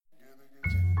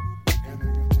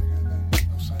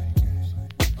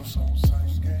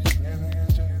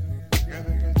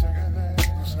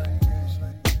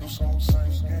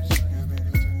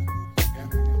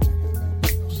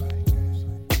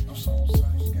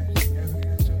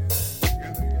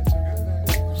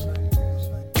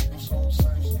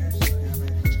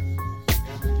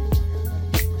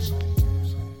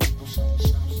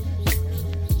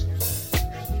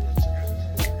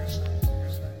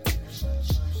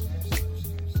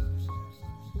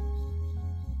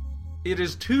It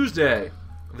is Tuesday,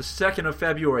 the 2nd of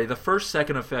February, the first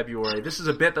 2nd of February. This is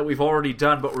a bit that we've already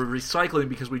done, but we're recycling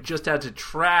because we just had to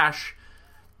trash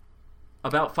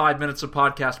about 5 minutes of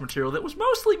podcast material that was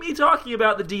mostly me talking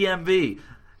about the DMV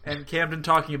and Camden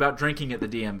talking about drinking at the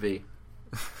DMV.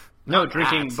 No,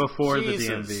 drinking before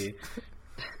Jesus. the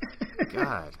DMV.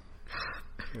 God.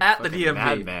 At the DMV.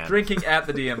 madman. Drinking at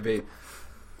the DMV.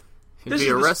 He'd be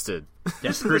arrested.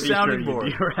 This is the sounding board.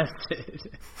 You'd be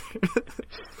arrested.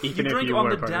 You Even if drink you on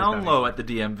were the part of down the low at the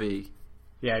DMV.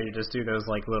 Yeah, you just do those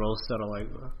like little subtle like.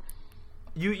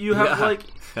 You have like...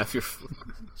 Have your...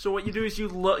 So what you do is you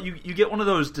get one of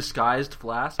those disguised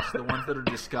flasks, the ones that are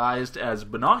disguised as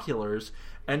binoculars,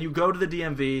 and you go to the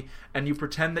DMV and you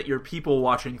pretend that you're people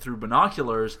watching through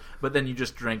binoculars, but then you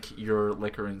just drink your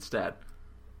liquor instead.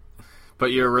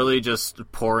 But you're really just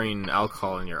pouring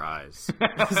alcohol in your eyes.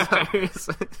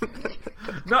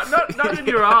 Not in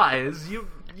your eyes. You.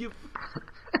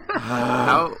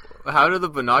 How do the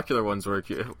binocular ones work?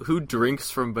 Who drinks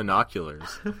from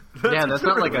binoculars? Yeah, that's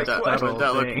not like a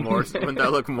Wouldn't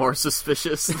that look more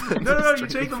suspicious? Than No, just you take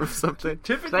drinking them from something.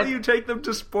 Typically, you take them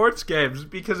to sports games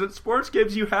because at sports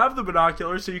games you have the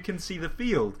binoculars so you can see the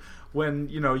field when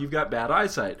you've got bad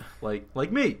eyesight,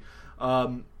 like me.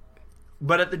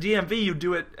 But at the DMV, you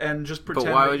do it and just pretend.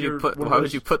 But why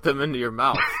would you put them into your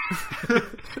mouth?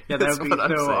 Yeah, that would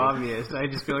be so obvious. I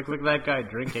just feel like, look at that guy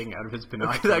drinking out of his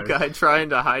binoculars. Look at that guy trying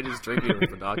to hide his drinking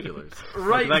with binoculars.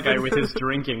 Right, look at that guy with his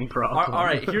drinking problem. All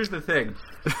right, here's the thing.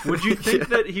 Would you think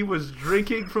that he was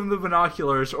drinking from the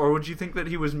binoculars, or would you think that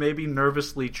he was maybe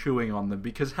nervously chewing on them?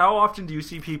 Because how often do you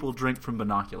see people drink from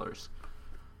binoculars?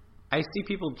 I see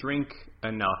people drink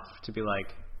enough to be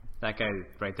like, that guy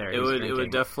right there. It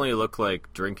would definitely look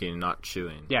like drinking, not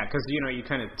chewing. Yeah, because you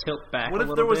kind of tilt back. What a if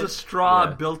little there was bit? a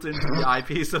straw built into the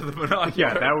eyepiece of the binocular?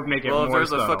 Yeah, that would make it more. Well, if there's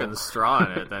subtle. a fucking straw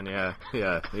in it, then yeah,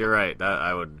 you're right. That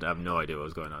I would have no idea what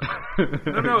was going on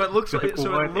there. No, it looks like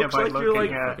you're like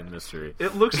Fucking mystery.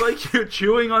 It looks like you're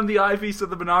chewing on the eyepiece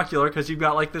of the binocular because you've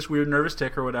got like this weird nervous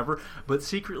tick or whatever, but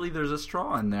secretly there's a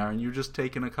straw in there, and you're just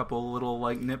taking a couple little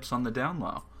like nips on the down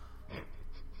low.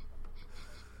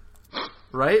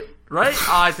 Right?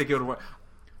 I think it would work.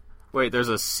 Wait, there's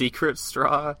a secret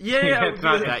straw? Yeah,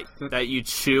 that you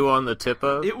chew on the tip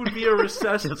of? it would be a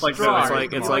recessed It's like straw.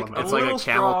 It's like a little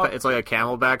straw. It's like a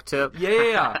camelback tip.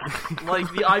 Yeah. Like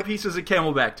the eyepiece is a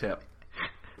camelback tip.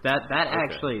 That's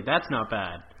not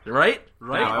bad. Right?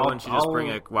 Why wouldn't you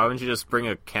just bring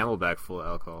a camelback full of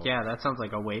alcohol? Yeah, that sounds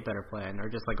like a way better plan, or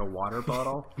just like a water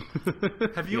bottle.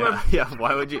 Have you Yeah,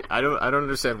 why would you? I don't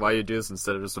understand why you do this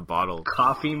instead of just a bottle.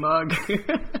 Coffee mug.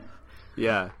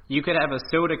 Yeah. You could have a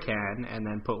soda can and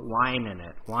then put wine in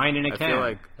it. Wine in a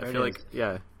can.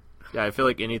 I feel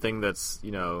like anything that's,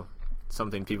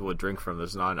 something people would drink from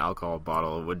that's not an alcohol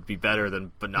bottle would be better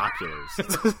than binoculars.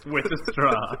 With a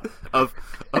straw. of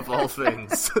all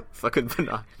things. Fucking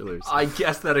binoculars. I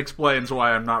guess that explains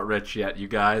why I'm not rich yet, you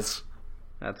guys.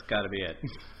 That's gotta be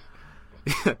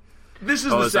it. This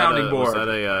is the sounding board. Was that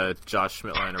a Josh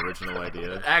Schmidtline original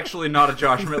idea? Actually, not a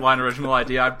Josh Schmidtline original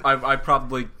idea. I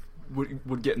probably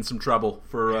would get in some trouble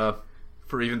for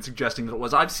even suggesting that it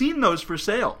was. I've seen those for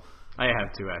sale. I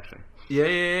have to, actually.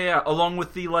 Yeah. Along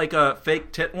with the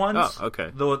fake tit ones. Oh,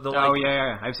 okay.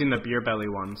 Yeah. I've seen the beer belly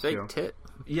ones Fake too. tit?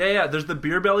 Yeah. There's the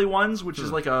beer belly ones, which is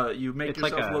like you make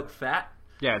yourself like look fat.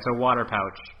 Yeah, it's a water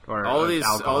pouch or All of these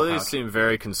pouch. seem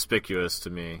very conspicuous to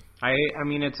me. I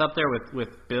mean, it's up there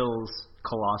with Bill's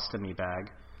colostomy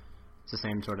bag. It's the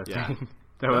same sort of thing.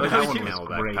 That That one was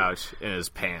camelback great. pouch in his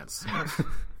pants.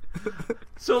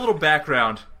 So a little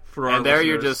background for our And there listeners.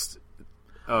 you're just...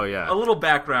 Oh, yeah. A little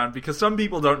background, because some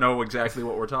people don't know exactly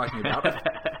what we're talking about.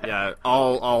 Yeah,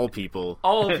 all people.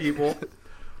 All people.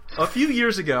 A few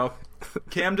years ago,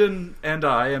 Camden and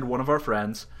I and one of our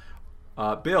friends,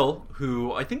 Bill,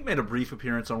 who I think made a brief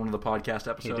appearance on one of the podcast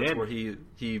episodes where he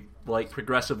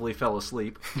progressively fell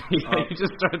asleep. He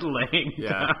just started laying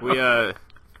Yeah, down.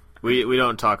 we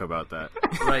don't talk about that.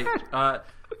 Right.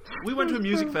 We went to a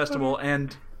music festival,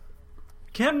 and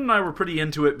Camden and I were pretty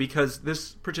into it because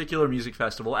this particular music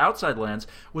festival, Outside Lands,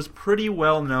 was pretty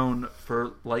well known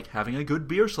for having a good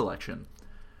beer selection.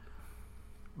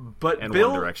 But And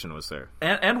Bill, One Direction was there.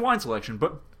 and wine selection,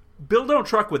 but Bill don't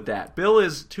truck with that. Bill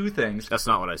is two things. That's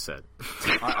not what I said.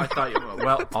 I thought you...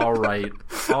 Well, all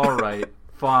right,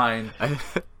 fine.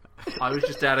 I was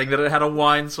just adding that it had a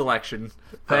wine selection.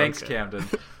 Thanks, Okay. Camden.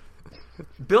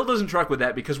 Bill doesn't truck with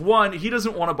that because, one, he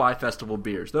doesn't want to buy festival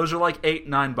beers. Those are like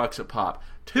 $8-9 a pop.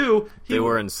 Two, They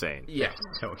were insane. Yeah.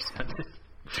 So expensive.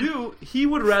 Two, he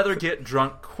would rather get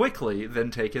drunk quickly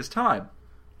than take his time.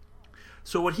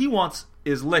 So what he wants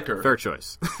is liquor. Fair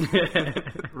choice.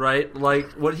 Right?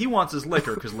 Like, what he wants is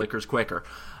liquor, because liquor's quicker.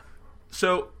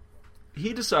 So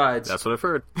he decides... That's what I've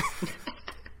heard.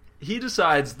 He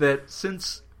decides that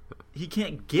since he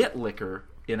can't get liquor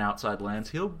in Outside Lands,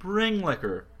 he'll bring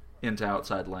liquor into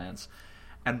Outside Lands.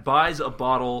 And buys a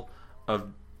bottle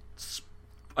of...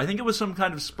 I think it was some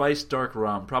kind of spiced dark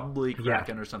rum, probably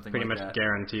Kraken or something like that. Pretty much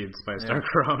guaranteed spiced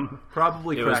dark rum.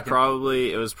 Probably It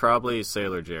Kraken. was probably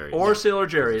Sailor Jerry. Or Sailor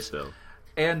Jerry's. Still.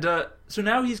 And so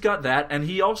now he's got that, and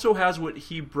he also has what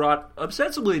he brought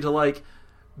ostensibly to, like,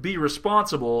 be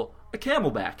responsible, a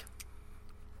Camelback.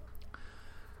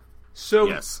 So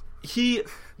Yes. he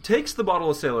takes the bottle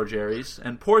of Sailor Jerry's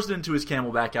and pours it into his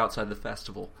Camelback outside the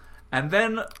festival. And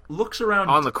then looks around...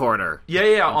 On the corner.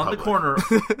 Yeah, on the public. corner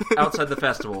outside the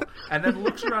festival. And then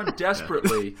looks around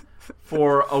desperately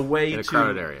for a way In a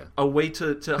crowded area. a way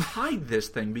to hide this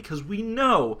thing, because we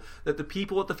know that the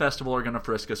people at the festival are going to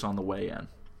frisk us on the way in.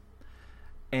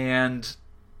 And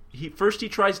he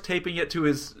tries taping it to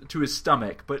his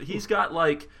stomach, but he's got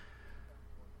like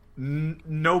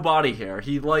no body hair.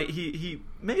 He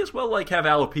may as well like have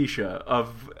alopecia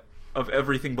of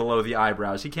everything below the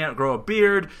eyebrows. He can't grow a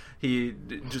beard. He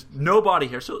just no body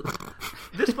hair. So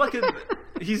this fucking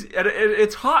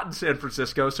it's hot in San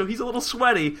Francisco, so he's a little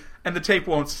sweaty, and the tape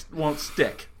won't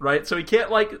stick, right? So he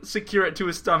can't like secure it to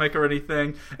his stomach or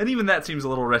anything, and even that seems a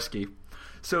little risky.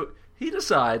 So he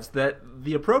decides that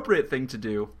the appropriate thing to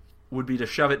do would be to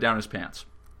shove it down his pants.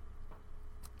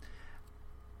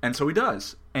 And so he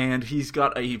does, and he's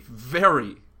got a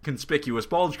very conspicuous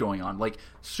bulge going on, like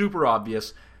super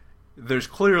obvious. There's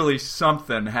clearly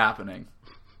something happening.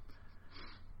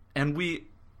 And we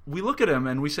look at him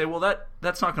and we say, well,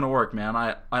 that's not going to work, man.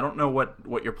 I don't know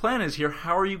what your plan is here.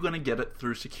 How are you going to get it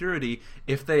through security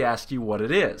if they ask you what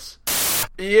it is?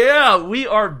 Yeah, we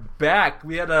are back.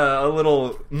 We had a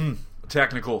little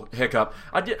technical hiccup.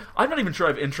 I'm not even sure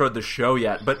I've introed the show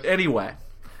yet, but anyway,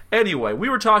 we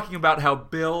were talking about how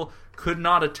Bill could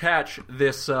not attach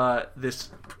this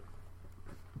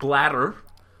bladder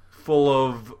full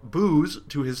of booze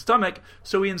to his stomach,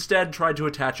 so he instead tried to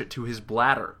attach it to his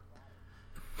bladder.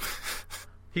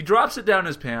 He drops it down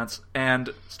his pants and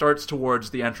starts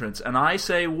towards the entrance, and I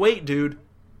say, wait, dude,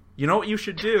 you know what you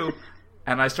should do?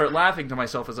 And I start laughing to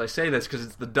myself as I say this, because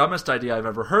it's the dumbest idea I've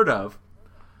ever heard of.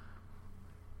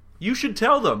 You should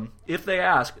tell them, if they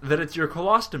ask, that it's your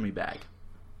colostomy bag.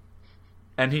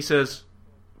 And he says,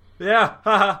 yeah,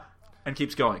 haha, and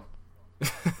keeps going.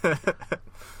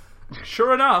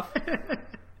 Sure enough,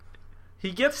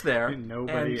 he gets there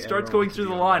and starts going through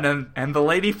the line, and the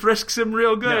lady frisks him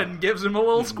real good and gives him a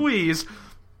little squeeze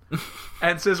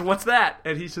and says, what's that?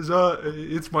 And he says,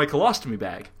 it's my colostomy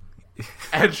bag.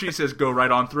 And she says, go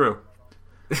right on through.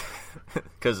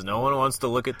 Because no one wants to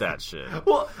look at that shit.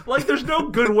 Well, like, there's no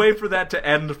good way for that to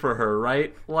end for her,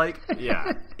 right? Like,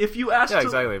 Yeah. if you ask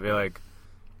Exactly. Be like,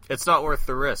 it's not worth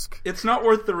the risk. It's not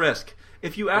worth the risk.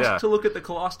 If you ask to look at the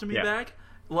colostomy bag,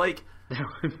 like, that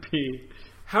would be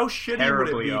how shitty would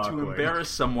it be to embarrass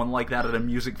someone like that at a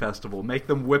music festival? Make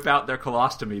them whip out their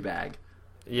colostomy bag.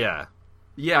 Yeah.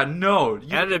 Yeah, no.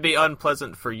 And it'd be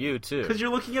unpleasant for you, too. Because you're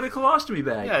looking at a colostomy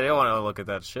bag. Yeah, you don't want to look at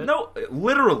that shit. No,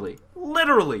 literally,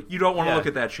 you don't want to look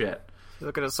at that shit. You're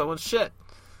looking at someone's shit.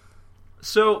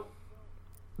 So,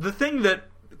 the thing that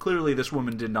clearly this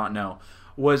woman did not know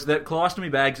was that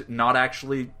colostomy bags not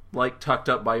actually, like, tucked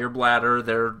up by your bladder.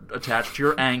 They're attached to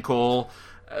your ankle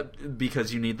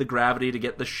because you need the gravity to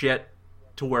get the shit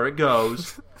to where it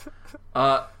goes.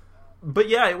 But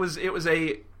yeah, it was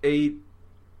a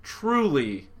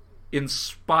truly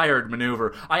inspired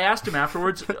maneuver. I asked him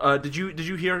afterwards, did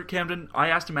you hear, Camden? I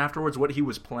asked him afterwards what he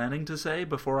was planning to say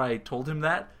before I told him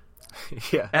that.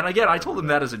 Yeah. And again, I told him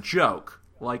that as a joke.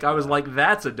 Like, I was like,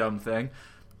 that's a dumb thing.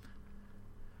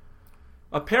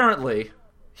 Apparently,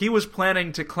 he was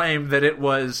planning to claim that it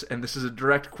was, and this is a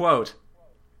direct quote,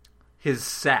 his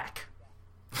sack.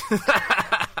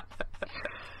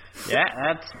 Yeah,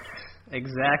 that's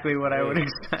exactly what I would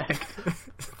expect.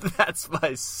 That's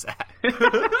my sack.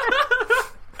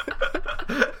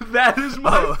 That is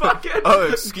my fucking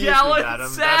excuse gallon me, madam.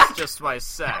 sack. That's just my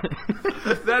sack.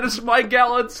 That is my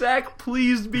gallon sack.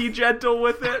 Please be gentle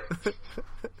with it.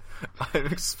 I'm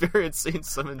experiencing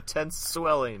some intense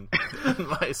swelling in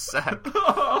my sack.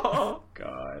 Oh,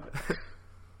 God.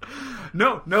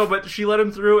 No, but she let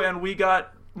him through, and we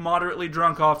got moderately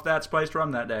drunk off that spiced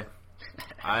rum that day.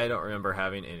 I don't remember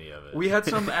having any of it. We had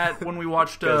some when we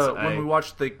watched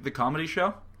the comedy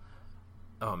show.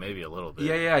 Oh, maybe a little bit.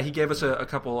 Yeah. He gave us a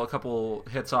couple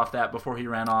hits off that before he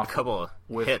ran off. A couple of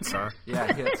hits, huh?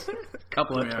 Yeah, hits.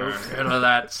 Couple of toasts. Get rid of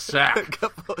that sack.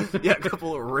 a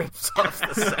couple of rips off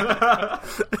the sack.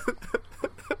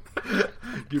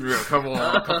 Give me a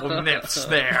couple nips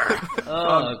there.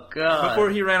 Oh God! Before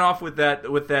he ran off with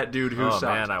that dude who sucked. Oh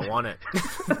man, I want it.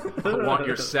 I want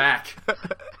your sack.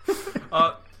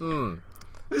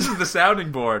 This is the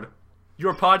Sounding Board,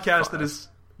 your podcast that is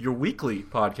your weekly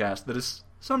podcast that is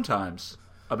sometimes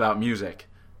about music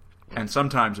and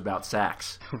sometimes about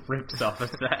sacks. Rips off a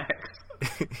sax.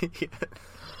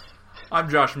 I'm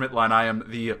Josh Mitline. I am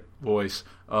the voice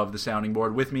of the Sounding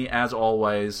Board. With me, as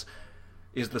always,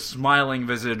 is the smiling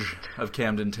visage of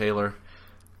Camden Taylor.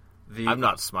 I'm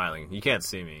not smiling. You can't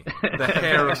see me. The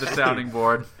hair of the Sounding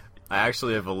Board. I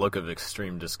actually have a look of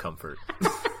extreme discomfort.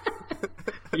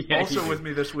 Yeah, Also with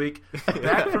me this week,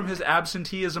 back from his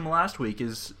absenteeism last week,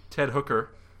 is Ted Hooker,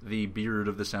 the beard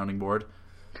of the Sounding Board.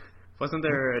 Wasn't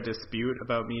there a dispute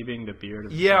about me being the beard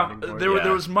of the Yeah, Sounding Board?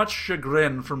 there was much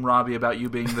chagrin from Robbie about you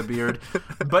being the beard.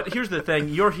 But here's the thing,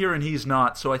 you're here and he's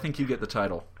not, so I think you get the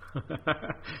title.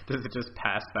 Does it just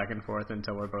pass back and forth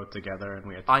until we're both together and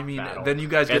we have to battle? Then you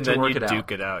guys get And to then work you it out.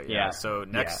 duke it out. Yeah. Yeah. So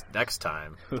next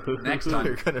time, Next time.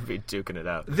 we're gonna be duking it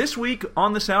out. This week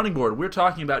on the Sounding Board, we're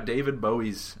talking about David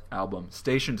Bowie's album,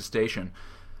 Station to Station,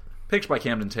 picked by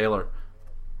Camden Taylor.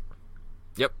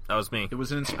 Yep, that was me. It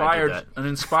was an I did that.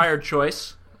 inspired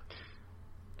choice.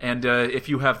 And if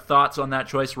you have thoughts on that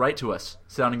choice, write to us,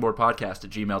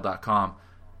 soundingboardpodcast@gmail.com.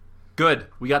 Good,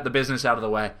 we got the business out of the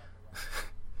way.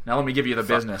 Now let me give you the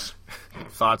business.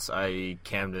 Thoughts, i.e.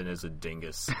 Camden is a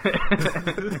dingus.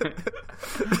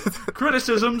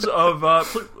 Criticisms of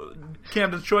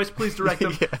Camden's choice, please direct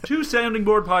them to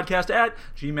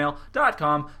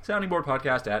soundingboardpodcast@gmail.com.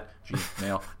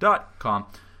 Soundingboardpodcast@gmail.com.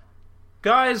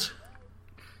 Guys,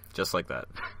 Just like that.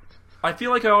 I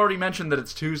feel like I already mentioned that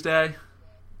it's Tuesday,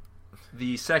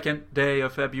 the second day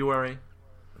of February,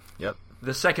 Yep.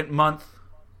 the second month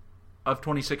of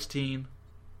 2016,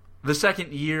 the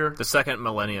second year, The second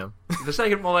millennium. the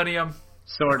second millennium.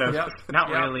 Sort of. Not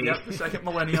really. Yep, the second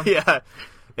millennium. Yeah,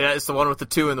 it's the one with the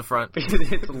 2 in the front.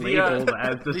 It's labeled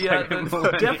as the second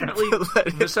millennium. Definitely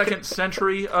the second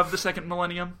century of the second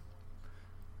millennium.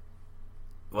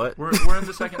 What? We're in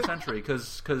the second century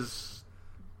because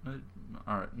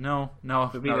all right, no,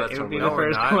 that's It would be over. the No,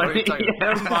 we're first not. What are you one. talking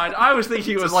about? Never mind. I was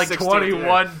thinking it was like 16,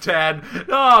 2110.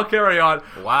 Oh, carry on.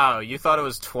 Wow, you thought it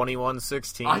was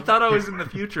 2116? I thought I was in the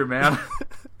future, man.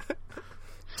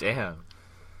 Damn.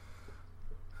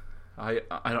 I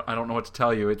don't know what to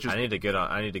tell you. It just I need to get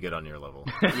on your level.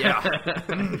 yeah.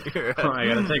 Oh, I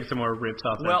gotta take some more rips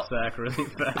off Well- that sack really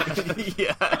fast.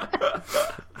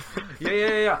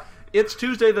 Yeah. It's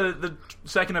Tuesday, the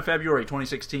 2nd of February,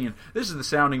 2016. This is the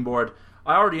Sounding Board.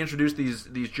 I already introduced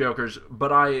these jokers,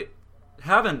 but I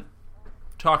haven't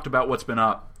talked about what's been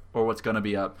up or what's going to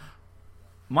be up.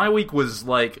 My week was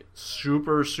like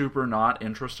super, super not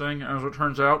interesting, as it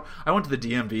turns out. I went to the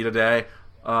DMV today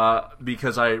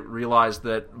because I realized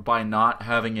that by not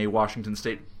having a Washington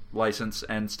State license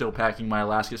and still packing my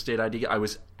Alaska State ID, I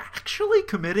was actually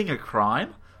committing a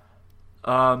crime.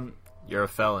 You're a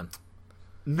felon.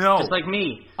 No. Just like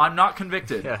me. I'm not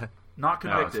convicted. Yeah. Not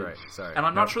convicted. Oh, that's right. Sorry. And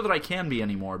I'm not Nope. sure that I can be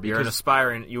anymore You were because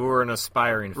an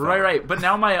aspiring felon. right. But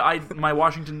now my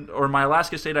Washington or my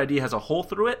Alaska State ID has a hole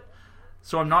through it,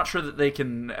 so I'm not sure that they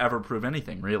can ever prove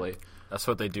anything really. That's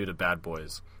what they do to bad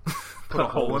boys. Put a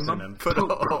hole in them, Put a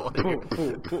hole in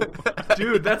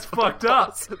dude. That's fucked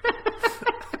up.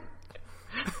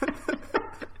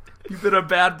 You've been a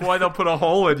bad boy. They'll put a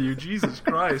hole in you. Jesus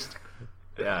Christ.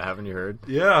 Yeah, haven't you heard?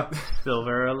 Yeah.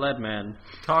 Silver or lead man.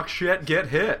 Talk shit, get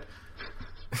hit.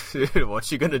 Dude,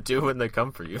 what you gonna do when they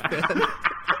come for you, man?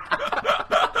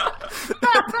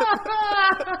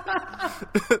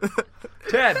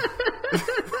 Ted.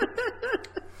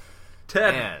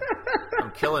 Man,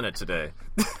 I'm killing it today.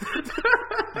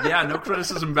 Yeah, no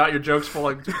criticism about your jokes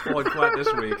falling flat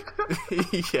this week.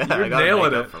 Yeah, You're I got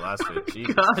nailing makeup it. for last week.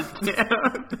 Jesus. God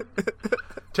damn.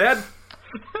 Ted,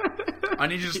 I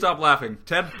need you to stop laughing.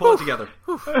 Ted, pull it together.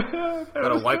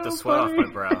 Gotta wipe the sweat off my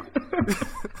brow.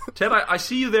 Ted, I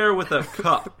see you there with a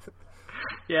cup.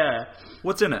 Yeah.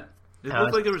 What's in it? It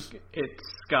looked like there was... It's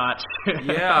scotch.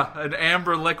 Yeah, an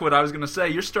amber liquid. I was going to say,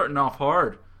 you're starting off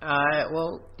hard.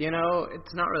 Well,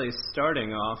 it's not really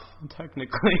starting off,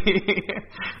 technically.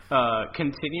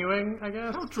 Continuing, I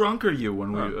guess. How drunk are you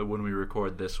when we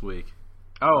record this week?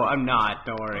 Oh, I'm not.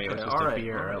 Don't worry. It was Okay, just all a right,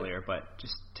 beer all right. earlier, but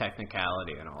just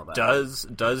technicality and all that.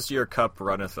 Does your cup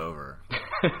runneth over?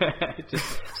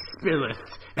 Just spill it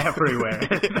everywhere.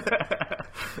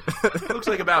 Looks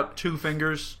like about two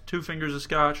fingers of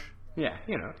scotch. Yeah,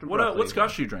 What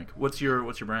scotch do you drink? What's your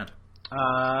brand?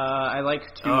 I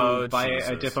like to buy a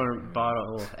Jesus. different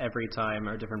bottle every time,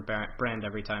 or a different brand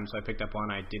every time, so I picked up one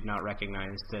I did not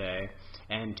recognize today.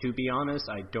 And to be honest,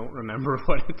 I don't remember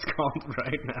what it's called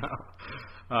right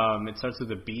now. It starts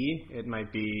with a B. It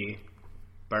might be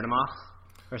Bernamach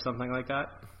or something like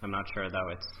that. I'm not sure,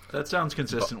 though. That sounds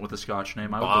consistent with the scotch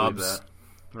name. I would Bob's. believe that.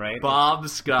 Right?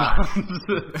 Bob's Scotch.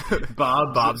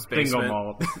 Bob's single Basement.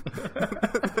 malt.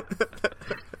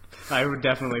 I would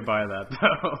definitely buy that,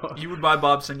 though. You would buy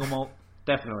Bob's single malt?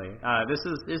 Definitely.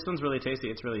 This one's really tasty.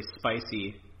 It's really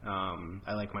spicy.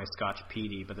 I like my Scotch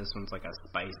peaty, but this one's like a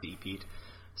spicy peat.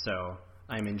 So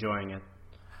I'm enjoying it.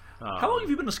 How long have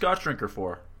you been a scotch drinker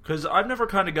for? Because I've never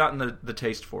kind of gotten the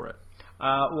taste for it.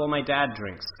 Well, my dad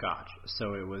drinks Scotch,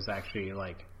 so it was actually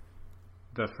like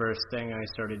the first thing I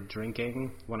started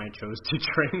drinking when I chose to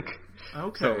drink.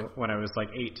 Okay. So when I was like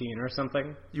 18 or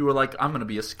something. You were like, I'm going to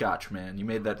be a scotch man. You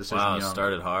made that decision Wow, young.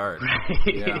 started hard.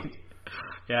 Yeah.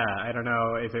 Yeah, I don't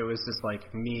know if it was just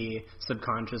like me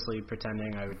subconsciously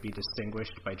pretending I would be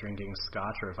distinguished by drinking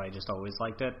Scotch, or if I just always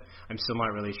liked it. I'm still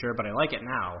not really sure, but I like it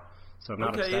now, so I'm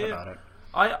not upset about it.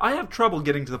 I have trouble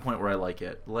getting to the point where I like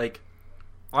it. Like,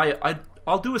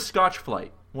 I'll do a Scotch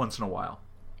flight once in a while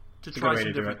to It's a try good way some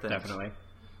to do different it, things. definitely.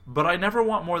 But I never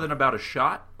want more than about a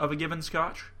shot of a given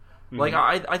Scotch. Like,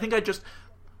 I think I just...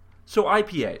 So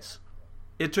IPAs.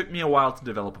 It took me a while to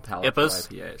develop a palate IPAs?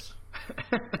 for IPAs.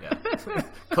 Yeah.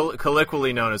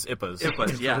 Colloquially known as IPAs.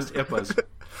 IPAs, yes, IPAs.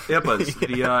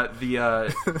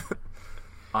 IPAs.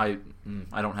 I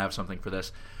don't have something for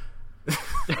this.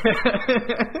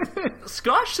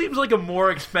 Scotch seems like a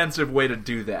more expensive way to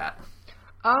do that.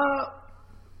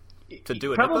 To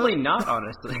do it, Probably not,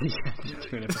 honestly.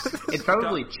 It's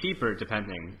probably cheaper,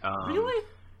 depending. Really?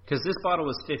 Because this bottle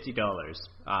was $50,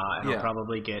 and Yeah. I'll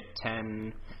probably get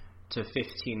 10 to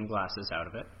 15 glasses out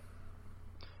of it.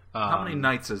 How many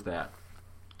nights is that?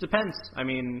 Depends. I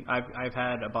mean, I've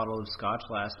had a bottle of Scotch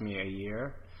last me a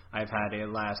year. I've had it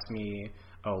last me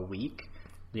a week.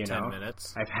 10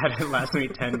 minutes. I've had it last me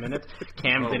 10 minutes.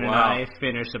 Camden and wow. I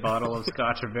finished a bottle of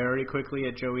Scotch very quickly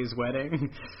at Joey's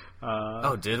wedding.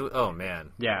 Did we? Oh,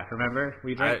 man. Yeah, remember?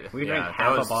 We drank that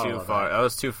half was a bottle too of far. that. That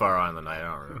was too far on the night. I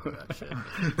don't remember that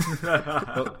shit.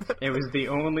 Well, it was the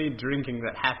only drinking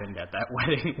that happened at that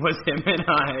wedding was him and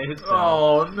I. So.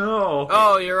 Oh, no.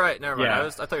 Oh, you're right. Never mind. Yeah. I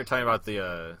thought you were talking about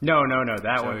the. No.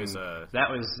 That Joey's, one.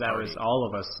 That was party. all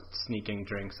of us sneaking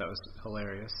drinks. That was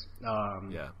hilarious.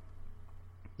 Yeah.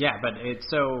 Yeah, but it's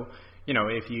so,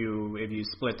 if you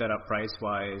split that up price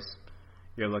wise,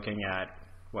 you're looking at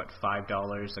what,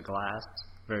 $5 a glass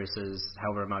versus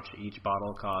however much each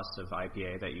bottle costs of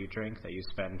IPA that you drink, that you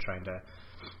spend trying to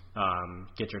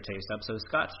get your taste up. So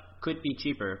Scotch could be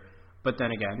cheaper, but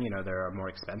then again, there are more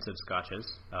expensive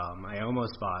Scotches. I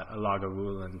almost bought a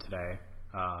Lagavulin today,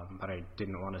 but I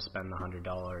didn't want to spend the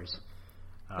 $100.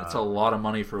 That's a lot of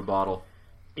money for a bottle.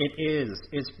 It is.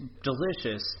 It's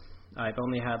delicious. I've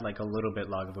only had like a little bit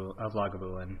of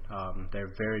Lagavulin.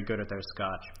 They're very good at their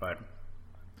Scotch, but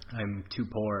I'm too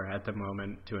poor at the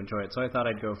moment to enjoy it. So I thought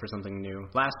I'd go for something new.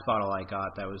 Last bottle I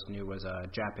got that was new was a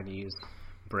Japanese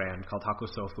brand called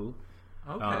Hakusofu.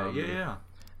 Okay, yeah.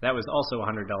 That was also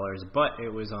 $100, but it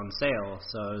was on sale.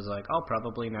 So I was like, I'll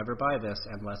probably never buy this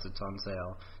unless it's on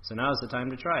sale. So now's the time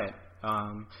to try it.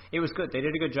 It was good. They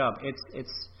did a good job.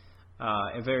 It's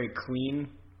a very clean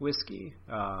whiskey.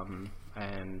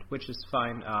 And which is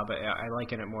fine, but I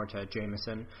liken it more to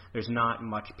Jameson. There's not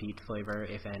much peat flavor,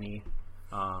 if any.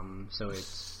 So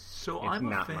I'm a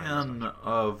not mine as fan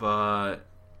of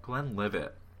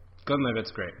Glenlivet.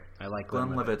 Glenlivet's great. I like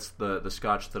Glenlivet. Glenlivet's the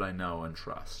Scotch that I know and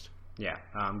trust. Yeah,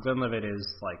 Glenlivet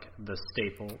is like the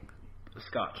staple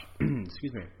Scotch.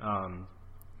 Excuse me.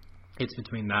 It's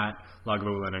between that,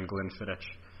 Lagavulin, and Glenfiddich.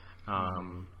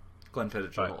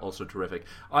 Glenfiddich is also terrific.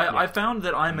 I found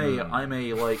that I'm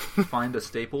a like find a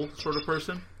staple sort of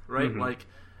person, right? Mm-hmm. Like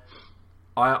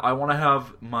I want to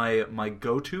have my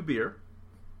go-to beer,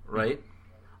 right?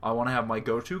 I want to have my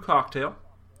go-to cocktail,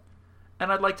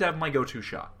 and I'd like to have my go-to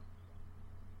shot,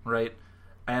 right?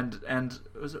 And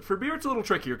for beer it's a little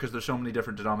trickier because there's so many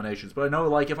different denominations. But I know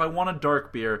like if I want a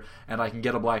dark beer and I can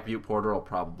get a Black Butte Porter, I'll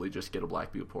probably just get a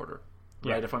Black Butte Porter.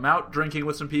 Right, Yeah. if I'm out drinking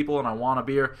with some people and I want a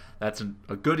beer, that's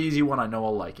a good, easy one. I know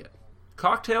I'll like it.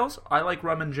 Cocktails, I like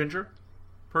rum and ginger,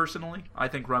 personally. I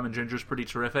think rum and ginger is pretty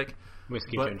terrific.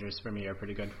 Whiskey gingers for me are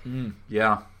pretty good.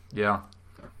 Yeah.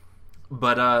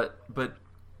 But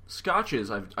scotches,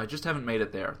 I just haven't made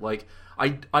it there. Like,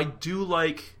 I do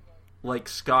like like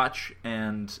Scotch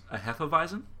and a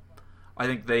Hefeweizen. I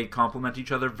think they complement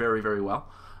each other very, very well.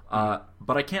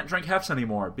 But I can't drink Hefs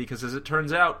anymore because, as it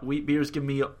turns out, wheat beers give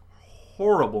me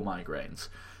horrible migraines.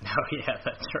 Oh, yeah,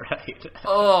 that's right.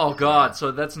 Oh, God.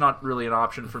 So that's not really an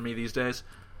option for me these days.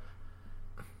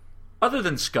 Other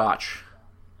than Scotch,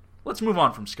 let's move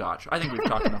on from Scotch. I think we've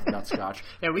talked enough about Scotch.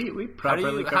 Yeah, we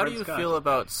properly How do you Scotch. feel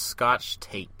about Scotch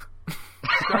tape?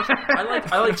 Scotch,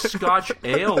 I like Scotch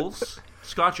ales.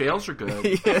 Scotch ales are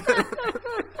good.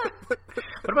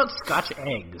 What about Scotch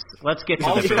eggs? Let's get to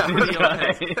Also the pretty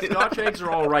okay. Scotch eggs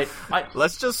are all right.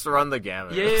 Let's just run the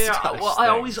gamut. Yeah, well, I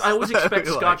always expect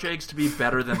Like- Scotch eggs to be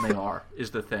better than they are.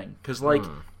 Is the thing because, like,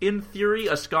 in theory,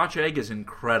 a Scotch egg is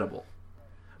incredible,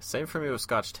 Same for me with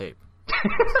Scotch tape.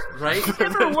 right? It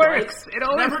never works. It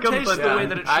always Never comes tastes the undone. way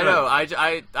that it should.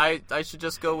 I know. I should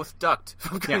just go with duct.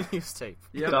 I'm gonna use tape.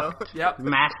 Yep.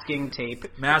 Masking tape.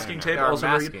 Masking tape Or also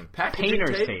very masking. good. Packaging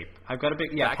Painter's tape. I've got a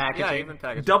big packaging. Yeah, even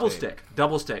packaging Double tape. stick.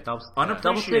 Double stick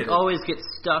Unappreciated. always gets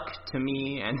stuck to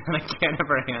me, and I can't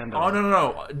ever handle Oh, it.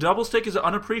 no. Double stick is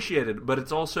unappreciated, but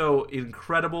it's also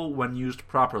incredible when used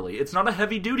properly. It's not a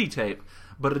heavy-duty tape,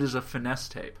 but it is a finesse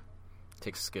tape.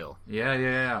 Takes skill.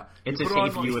 Yeah. It's You a put it on,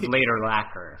 save you like- with later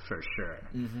lacquer, for sure.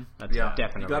 That's Yeah,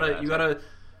 definitely you gotta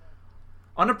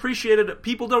unappreciated.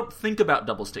 People don't think about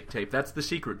double stick tape. That's the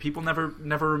secret. People never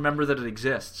remember that it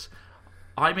exists.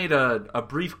 I made a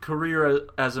brief career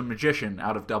as a magician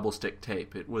out of double stick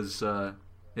tape. It was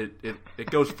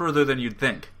it goes further than you'd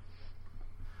think.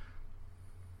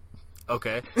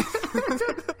 Okay.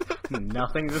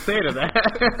 Nothing to say to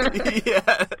that.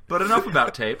 Yeah. But enough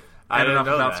about tape. I And didn't enough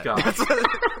know about that. Scotch.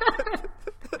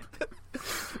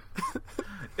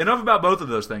 Enough about both of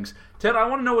those things. Ted, I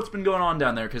want to know what's been going on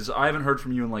down there because I haven't heard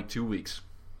from you in like 2 weeks.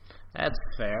 That's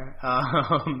fair.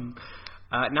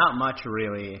 Not much,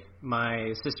 really.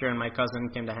 My sister and my cousin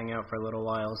came to hang out for a little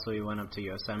while, so we went up to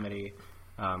Yosemite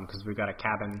because we've got a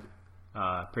cabin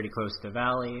pretty close to the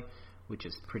valley, which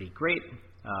is pretty great.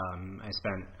 I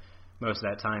spent most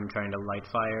of that time trying to light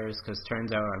fires because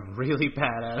turns out I'm really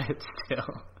bad at it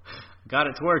still. Got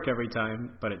it to work every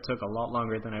time, but it took a lot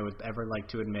longer than I would ever like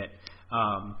to admit.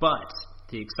 But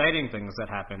the exciting things that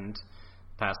happened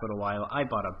past little while, I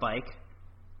bought a bike,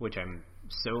 which I'm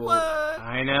so...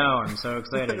 I know, I'm so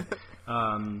excited.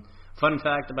 Fun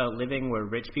fact about living where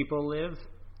rich people live,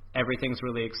 everything's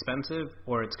really expensive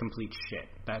or it's complete shit.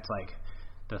 That's like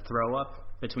the throw up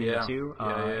between the two.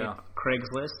 Yeah.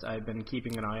 Craigslist, I've been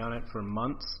keeping an eye on it for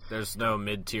months. There's no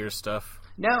mid-tier stuff.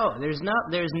 No, there's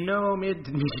no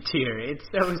mid-tier. It's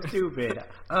so stupid.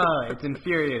 It's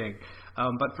infuriating.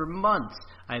 But for months,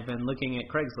 I've been looking at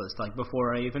Craigslist, like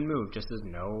before I even moved, just as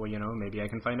maybe I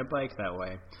can find a bike that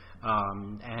way.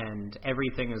 And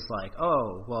everything is like,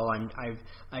 oh, well,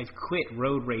 I've quit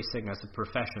road racing as a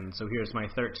profession, so here's my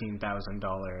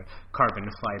 $13,000 carbon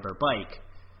fiber bike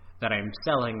that I'm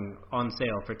selling on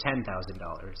sale for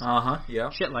 $10,000. Yeah.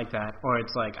 Shit like that. Or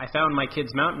it's like, I found my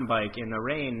kid's mountain bike in the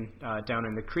rain down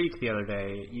in the creek the other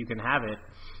day. You can have it.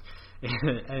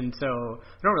 And so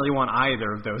I don't really want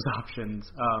either of those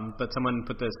options. But someone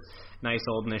put this nice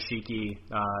old Nishiki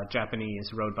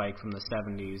Japanese road bike from the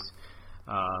 70s.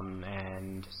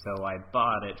 And so I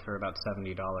bought it for about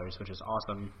 $70, which is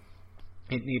awesome.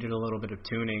 It needed a little bit of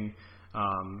tuning.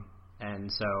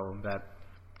 And so that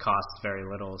costs very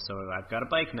little, so I've got a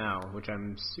bike now, which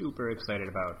I'm super excited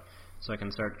about, so I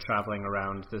can start traveling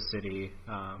around the city,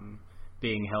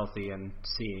 being healthy and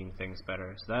seeing things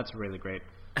better. So that's really great.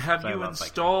 Have So I you love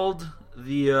installed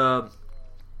the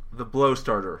blow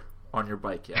starter on your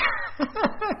bike yet?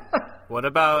 What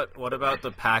about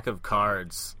the pack of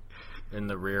cards in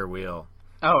the rear wheel?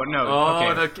 Oh no! Oh,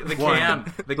 okay. the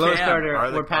can, the Blow can. starter. Or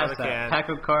the- We're past or the that. can. Pack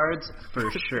of cards for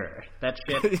sure. That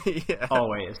shit. Yeah.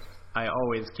 Always. I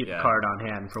always keep a card on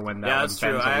hand for when that Yeah, one that's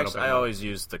true. bends a little bit. I always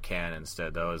use the can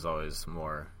instead. That was always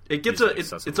more. It gets easily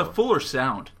it's a accessible. fuller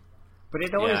sound. But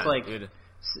it always dude.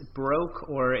 broke,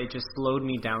 or it just slowed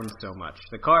me down so much.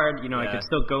 The card, I Yeah. could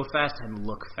still go fast and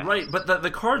look fast. Right, but the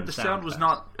card, the sound was fast.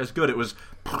 not as good. It was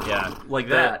Yeah, like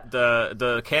that.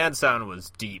 The can sound was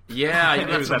deep. Yeah, you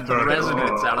got was some that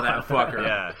resonance out of that fucker.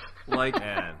 Yeah, Like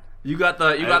man. you got the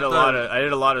I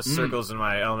did a lot of circles in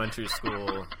my elementary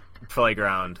school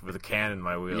playground with a can in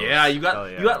my wheels. Yeah, you got Hell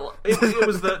yeah. you got it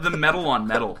was the metal on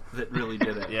metal that really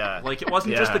did it. Yeah. Like it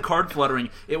wasn't just Yeah. the card fluttering,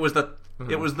 it was the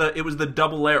it was the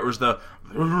double layer, it was the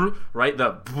right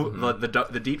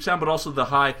the deep sound but also the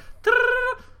high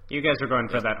You guys were going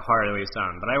for that Harley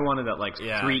sound, but I wanted that like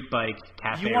street bike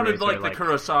cafe. You wanted racer, like the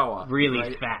Kurosawa, really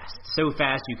right? fast, so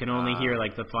fast you can only hear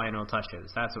like the final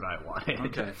touches. That's what I wanted.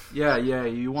 Okay. Yeah.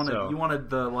 You wanted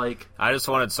the like. I just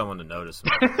wanted someone to notice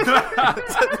me.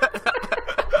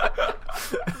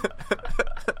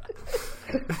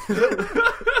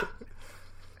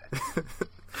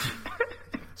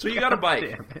 So you got a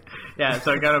bike. Yeah,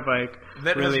 so I got a bike.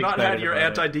 That really has not had your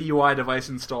excited about it. anti-DUI device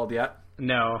installed yet.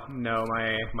 No,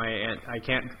 I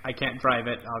can't drive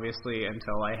it obviously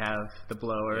until I have the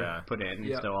blower put in.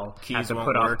 Yeah. So I'll Keys have to won't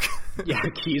put work.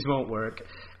 Keys won't work.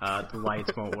 The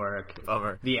lights won't work.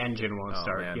 Bummer. The engine won't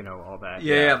start. Man. You know, all that.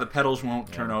 Yeah, the pedals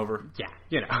won't turn over. Yeah,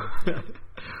 you know.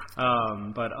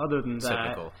 But other than that,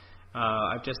 Typical.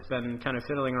 I've just been kind of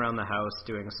fiddling around the house,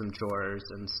 doing some chores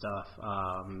and stuff.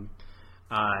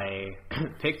 I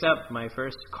picked up my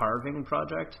first carving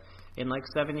project in like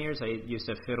 7 years. I used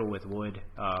to fiddle with wood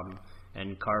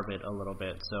and carve it a little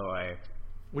bit. So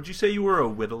Would you say you were a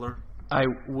whittler? I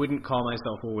wouldn't call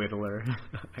myself a whittler.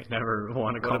 I never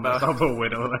want to call about- myself a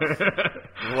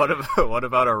whittler. What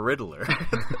about a riddler?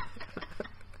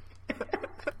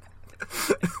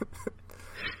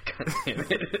 God damn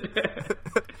it.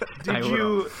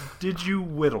 Did you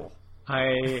whittle?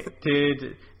 I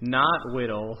did not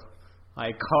whittle.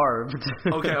 I carved.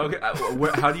 Okay.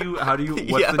 How do you?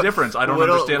 What's the difference? I don't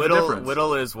understand the difference.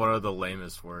 Whittle is one of the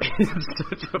lamest words.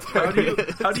 How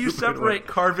do you separate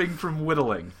carving from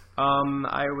whittling?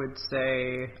 I would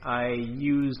say I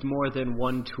used more than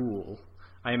one tool.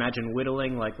 I imagine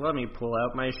whittling like, let me pull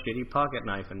out my shitty pocket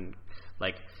knife and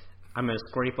like, I'm gonna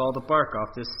scrape all the bark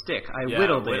off this stick.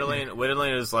 Whittled it.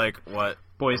 Whittling is like what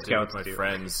Boy I do Scouts with my do.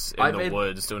 friends in the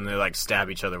woods when they like stab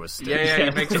each other with sticks. Yeah,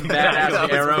 you make some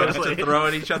badass arrows to throw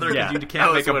at each other because you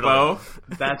can't make a bow.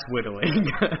 That's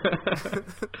whittling.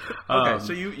 Okay,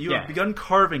 so you have begun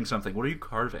carving something. What are you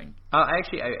carving?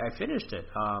 Actually, I finished it.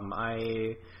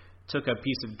 I took a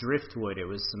piece of driftwood. It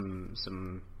was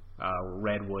some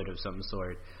redwood of some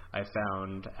sort I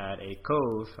found at a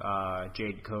cove,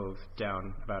 Jade Cove,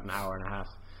 down about an hour and a half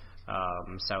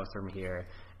south from here,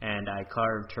 and I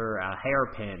carved her a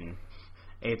hairpin.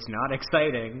 It's not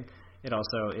exciting. It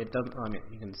doesn't. I mean,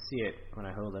 you can see it when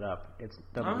I hold it up. It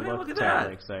doesn't look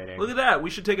terribly exciting. Look at that. We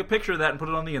should take a picture of that and put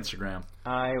it on the Instagram.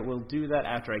 I will do that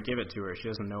after I give it to her. She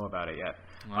doesn't know about it yet.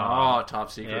 Oh, top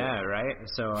secret. Yeah, right.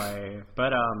 So it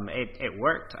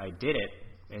worked. I did it.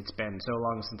 It's been so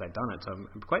long since I've done it, so I'm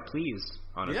quite pleased,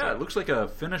 honestly. Yeah, it looks like a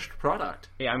finished product.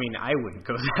 Yeah, I mean, I wouldn't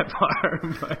go that far,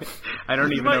 but I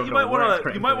don't even know if it'll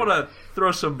work. You might want to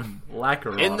throw some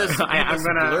lacquer in on this,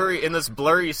 it. in this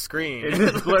blurry screen.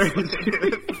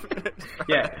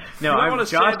 Yeah, no,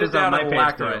 Josh is on my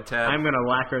page, it, I'm gonna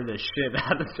lacquer the shit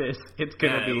out of this. It's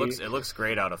gonna be. It looks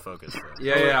great out of focus.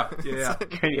 Yeah.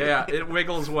 It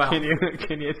wiggles well.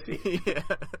 Can you see? Yeah.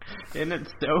 And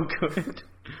it's so good.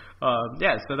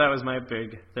 So that was my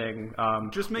big thing.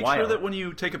 Just make sure that when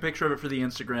you take a picture of it for the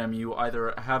Instagram, you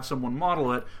either have someone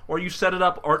model it or you set it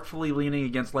up artfully leaning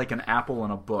against like an apple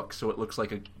in a book, so it looks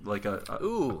like a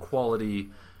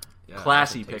quality,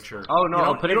 classy picture. Oh no,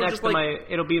 I'll put it next to my.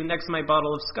 It'll be next to my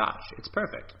bottle of scotch. It's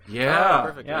perfect. Yeah,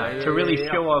 perfect. To really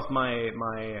show off my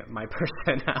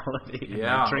personality.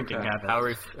 Yeah, my drinking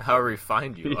habits. How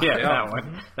refined you are. Yeah, that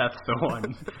one. That's the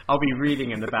one. I'll be reading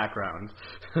in the background.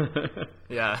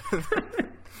 Yeah.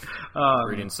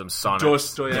 Reading some sonnets.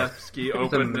 Dostoevsky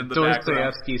open in the background.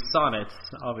 Dostoevsky sonnets,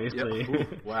 obviously. Yep. Ooh,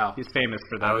 wow. He's famous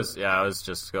for those. I was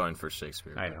just going for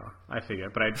Shakespeare. I know. I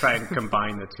figured. But I try and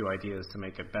combine the two ideas to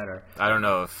make it better. I don't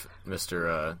know if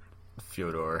Mr.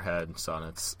 Fyodor had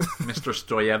sonnets. Mr.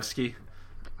 Stoyevsky.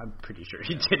 I'm pretty sure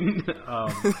he didn't.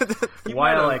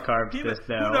 While I carved this,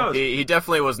 though... He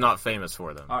definitely was not famous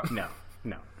for them.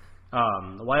 No.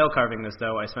 While carving this,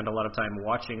 though, I spent a lot of time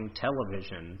watching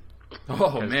television.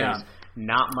 Oh, man.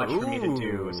 Not much for me to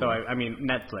do. So, I mean,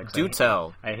 Netflix.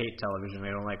 Tell. I hate television.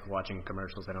 I don't like watching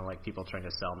commercials. I don't like people trying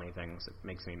to sell me things. It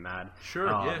makes me mad. Sure,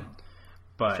 yeah.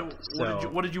 But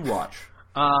what did you watch?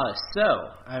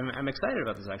 I'm excited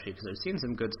about this, actually, because I've seen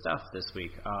some good stuff this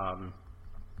week.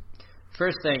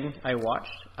 First thing I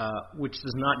watched, which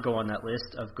does not go on that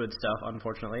list of good stuff,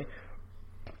 unfortunately,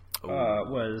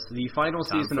 was the final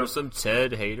season of some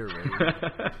Ted Hater.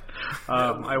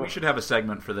 We should have a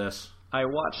segment for this. I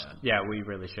watched. Yeah, we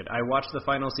really should. I watched the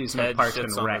final season Ted of Parks shits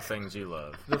and on Rec. the things you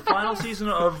love. The final season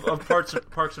of Parks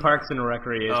and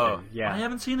Recreation. Oh. Yeah, I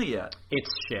haven't seen it yet.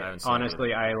 It's shit.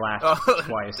 Honestly, I laughed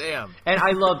twice. Damn. And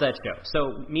I love that show.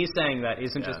 So me saying that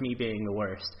isn't just me being the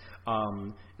worst.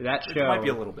 That show might be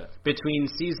a little bit. Between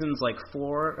seasons like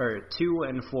 2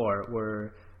 and 4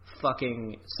 were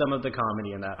fucking some of the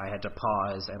comedy in that I had to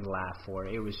pause and laugh for.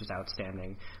 It was just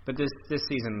outstanding. But this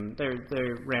season, they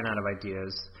ran out of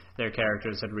ideas. Their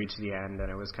characters had reached the end, and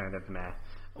it was kind of meh.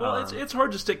 Well, it's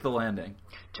hard to stick the landing.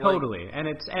 Totally, and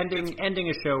it's ending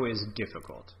a show is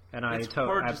difficult, and It's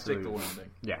hard to stick the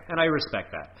landing. Yeah, and I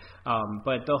respect that.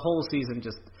 But the whole season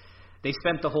they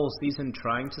spent the whole season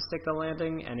trying to stick the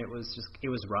landing, and it was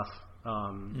rough.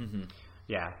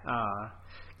 Yeah.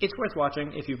 It's worth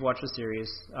watching if you've watched the series.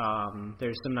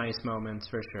 There's some nice moments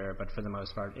for sure, but for the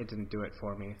most part, it didn't do it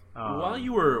for me. While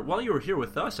you were here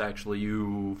with us, actually,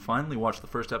 you finally watched the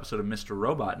first episode of Mr.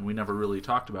 Robot, and we never really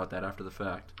talked about that after the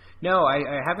fact. No, I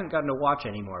haven't gotten to watch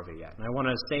any more of it yet. And I want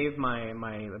to save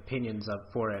my opinions up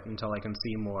for it until I can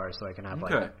see more, so I can have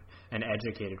an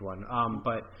educated one.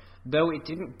 But though it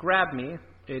didn't grab me,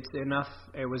 it's enough.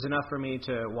 It was enough for me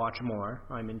to watch more.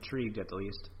 I'm intrigued at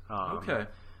least. Okay.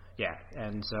 Yeah,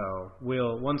 and so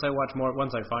once I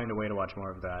find a way to watch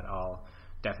more of that, I'll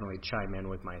definitely chime in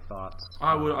with my thoughts.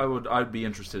 I'd be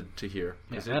interested to hear.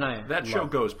 That show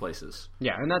goes places.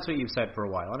 Yeah, and that's what you've said for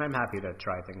a while, and I'm happy to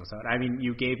try things out. I mean,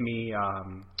 you gave me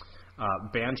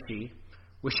Banshee,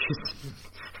 which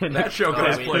is that show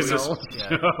goes places.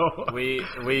 Yeah.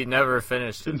 We never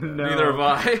finished it. No, neither have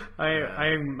I.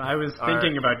 I was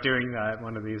thinking about doing that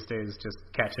one of these days, just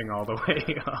catching all the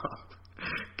way up.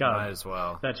 God, might as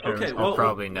well. That show is I'll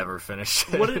probably never finish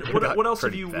it. What else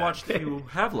have you watched that you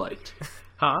have liked?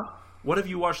 Huh? What have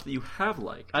you watched that you have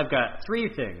liked? I've got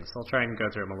 3 things. I'll try and go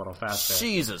through them a little faster.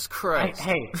 Jesus Christ.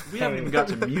 We haven't even got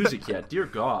to music yet. Dear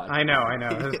God. I know.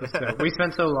 We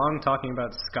spent so long talking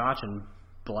about scotch and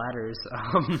bladders.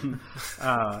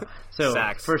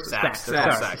 Sax. First, Sax,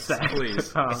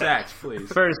 please. Sax,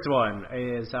 please. First one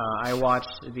is I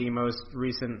watched the most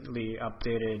recently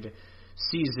updated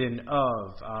season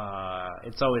of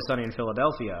It's Always Sunny in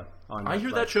Philadelphia on Netflix. I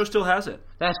hear that show still has it.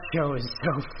 That show is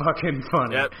so fucking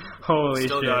funny. Yep. Holy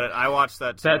still shit. Got it. I watched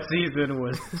that too. That season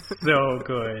was so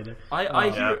good.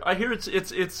 I hear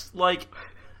it's like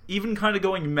even kind of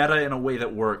going meta in a way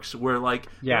that works, where like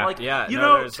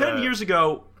 10 years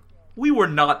ago we were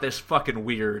not this fucking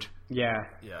weird. Yeah.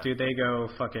 Dude, they go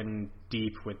fucking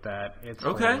deep with that. It's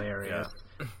hilarious.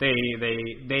 Yeah.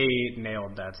 They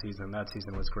nailed that season. That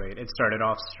season was great. It started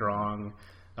off strong.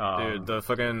 Dude, the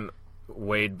fucking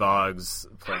Wade Boggs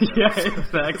playing. Yeah,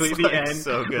 exactly. The end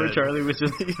so good. where Charlie was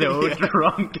just so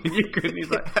drunk and you couldn't. He's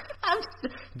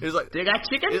like, "They got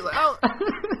chicken." He's like, "Oh,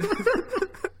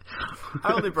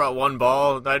 I only brought 1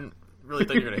 ball. I didn't really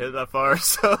think you're gonna hit it that far."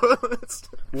 So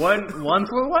one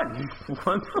for one.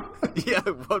 Yeah,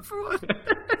 1 for 1.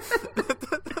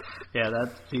 Yeah,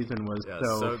 that season was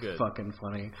so good. Fucking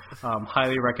funny.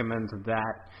 Highly recommend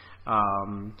that.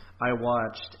 I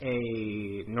watched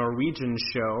a Norwegian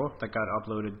show that got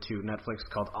uploaded to Netflix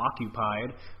called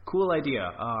Occupied. Cool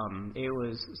idea. It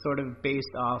was sort of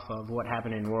based off of what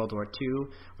happened in World War II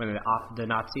when the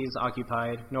Nazis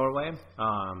occupied Norway.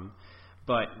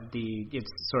 But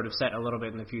it's sort of set a little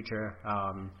bit in the future.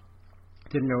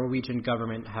 The Norwegian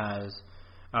government has,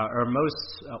 or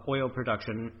most oil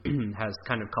production has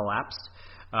kind of collapsed.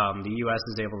 The U.S.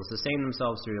 is able to sustain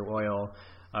themselves through oil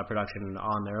production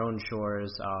on their own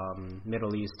shores.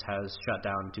 Middle East has shut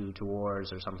down due to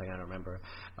wars or something, I don't remember.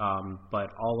 But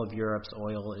all of Europe's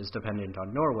oil is dependent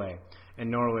on Norway. And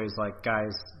Norway's like,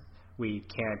 guys, we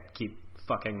can't keep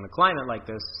fucking the climate like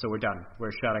this, so we're done.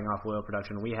 We're shutting off oil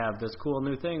production. We have this cool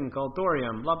new thing called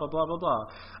thorium, blah, blah, blah, blah, blah.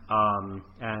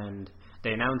 And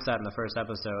they announced that in the first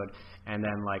episode, and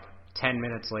then like 10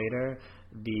 minutes later,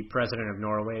 the president of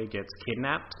Norway gets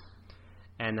kidnapped.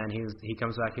 And then he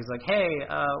comes back. He's like, "Hey,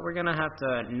 we're gonna have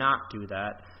to not do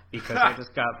that because I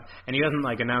just got." And he doesn't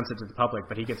like announce it to the public,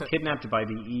 but he gets kidnapped by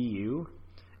the EU,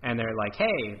 and they're like,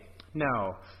 "Hey,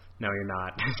 no, you're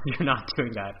not. You're not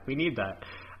doing that. We need that."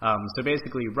 So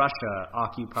basically, Russia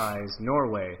occupies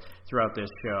Norway throughout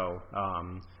this show,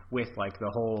 with like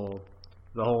the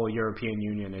whole European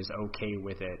Union is okay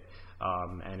with it,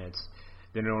 and it's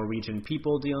the Norwegian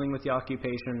people dealing with the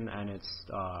occupation, and it's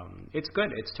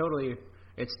good. It's totally.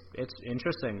 It's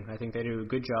interesting. I think they do a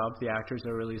good job. The actors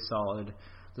are really solid.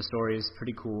 The story is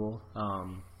pretty cool.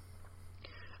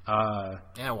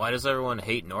 Yeah, why does everyone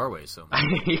hate Norway so much?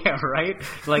 Yeah, right?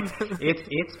 Like,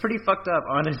 it's pretty fucked up,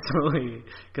 honestly.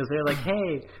 Because they're like,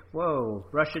 hey, whoa,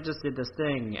 Russia just did this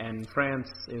thing. And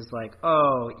France is like,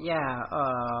 oh, yeah,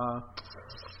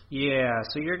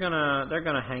 so they're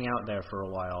gonna hang out there for a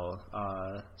while.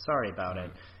 Sorry about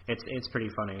it. It's pretty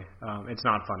funny. It's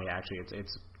not funny, actually.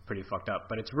 It's pretty fucked up,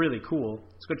 but it's really cool.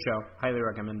 It's a good show. Highly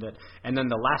recommend it. And then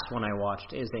the last one I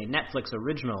watched is a Netflix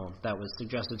original that was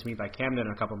suggested to me by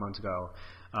Camden a couple months ago,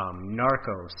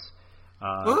 Narcos.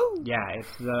 Yeah,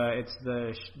 it's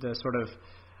the sort of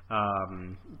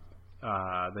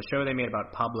the show they made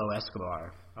about Pablo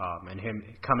Escobar and him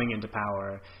coming into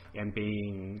power and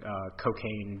being a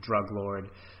cocaine drug lord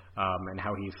and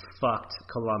how he fucked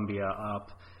Colombia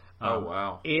up. Oh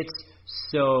wow! It's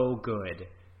so good.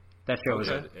 That show is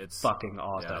It's fucking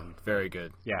awesome. Yeah, very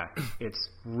good. Yeah, it's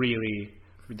really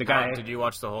the guy. Did you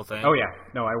watch the whole thing? Oh yeah,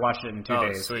 no, I watched it in 2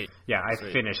 days. Sweet. Yeah, I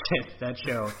Sweet. finished it. That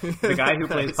show. The guy who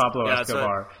plays Pablo Yeah,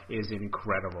 Escobar is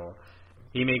incredible.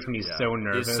 He makes me so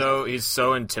nervous. He's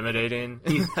so intimidating.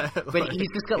 But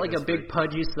he's just got like a big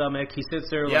pudgy stomach. He sits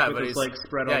there with his legs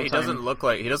spread all the time. he doesn't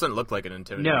look like an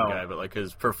intimidating guy, but like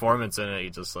his performance in it, he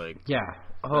just like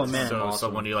Oh man, so awesome.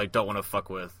 someone you like don't want to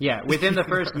fuck with. Yeah, within the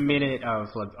first minute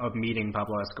of meeting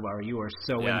Pablo Escobar, you are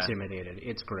so intimidated.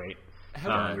 It's great.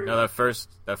 No,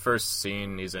 that first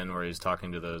scene he's in where he's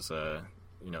talking to those the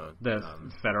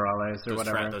federales or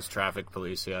whatever. Those traffic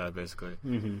police, basically,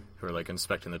 who are like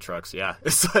inspecting the trucks. Yeah,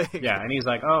 it's like and he's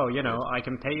like, oh, I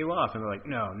can pay you off, and they're like,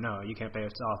 no, you can't pay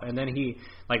us off. And then he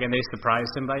and they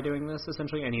surprised him by doing this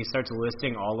essentially, and he starts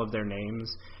listing all of their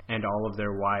names and all of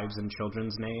their wives and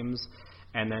children's names,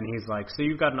 and then he's like, so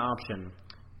you've got an option.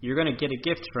 You're gonna get a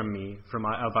gift from me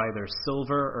of either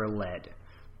silver or lead,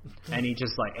 and he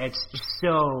just it's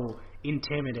so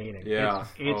intimidating. Yeah.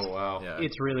 It's, oh wow. Yeah.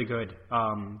 It's really good.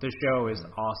 The show is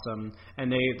awesome,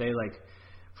 and they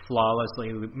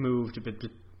flawlessly moved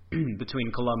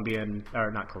between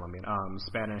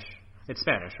Spanish. It's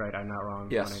Spanish, right? I'm not wrong.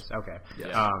 Yes. Okay.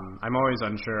 Yes. I'm always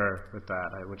unsure with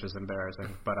that, which is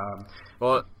embarrassing. But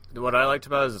well, what I liked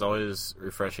about it is it's always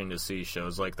refreshing to see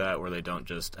shows like that where they don't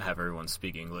just have everyone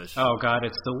speak English. Oh God,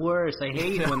 it's the worst. I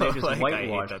hate when they just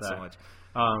whitewash that so much.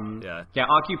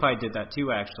 Occupy did that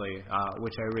too, actually,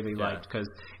 which I really liked because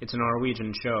it's a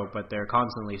Norwegian show, but they're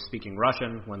constantly speaking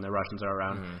Russian when the Russians are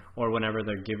around, or whenever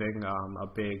they're giving a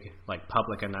big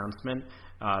public announcement,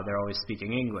 they're always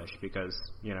speaking English because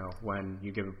when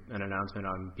you give an announcement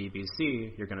on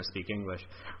BBC, you're going to speak English,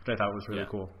 which I thought was really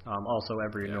cool. Also,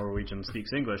 every Norwegian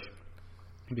speaks English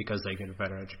because they get a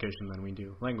better education than we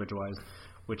do language-wise,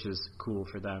 which is cool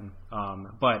for them.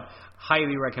 But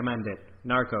highly recommend it.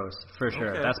 Narcos, for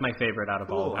sure. Okay. That's my favorite out of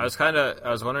all of them. I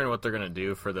was wondering what they're gonna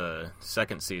do for the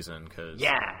second season because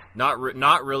Yeah. not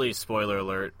really spoiler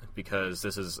alert because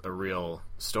this is a real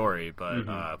story, but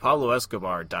Pablo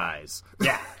Escobar dies.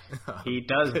 Yeah, he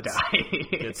does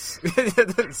die.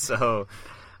 So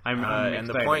I'm and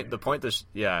excited. the point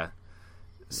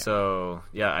So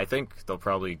I think they'll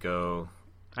probably go.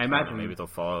 I imagine maybe they'll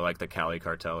follow like the Cali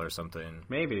cartel or something.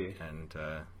 Maybe. And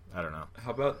I don't know.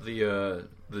 How about the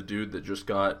dude that just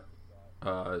got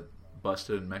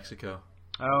busted in Mexico?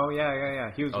 Oh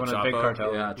yeah. He was one of the big Chapo?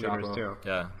 cartel Yeah, leaders Chapo. too.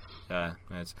 Yeah.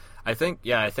 I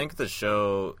think the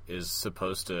show is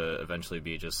supposed to eventually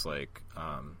be just like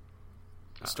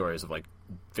stories of like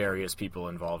various people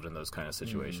involved in those kind of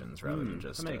situations rather than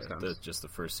just that makes sense. just the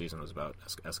first season was about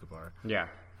Escobar. Yeah.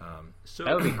 So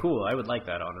That would be cool. I would like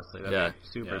that, honestly. That'd be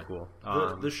super yeah. cool.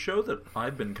 the show that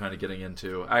I've been kind of getting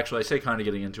into, actually I say kind of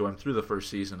getting into, I'm through the first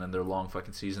season and they're long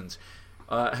fucking seasons.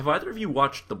 Have either of you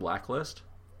watched The Blacklist?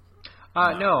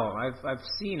 No, I've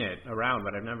seen it around,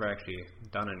 but I've never actually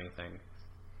done anything.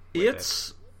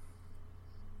 It's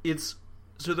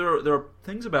so there are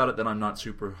things about it that I'm not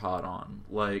super hot on.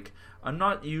 Like, I'm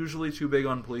not usually too big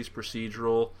on police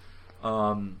procedural,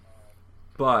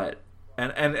 but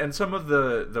and some of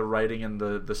the writing and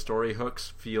the story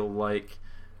hooks feel like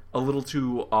a little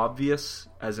too obvious,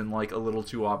 as in like a little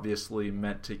too obviously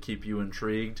meant to keep you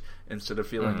intrigued instead of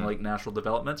feeling like natural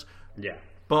developments. Yeah.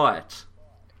 But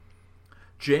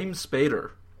James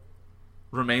Spader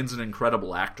remains an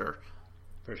incredible actor.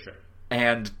 For sure.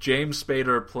 And James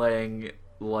Spader playing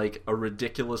like a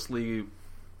ridiculously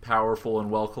powerful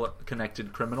and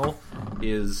well-connected criminal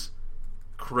is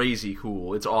crazy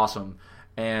cool. It's awesome.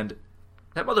 And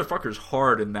that motherfucker's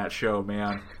hard in that show,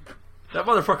 man. That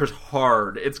motherfucker's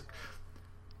hard.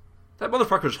 That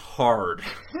motherfucker's hard.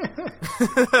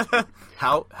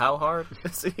 How hard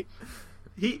is he?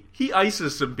 He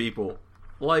ices some people.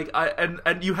 Like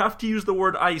and you have to use the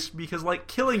word ice because like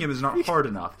killing him is not hard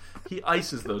enough. He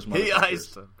ices those motherfuckers. He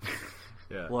iced him.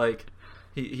 Yeah. Like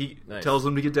he Nice. tells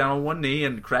them to get down on one knee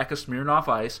and crack a Smirnoff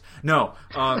Ice. No,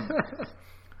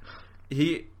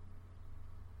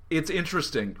 it's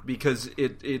interesting because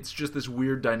it's just this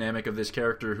weird dynamic of this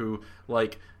character who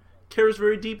like cares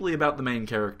very deeply about the main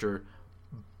character,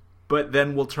 but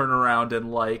then will turn around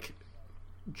and like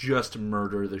just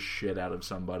murder the shit out of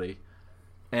somebody.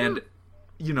 And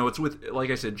it's with, like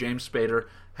I said, James Spader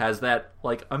has that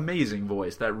like amazing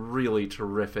voice, that really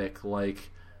terrific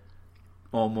like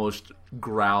almost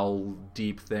growl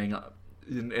deep thing,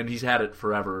 and he's had it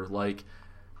forever. Like,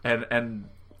 and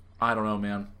I don't know,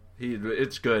 man.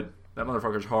 It's good. That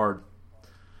motherfucker's hard.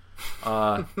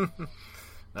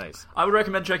 Nice. I would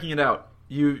recommend checking it out.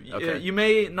 Okay. You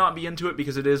may not be into it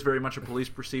because it is very much a police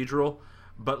procedural,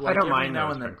 but like I don't every mind now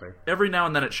those, and then, frankly. every now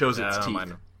and then it shows Yeah, its I don't teeth.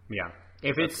 mind. Yeah.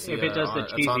 If it does the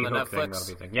it's cheesy on the hook thing, Netflix? that'll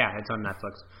be thing. Yeah, it's on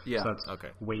Netflix. Yeah. So it's Okay.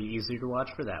 way easier to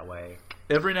watch for that way.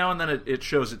 Every now and then it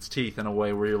shows its teeth in a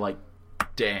way where you're like,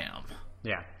 damn.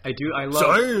 Yeah, I do. I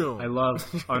Damn!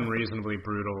 love unreasonably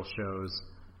brutal shows.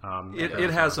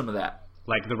 It has some of that.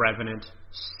 Like The Revenant,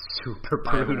 super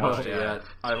I haven't brutal. watched it yet.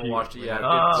 I haven't watched it yet.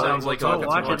 Oh, It sounds like don't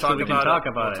watch We'll it so talk we can about talk it.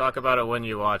 about We'll it. talk about it when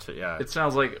you watch it. Yeah. It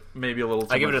sounds like maybe a little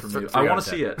too I give much it a for me. three I want out to of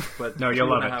see 10. it, but No, you'll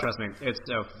love 2.5 it. Trust me, it's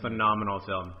a phenomenal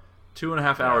film.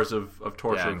 2.5 hours of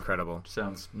torture. Yeah, incredible.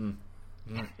 Sounds.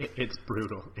 It's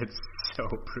brutal. It's so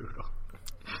brutal.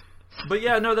 But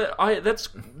yeah, no, that's.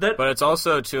 But it's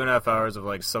also 2.5 hours of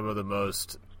like some of the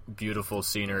most beautiful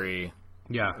scenery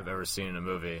Yeah, I've ever seen in a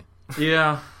movie.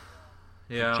 Yeah.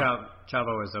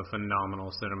 Chavo is a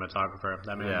phenomenal cinematographer.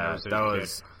 That man Yeah, knows his that shit.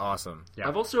 was awesome. Yeah.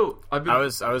 I've been. I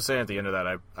was saying at the end of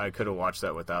that, I could have watched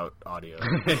that without audio.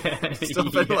 Still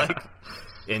been Yeah. like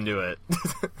into it.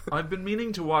 I've been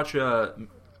meaning to watch the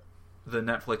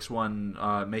Netflix one,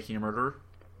 Making a Murderer.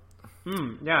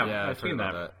 Yeah, I've seen heard that.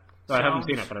 about So I haven't Sounds-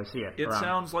 seen it, but I see it. It around.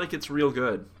 sounds like it's real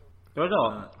good. There was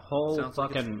a whole sounds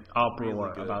like fucking it's uproar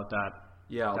really good. about that.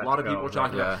 Yeah, a That lot of show, people are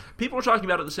talking yeah. about. People are talking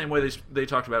about it the same way they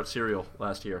talked about Serial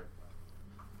last year.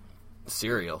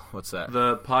 Serial. What's that?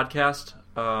 The podcast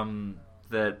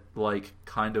that like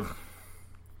kind of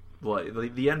like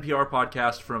the NPR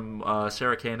podcast from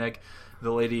Sarah Koenig,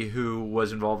 the lady who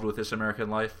was involved with This American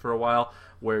Life for a while,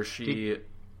 where she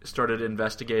started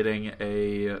investigating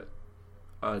a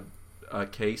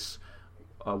case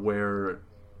where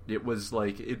it was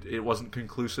like it wasn't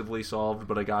conclusively solved,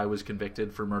 but a guy was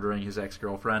convicted for murdering his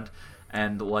ex-girlfriend,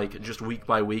 and like just week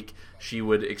by week she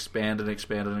would expand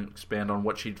on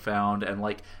what she'd found and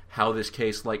like how this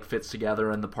case like fits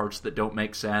together and the parts that don't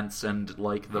make sense and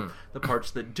like the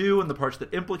parts that do and the parts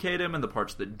that implicate him and the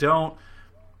parts that don't.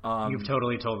 You've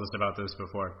totally told us about this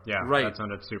before. Yeah, Right. That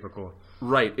sounded super cool.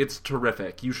 Right, it's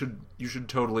terrific. You should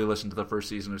totally listen to the first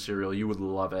season of Serial. You would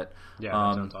love it. Yeah,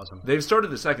 that sounds awesome. They've started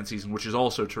the second season, which is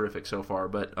also terrific so far,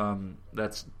 but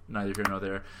that's neither here nor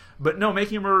there. But no,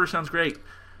 Making a Murderer sounds great.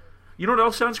 You know what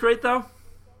else sounds great though?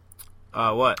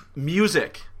 What?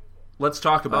 Music. Let's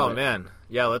talk about Oh it. man,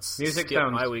 yeah. Let's Music skip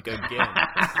sounds- my week again.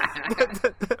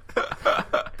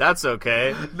 That's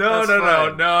okay. No, That's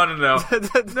no,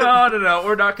 fine. no.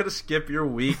 We're not going to skip your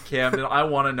week, Camden. I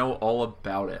want to know all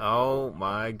about it. Oh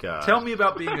my god. Tell me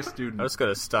about being a I'm student. just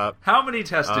gonna stop. How many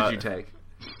tests did you take?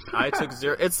 I took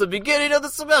 0. It's the beginning of the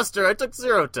semester. I took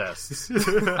 0 tests.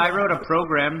 I wrote a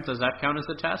program. Does that count as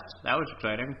a test? That was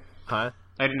exciting. Huh?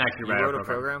 I didn't actually You write wrote a a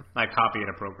program. program? I copied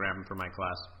a program for my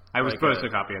class. I was Like supposed a- to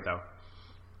copy it though.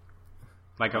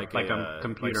 Like a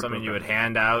computer. like something you would program.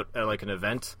 hand out at like an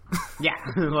event. Yeah,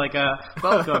 like a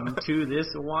welcome to this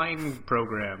wine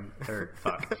program. Or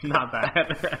fuck, not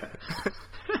that.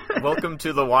 Welcome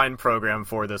to the wine program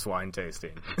for this wine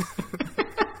tasting.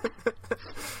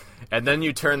 And then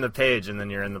you turn the page, and then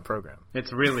you're in the program.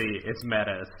 It's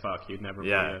meta as fuck. You'd never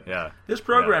Yeah, believe it. yeah. This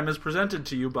program is presented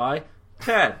to you by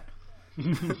Ted.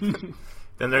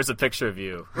 Then there's a picture of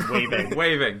you,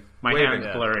 Waving. My Waving. hand's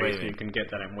blurry, so waving. you can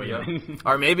get that I'm waving.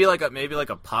 or maybe like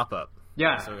a pop up.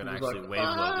 Yeah, So we can it was actually like, wave.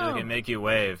 "Oh." It can make you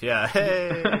wave. Yeah.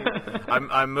 Hey.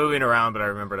 I'm moving around, but I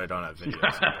remembered I don't have video.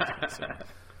 So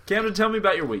Camden, tell me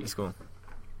about your week. it's cool.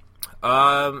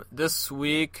 This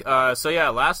week, so yeah,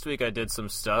 last week I did some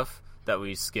stuff that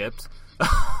we skipped.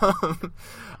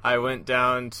 I went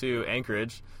down to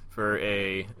Anchorage for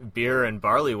a beer and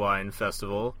barley wine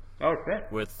festival Oh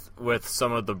shit! with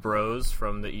some of the bros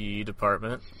from the EE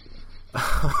department.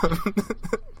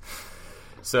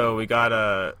 So we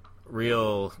got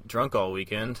real drunk all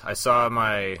weekend. I saw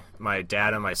my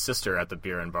dad and my sister at the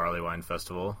beer and barley wine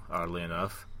festival, oddly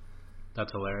enough.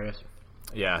 That's hilarious.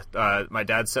 Yeah, my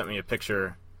dad sent me a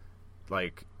picture,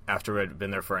 like, after we'd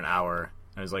been there for an hour.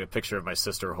 And it was like a picture of my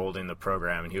sister holding the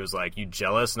program, and he was like, "You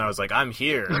jealous?" And I was like, "I'm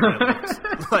here." And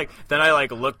I then I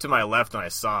like looked to my left and I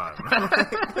saw him.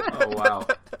 Oh wow.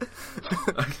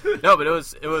 No, but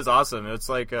it was awesome. It's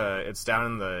like it's down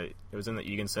in it was in the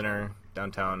Egan Center,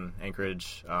 downtown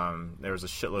Anchorage. There was a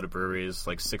shitload of breweries,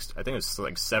 like I think it was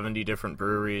like 70 different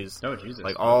breweries. Oh Jesus!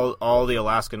 Like all the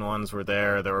Alaskan ones were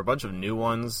there. There were a bunch of new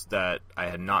ones that I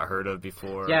had not heard of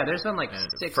before. Yeah, there's been like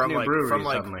 6 new breweries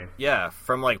suddenly. Yeah,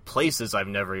 from like places I've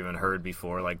never even heard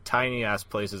before, like tiny ass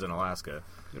places in Alaska.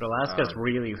 Dude, Alaska's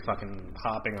really fucking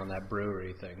hopping on that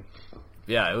brewery thing.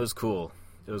 Yeah, it was cool.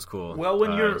 It was cool. Well,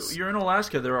 when you're in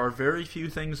Alaska, there are very few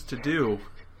things to do.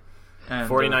 And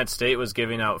 49th State was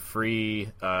giving out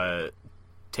free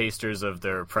tasters of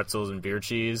their pretzels and beer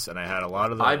cheese, and I had a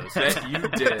lot of those. I bet you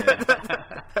did.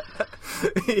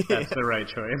 That's the right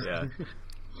choice.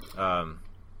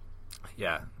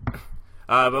 Yeah.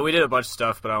 But we did a bunch of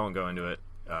stuff, but I won't go into it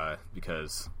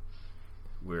because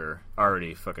we're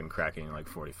already fucking cracking like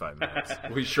 45 minutes.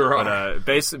 We sure are. But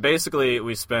basically,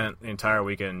 we spent the entire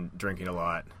weekend drinking a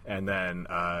lot, and then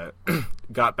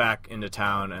got back into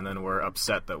town, and then we're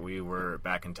upset that we were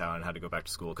back in town and had to go back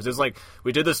to school. Because it's like,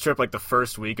 we did this trip like the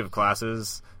first week of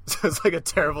classes, so it's like a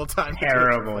terrible time.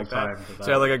 Terrible time for that. So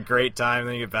you had like a great time, and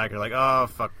then you get back, and you're like, oh,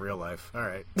 fuck real life. All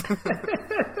right.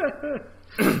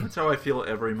 That's how I feel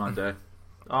every Monday.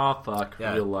 Oh, fuck,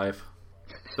 real life.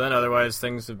 But then otherwise,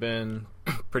 things have been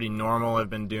pretty normal. I've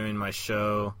been doing my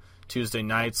show Tuesday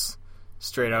nights,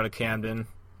 straight out of Camden.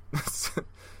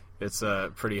 It's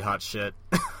pretty hot shit.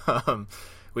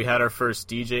 We had our first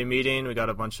DJ meeting. We got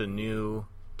a bunch of new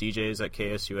DJs at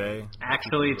KSUA.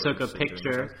 Actually took a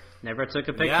picture. Never took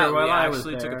a picture while I was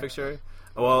there. Took a picture.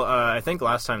 Well, I think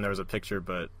last time there was a picture,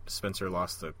 but Spencer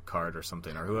lost the card or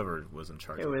something, or whoever was in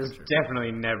charge. It of the was picture.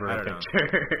 definitely never a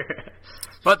picture.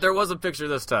 But there was a picture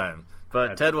this time.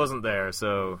 But Ted wasn't there,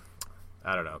 so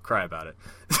I don't know. Cry about it.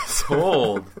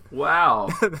 Cold. Wow.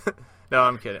 No,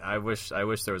 I'm kidding. I wish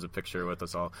there was a picture with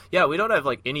us all. Yeah, we don't have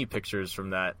like any pictures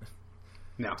from that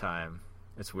time.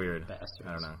 It's weird. Bastards.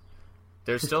 I don't know.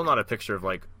 There's still not a picture of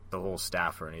like the whole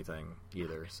staff or anything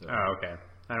either. So. Oh, okay.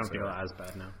 I don't feel as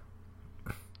bad now.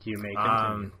 You may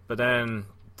continue. But then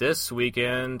this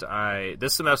weekend,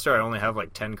 this semester I only have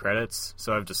like 10 credits,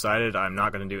 so I've decided I'm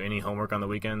not going to do any homework on the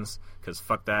weekends because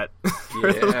fuck that.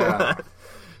 Yeah.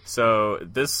 So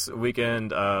this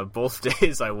weekend, both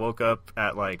days I woke up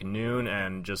at like noon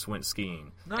and just went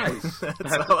skiing. Nice.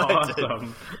 That's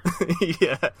awesome.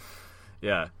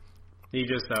 Yeah. You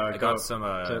just I go got some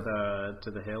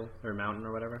to the hill or mountain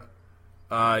or whatever.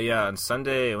 Yeah. On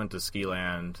Sunday I went to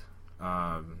Skiland,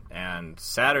 and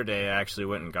Saturday I actually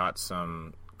went and got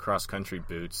some cross country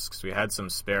boots because we had some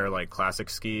spare like classic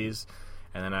skis.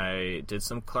 And then I did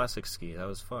some classic ski. That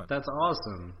was fun. That's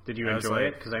awesome. Did you enjoy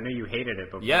it? Because I know you hated it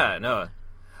before. Yeah, no.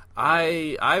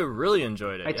 I really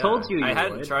enjoyed it. I told you I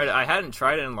hadn't tried it. I hadn't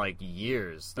tried it in like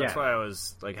years. That's why I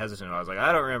was like hesitant. I was like,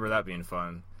 I don't remember that being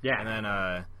fun. Yeah. And then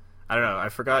I don't know. I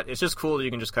forgot. It's just cool that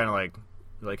you can just kind of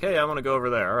like, hey, I want to go over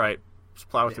there. All right, just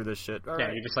plow through this shit. All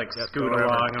right. You just like scoot along.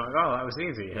 Like, oh, that was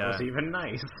easy. Yeah. It was even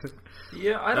nice.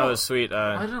 Yeah, that was sweet.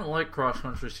 I didn't like cross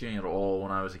country skiing at all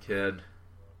when I was a kid.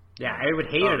 Yeah, I would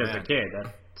hate it as a kid.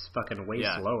 That's fucking way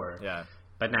slower. Yeah.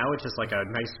 But now it's just like a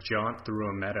nice jaunt through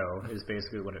a meadow is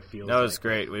basically what it feels like. That was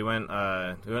great. We went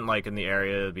like in the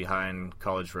area behind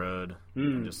College Road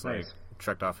and just like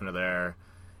trekked off into there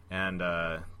and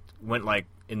went like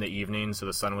in the evening so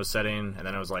the sun was setting and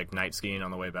then it was like night skiing on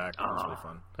the way back. It was really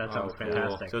fun. That sounds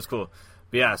fantastic. So it was cool.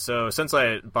 But yeah, so since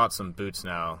I bought some boots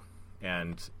now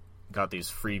and got these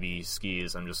freebie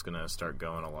skis, I'm just gonna start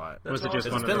going a lot. Was it just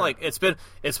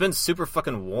it's been super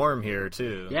fucking warm here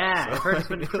too. Yeah, so, I've heard it's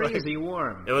been crazy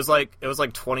warm. It was like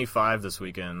 25 this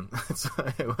weekend. So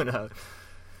I went out.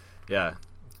 Yeah.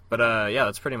 But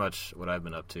that's pretty much what I've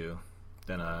been up to.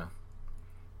 Then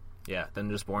then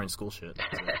just boring school shit.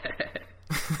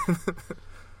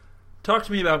 Talk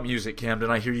to me about music, Camden.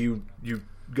 I hear you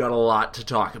got a lot to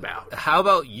talk about. How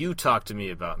about you talk to me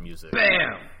about music?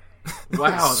 Bam!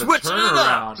 Wow, the Switch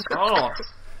turnaround. Oh.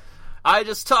 I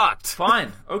just talked.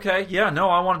 Fine. Okay. Yeah, no,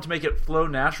 I wanted to make it flow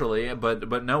naturally,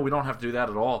 but no, we don't have to do that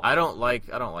at all. I don't like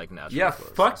natural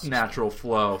flow. Fuck natural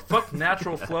flow. Fuck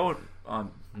natural flow.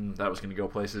 That was going to go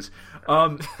places.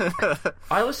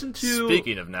 I listened to...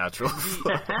 Speaking of natural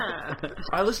flow.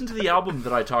 I listened to the album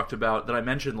that I talked about, that I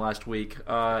mentioned last week,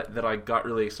 that I got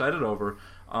really excited over.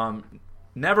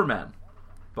 Nevermen,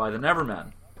 by the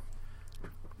Nevermen.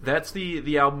 That's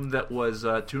the album that was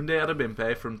Tunde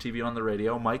Adebimpe from TV on the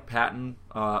Radio, Mike Patton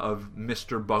of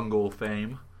Mr. Bungle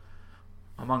fame,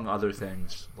 among other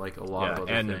things, like a lot of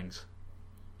other things.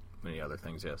 Many other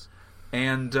things, yes.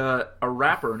 And a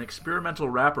rapper, an experimental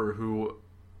rapper who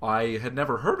I had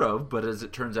never heard of, but as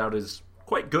it turns out is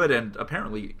quite good and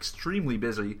apparently extremely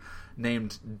busy,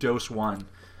 named Dose One.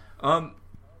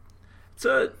 It's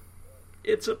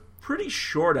a pretty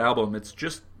short album. It's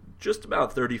just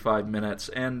about 35 minutes,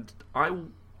 and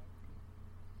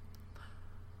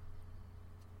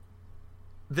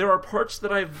there are parts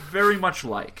that I very much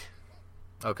like.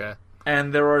 Okay.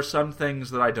 And there are some things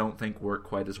that I don't think work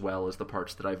quite as well as the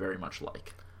parts that I very much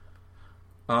like.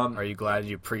 Are you glad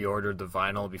you pre-ordered the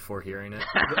vinyl before hearing it?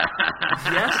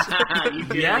 Yes, You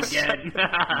did yes, it again.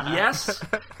 yes,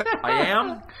 I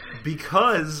am,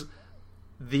 because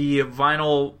the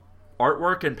vinyl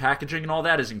artwork and packaging and all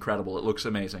that is incredible. It looks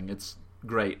amazing. It's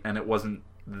great, and it wasn't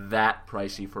that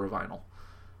pricey for a vinyl.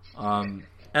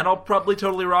 And I'll probably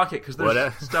totally rock it because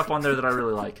there's stuff on there that I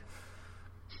really like.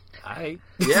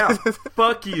 Yeah,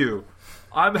 fuck you.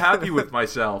 I'm happy with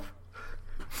myself.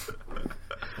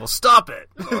 Well, stop it.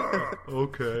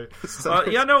 Okay.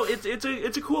 Yeah, no,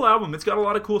 it's a cool album. It's got a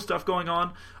lot of cool stuff going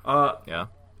on. Yeah.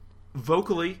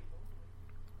 Vocally,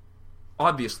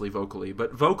 obviously vocally,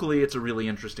 but vocally it's a really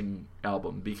interesting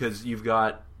album because you've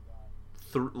got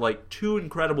two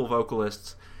incredible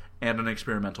vocalists and an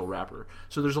experimental rapper.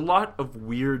 So there's a lot of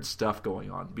weird stuff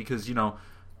going on because, you know,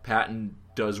 Patton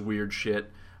does weird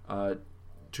shit.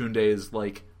 Tunde is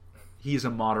he's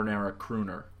a modern era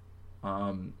crooner.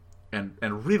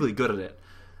 And really good at it.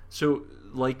 So,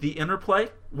 the interplay,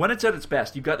 when it's at its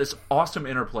best, you've got this awesome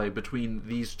interplay between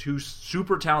these two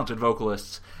super talented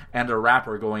vocalists and a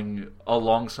rapper going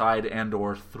alongside and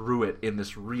or through it in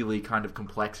this really kind of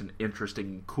complex and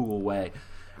interesting, cool way.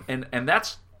 And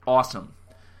that's awesome.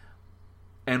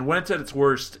 And when it's at its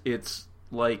worst, it's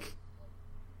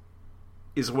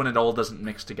is when it all doesn't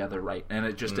mix together right, and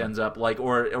it just ends up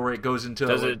or it goes into.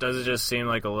 Does it just seem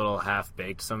like a little half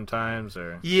baked sometimes,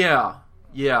 or? Yeah,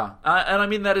 and I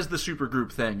mean that is the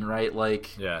supergroup thing, right?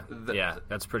 Yeah,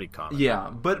 that's pretty common. Yeah,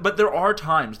 but there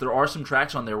are some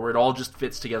tracks on there where it all just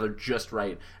fits together just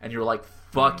right, and you're like,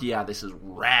 fuck yeah, this is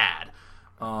rad.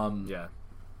 Yeah,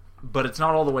 but it's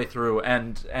not all the way through,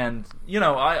 and you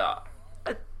know,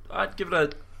 I'd give it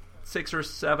a 6 or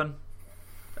 7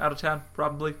 out of 10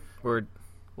 probably. Word.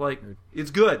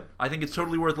 It's good. I think it's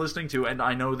totally worth listening to, and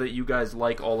I know that you guys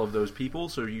like all of those people,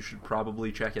 so you should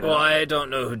probably check it out. Well, I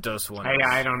don't know who Dose One is. Hey,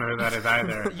 I don't know who that is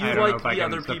either. You like the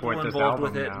other people involved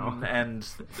with it, and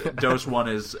Dose One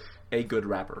is a good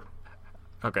rapper.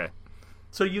 Okay.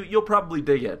 So you'll probably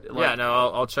dig it. Yeah, no,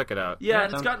 I'll check it out. Yeah,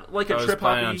 and it's got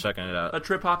a checking it out. A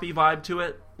trip hoppy vibe to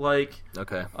it.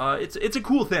 Okay. It's a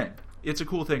cool thing. It's a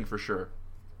cool thing for sure.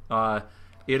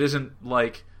 It isn't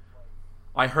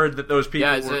I heard that those people.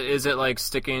 Yeah, is it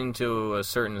sticking to a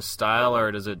certain style,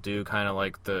 or does it do kind of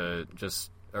the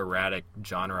just erratic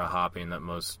genre hopping that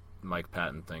most Mike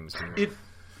Patton things do?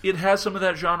 It has some of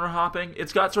that genre hopping.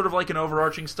 It's got sort of an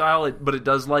overarching style, but it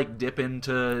does dip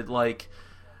into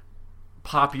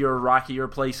poppier, rockier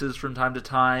places from time to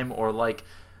time, or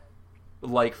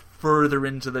further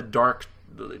into the dark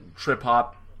trip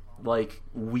hop,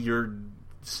 weird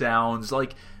sounds.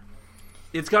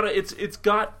 It's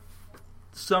got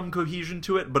some cohesion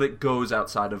to it, but it goes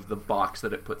outside of the box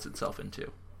that it puts itself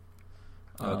into.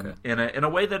 Okay. In a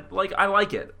way that I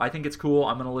like it. I think it's cool.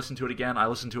 I'm going to listen to it again. I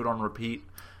listened to it on repeat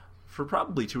for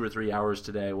probably 2 or 3 hours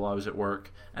today while I was at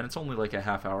work, and it's only a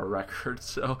half-hour record,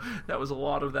 so that was a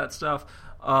lot of that stuff.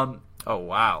 Oh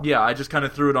wow. Yeah, I just kind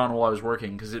of threw it on while I was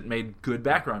working because it made good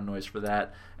background noise for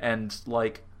that, and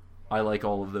I like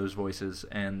all of those voices,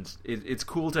 and it's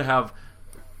cool to have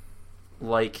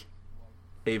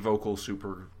a vocal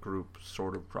super group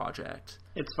sort of project.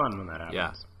 It's fun when that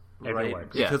happens. Yeah. Right?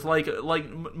 Works. Yeah. Because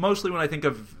mostly when I think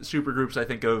of super groups, I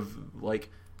think of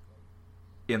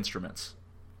instruments.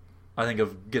 I think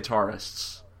of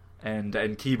guitarists and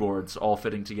keyboards all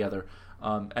fitting together.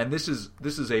 And this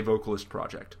is a vocalist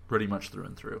project, pretty much through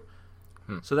and through.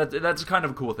 So that's kind of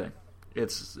a cool thing.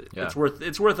 It's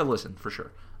worth a listen for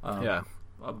sure.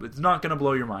 It's not going to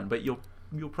blow your mind, but you'll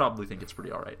probably think it's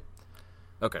pretty all right.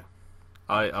 Okay.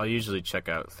 I'll usually check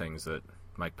out things that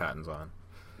Mike Patton's on.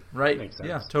 Right? Makes sense.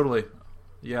 Yeah, totally.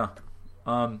 Yeah.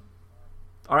 All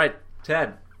right,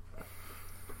 Ted.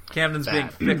 Camden's being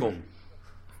fickle.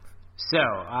 So,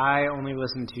 I only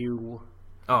listened to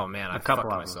Oh man, I couple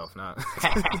fucked albums. myself now.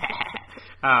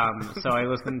 So I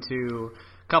listened to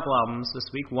a couple albums this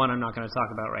week. One I'm not going to talk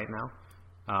about right now.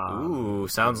 Ooh,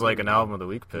 sounds like an album of the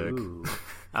week pick.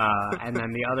 And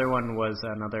then the other one was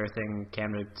another thing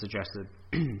Camden suggested,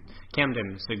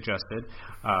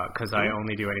 because I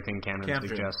only do anything Camden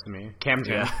suggests to me.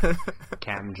 Camden.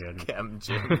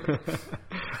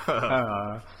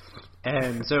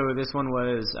 And so this one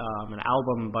was an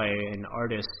album by an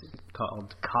artist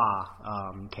called Ka,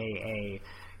 K-A.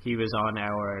 He was on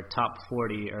our top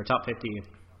 40 or top 50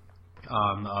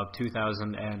 of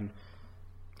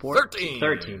 2013.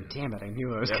 13. Damn it! I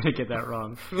knew I was going to get that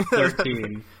wrong.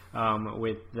 13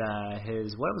 with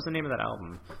his, what was the name of that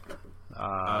album?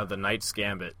 The Knight's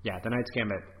Gambit. Yeah, The Knight's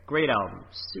Gambit. Great album.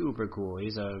 Super cool.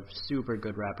 He's a super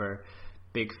good rapper.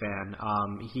 Big fan.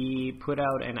 He put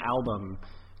out an album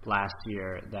last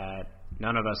year that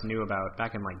none of us knew about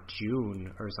back in like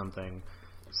June or something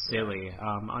silly.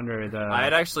 Under the I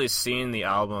had actually seen the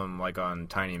album like on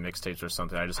Tiny Mixtapes or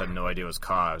something. I just had no idea it was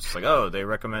Ka. I was just like, oh, they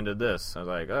recommended this. I was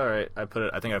like, all right. I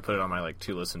think I put it on my like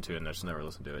to listen to, and I just never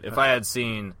listened to it. If I had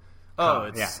seen,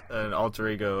 it's an alter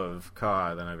ego of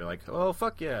Ka, then I'd be like, oh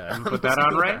fuck yeah, put that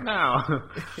on right now.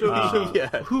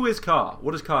 Who is Ka?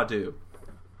 What does Ka do?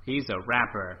 He's a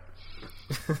rapper.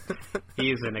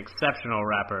 He's an exceptional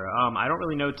rapper. I don't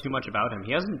really know too much about him.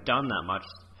 He hasn't done that much,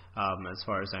 as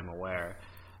far as I'm aware.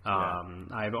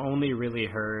 I've only really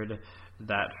heard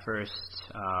that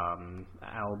first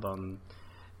album,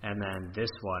 and then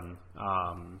this one.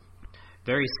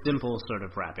 Very simple sort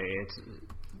of rap.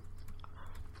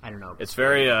 I don't know. It's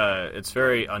very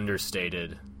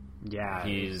understated. Yeah,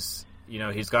 he's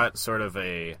got sort of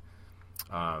a,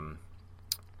 like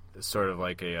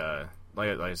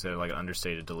I said, like an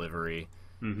understated delivery.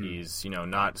 Mm-hmm. He's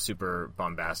not super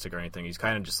bombastic or anything. He's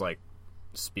kind of just like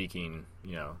speaking,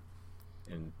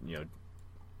 and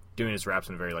doing his raps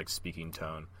in a very like speaking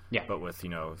tone. Yeah, but with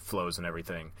flows and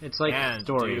everything. It's like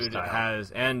story style.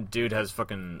 Dude has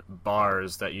fucking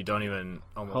bars that you don't even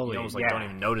don't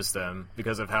even notice them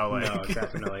because of how like no,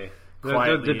 definitely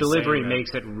the delivery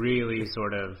makes it really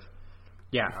sort of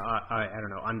I don't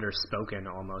know, underspoken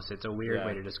almost. It's a weird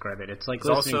way to describe it. It's like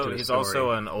he's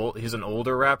also an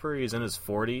older rapper. He's in his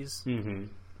 40s,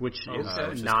 which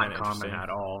is not common at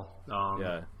all.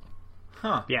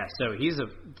 Yeah, so he's a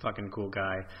fucking cool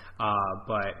guy.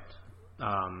 But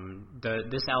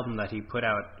this album that he put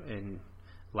out in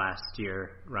last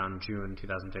year, around June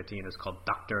 2015, is called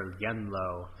Dr.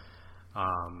 Yenlo.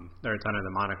 Or it's under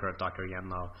the moniker of Dr.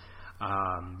 Yenlo.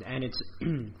 And it's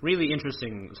really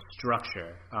interesting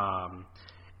structure.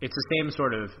 It's the same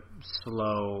sort of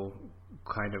slow,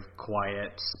 kind of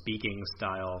quiet speaking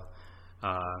style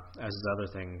as the other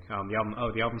thing.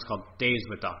 The album's called Days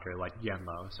with Dr. like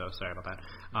Yenlo, so sorry about that.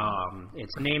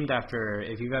 It's named after,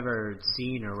 if you've ever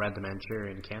seen or read The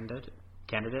Manchurian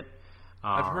Candidate.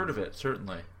 I've heard of it,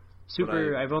 certainly.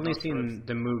 I've only seen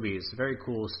the movies. Very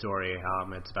cool story.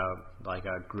 It's about like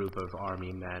a group of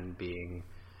army men being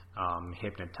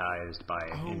hypnotized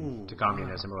into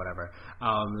communism or whatever.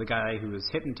 The guy who was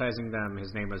hypnotizing them,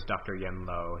 his name was Dr.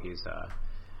 Yenlo. He's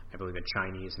I believe a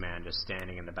Chinese man just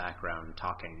standing in the background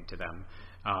talking to them.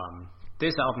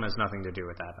 This album has nothing to do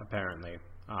with that, apparently,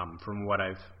 from what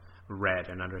I've read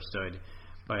and understood.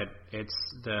 But it's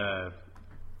I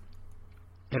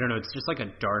don't know, it's just like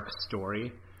a dark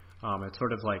story. It's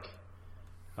sort of like,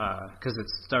 because it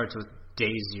starts with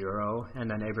day 0,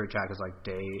 and then every track is like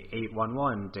day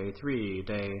 811, day 3,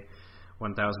 day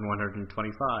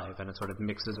 1125, and it sort of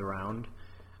mixes around.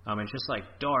 It's just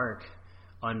like dark,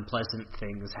 unpleasant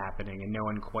things happening, and no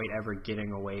one quite ever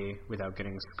getting away without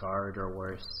getting scarred or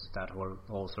worse, that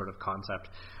whole sort of concept.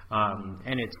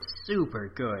 And it's super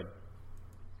good.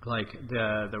 Like,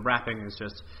 the rapping is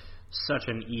just such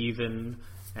an even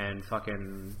and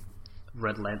fucking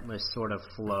relentless sort of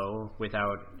flow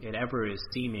without it ever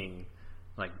seeming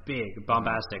like big.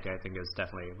 Bombastic, I think, is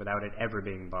definitely, without it ever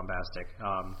being bombastic.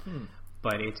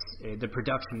 But the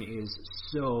production is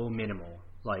so minimal.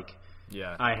 Like,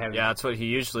 that's what he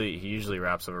usually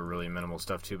raps over really minimal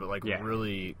stuff too, but like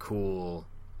really cool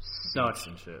such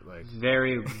and shit, like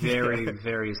very, very,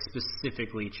 very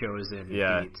specifically chosen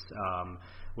beats.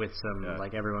 With some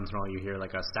like every once in a while you hear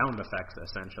like a sound effect,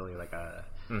 essentially like a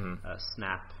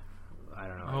snap. I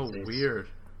don't know. It's weird.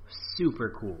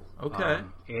 Super cool. Okay.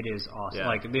 It is awesome. Yeah.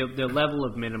 Like the level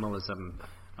of minimalism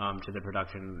to the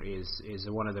production is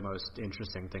one of the most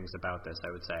interesting things about this,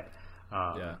 I would say.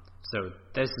 So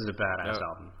this is a badass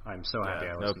album. I'm so happy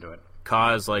I listened to it.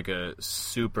 Ka is like a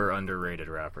super underrated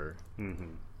rapper.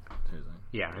 Mm-hmm.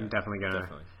 Yeah, I'm definitely gonna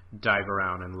dive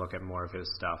around and look at more of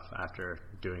his stuff after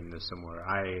doing this some more.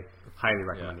 I highly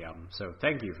recommend the album. So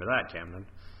thank you for that, Camden.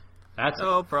 That's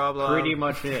no problem. Pretty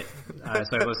much it. So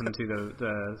I listened to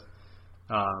the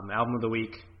album of the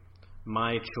week,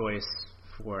 my choice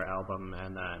for album,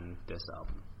 and then this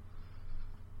album.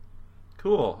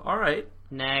 Cool. All right.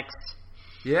 Next.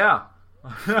 Yeah.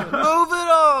 Move it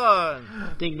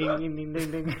on. Ding ding ding ding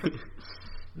ding ding.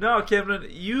 No, Kevin,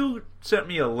 you sent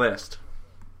me a list.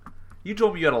 You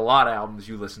told me you had a lot of albums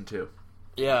you listened to.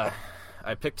 Yeah,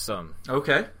 I picked some.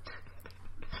 Okay.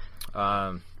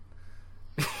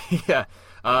 Yeah.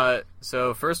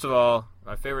 So first of all,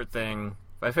 my favorite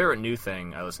new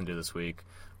thing I listened to this week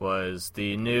was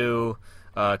the new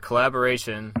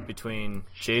collaboration between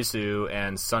Jesu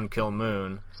and Sun Kill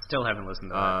Moon. Still haven't listened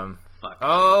to that. Fuck.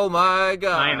 Oh my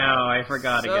god! I know, I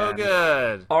forgot again. So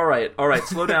good. All right.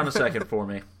 Slow down a second for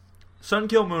me. Sun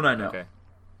Kill Moon, I know. Okay.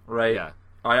 Right. Yeah.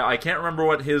 I can't remember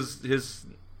what his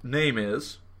name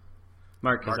is.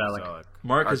 Mark Kozelek.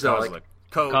 Mark Kozelek.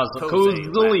 Kozilak.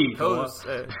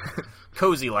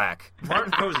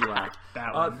 Martin Kozilak.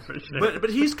 That one for sure. But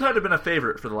he's kind of been a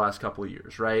favorite for the last couple of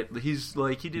years, right? He's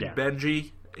like he did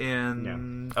Benji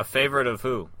in A favorite of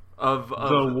who? Of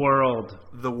the world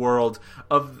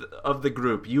of the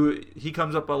group. He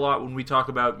comes up a lot when we talk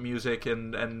about music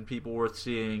and people worth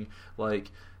seeing. Like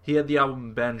he had the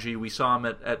album Benji. We saw him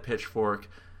at Pitchfork.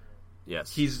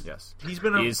 Yes. He's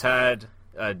had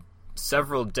a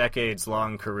several decades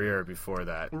long career before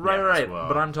that. Right. As well.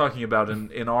 But I'm talking about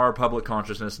in our public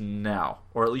consciousness now,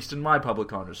 or at least in my public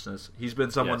consciousness. He's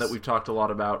been someone that we've talked a lot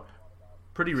about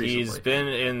pretty recently. He's been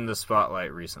in the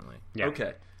spotlight recently. Yeah.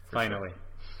 Okay. Finally. Sure.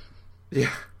 Yeah.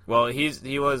 Well,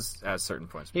 he was at certain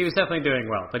points. He was definitely doing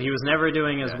well, but he was never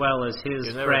doing as well as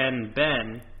his friend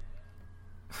Ben.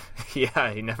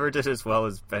 Yeah, he never did as well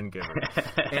as Ben Gibbard.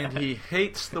 And he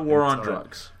hates the war on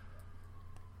drugs.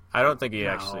 I don't think he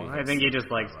actually... I think he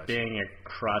just likes being a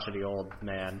crotchety old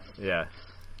man. Yeah.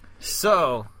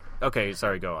 So... Okay,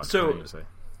 sorry, go on. So... What were you gonna say?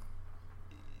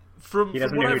 From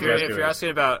if you're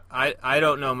asking about... I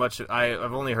don't know much...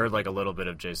 I've only heard like a little bit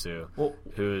of Jesu,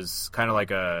 who's kind of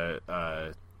like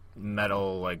a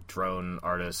metal, like, drone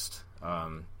artist.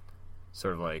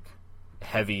 Sort of like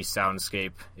heavy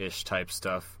soundscape-ish type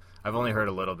stuff. I've only heard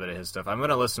a little bit of his stuff. I'm going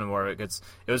to listen to more of it.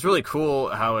 It was really cool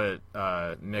how it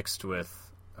mixed with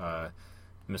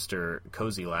Mr.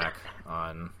 Kozilak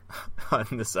on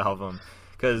this album,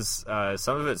 because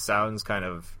some of it sounds kind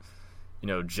of,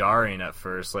 jarring at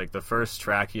first. Like the first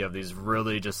track, you have these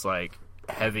really just like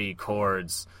heavy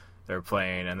chords they're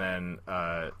playing, and then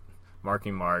Marky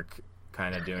Mark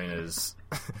kind of doing his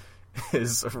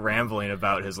rambling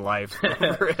about his life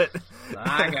over it.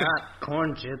 I got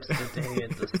corn chips today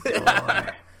at the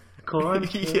store. Corn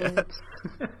chips.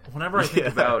 Whenever I think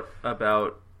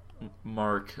about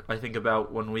Mark, I think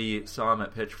about when we saw him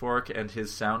at Pitchfork and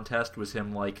his sound test was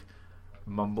him like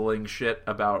mumbling shit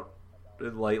about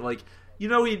like he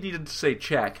needed to say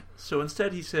check, so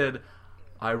instead he said,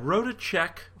 I wrote a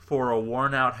check for a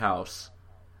worn out house,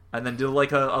 and then did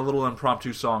like a little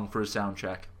impromptu song for his sound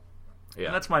check. Yeah,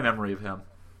 and that's my memory of him.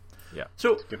 Yeah,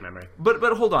 so it's a good memory. But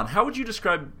hold on, how would you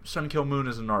describe Sun Kil Moon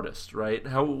as an artist? Right?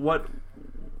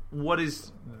 What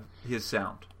is his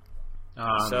sound?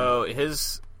 So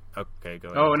his... Okay, go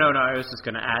ahead. Oh, no, I was just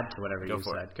going to add to whatever you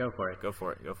said. Go for it. Go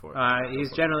for it.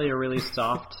 He's generally a really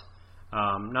soft,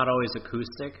 not always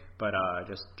acoustic, but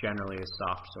just generally a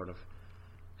soft sort of...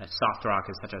 soft rock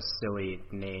is such a silly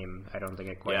name. I don't think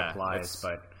it quite applies,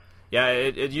 but... Yeah,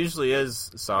 it usually is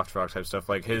soft rock type stuff.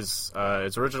 Like his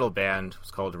original band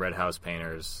was called Red House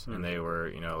Painters, and they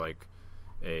were, like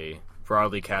a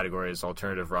broadly categorized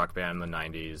alternative rock band in the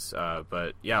 90s.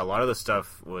 But yeah, a lot of the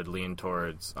stuff would lean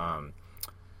towards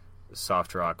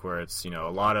soft rock, where it's, a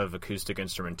lot of acoustic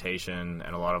instrumentation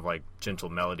and a lot of like gentle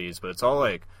melodies, but it's all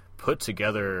like put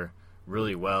together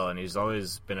really well. And he's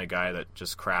always been a guy that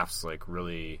just crafts like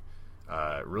really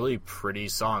pretty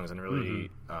songs, and really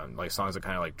like songs that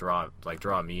kind of like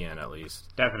draw me in, at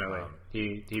least. Definitely,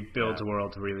 he builds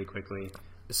worlds really quickly.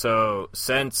 So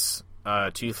since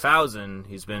 2000,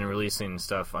 he's been releasing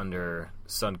stuff under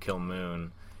Sun Kil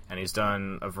Moon, and he's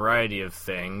done a variety of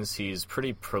things. He's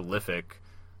pretty prolific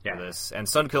for this, and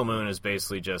Sun Kil Moon is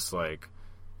basically just like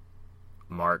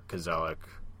Mark Kozelek,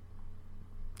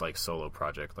 like solo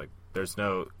project. Like there's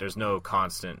no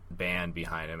constant band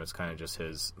behind him. It's kind of just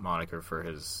his moniker for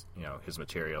his his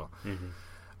material.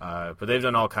 But they've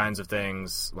done all kinds of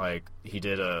things. Like he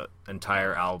did a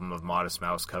entire album of Modest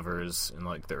Mouse covers in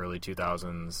like the early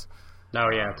 2000s. Oh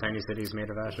yeah, Tiny Cities Made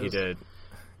of Ashes. He did,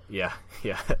 yeah.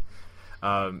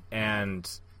 And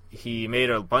he made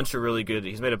a bunch of really good.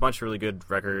 He's made a bunch of really good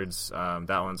records.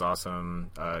 That one's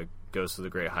awesome. Goes to the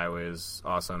Great Highway is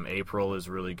awesome. April is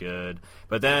really good.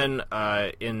 But then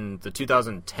in the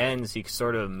 2010s, he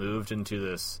sort of moved into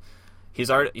this. He's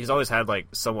always had like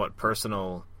somewhat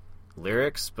personal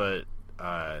lyrics, but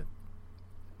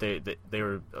they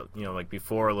were like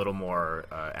before a little more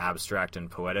abstract and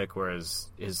poetic. Whereas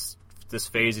this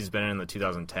phase he's been in the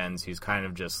 2010s, he's kind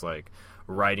of just like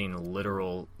writing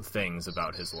literal things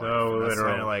about his life. So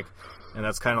literal. And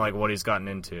that's kind of like what he's gotten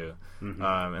into.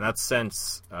 And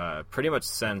that's pretty much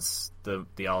since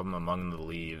the album Among the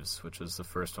Leaves, which was the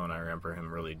first one I remember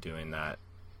him really doing that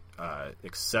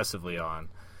excessively on.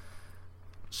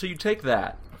 So you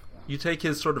take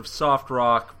his sort of soft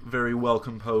rock, very well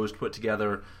composed, put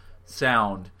together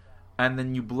sound, and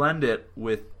then you blend it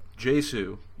with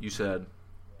Jesu, you said,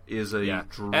 is a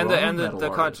drum metal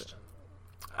artist.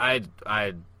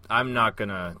 I'm not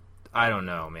gonna... I don't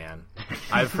know, man.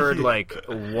 I've heard like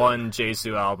one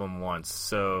Jesu album once,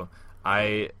 so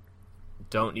I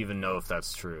don't even know if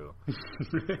that's true.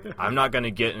 I'm not going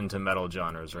to get into metal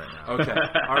genres right now. Okay.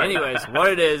 All right. Anyways,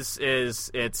 what it is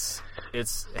it's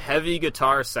heavy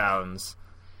guitar sounds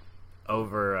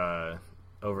over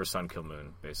Sun Kill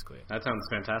Moon, basically. That sounds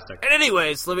fantastic. And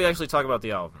anyways, let me actually talk about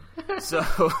the album. So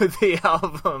the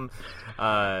album,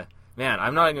 man,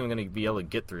 I'm not even going to be able to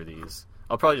get through these.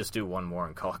 I'll probably just do one more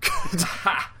and call it good.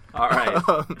 All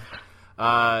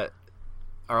right.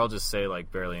 Or I'll just say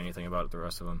like barely anything about the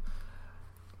rest of them.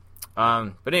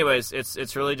 But anyways,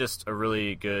 it's really just a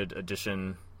really good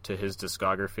addition to his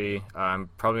discography. I'm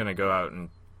probably going to go out and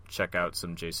check out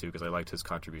some Jesu because I liked his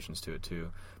contributions to it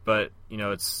too. But, you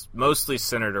know, it's mostly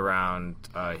centered around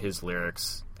his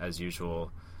lyrics as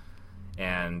usual.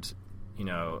 And, you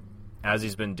know, as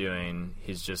he's been doing,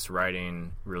 he's just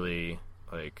writing really,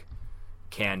 like,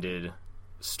 candid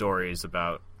stories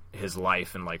about his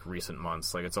life in, like, recent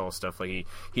months. Like, it's all stuff, like,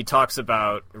 he talks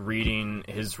about reading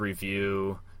his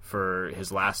review for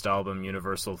his last album,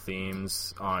 Universal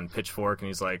Themes, on Pitchfork, and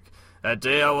he's like, that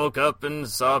day I woke up and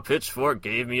saw Pitchfork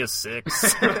gave me a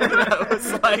 6. I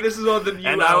was like, this is on the new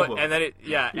album. And then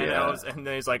and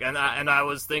then he's like, and I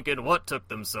was thinking, what took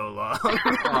them so long? Oh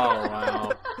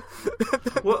wow!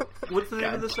 What's the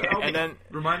name of this album? And then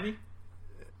remind me.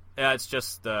 Yeah, it's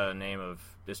just the name of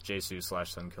this Jesu /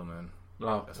 Sun Kill Moon.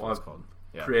 Oh, That's what it's called.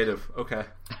 Yeah. Creative. Okay.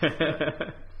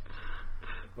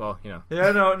 Well, you know.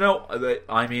 Yeah, no.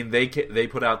 I mean, they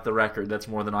put out the record. That's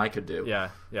more than I could do.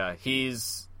 Yeah.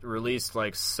 He's released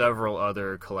like several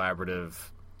other collaborative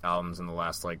albums in the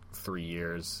last like 3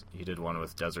 years. He did one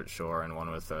with Desert Shore and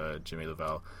one with Jimmy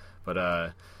Lavelle.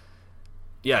 But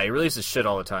yeah, he releases shit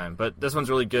all the time. But this one's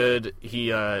really good. He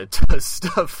does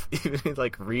stuff. He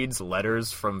like reads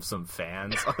letters from some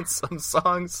fans on some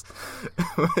songs,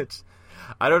 which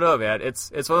I don't know, man.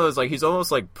 It's one of those like he's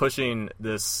almost like pushing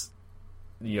this,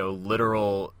 you know,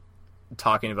 literal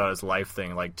talking about his life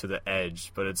thing like to the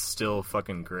edge, but it's still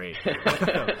fucking great.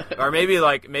 Or maybe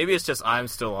it's just I'm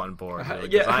still on board.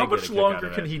 Like, yeah, how much longer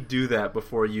can he do that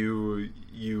before you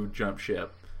jump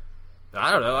ship?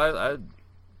 I don't know.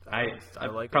 I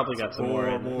like probably got some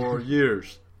more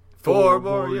years. 4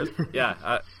 more years.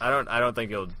 Yeah, I don't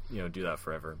think he'll do that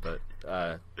forever,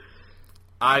 but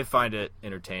I find it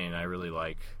entertaining. I really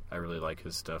like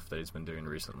his stuff that he's been doing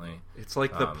recently. It's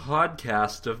like the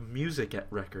podcast of music at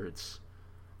records.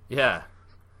 Yeah.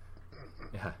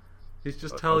 He's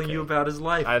just telling you about his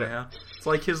life, man. It's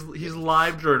like he's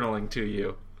live journaling to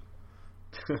you.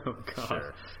 Oh God.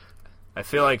 Sure. I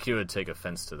feel like he would take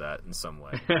offense to that in some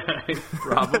way.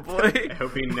 Probably. I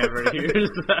hope he never hears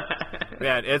that.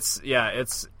 Man,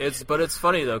 but it's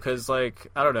funny though, because like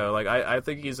I don't know, like I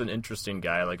think he's an interesting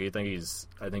guy. Like I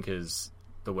think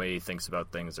the way he thinks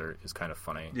about things is kind of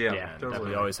funny. Yeah, totally.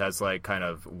 He always has like kind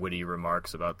of witty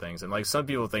remarks about things, and like some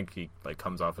people think he like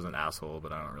comes off as an asshole,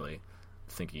 but I don't really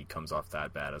think he comes off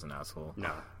that bad as an asshole.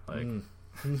 No, like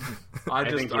I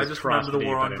just remember the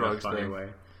war on drugs thing. Way.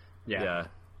 Yeah.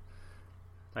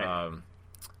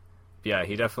 Yeah,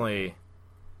 he definitely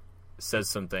says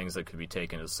some things that could be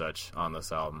taken as such on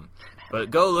this album.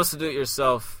 But go listen to it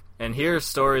yourself and hear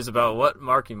stories about what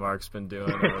Marky Mark's been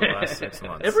doing over the last 6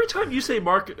 months. Every time you say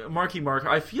Marky Mark,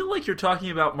 I feel like you're talking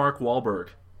about Mark Wahlberg.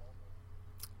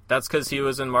 That's because he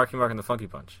was in Marky Mark and the Funky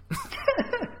Punch.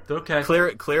 Okay.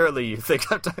 Clearly, you think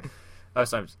I'm talking... Oh,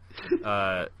 sorry.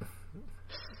 I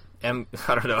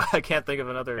don't know. I can't think of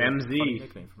another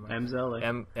MZ.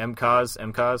 MZL.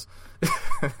 MCOS.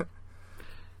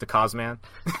 The Cosman.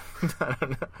 I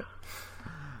don't know.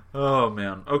 Oh,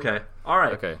 man. Okay. All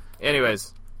right. Okay.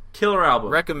 Anyways. Killer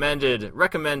album.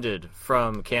 Recommended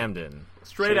from Camden.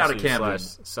 Straight Outta Camden.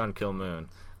 / Sun Kill Moon.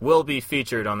 Will be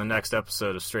featured on the next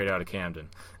episode of Straight Outta Camden.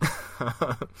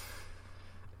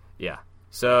 Yeah.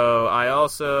 So I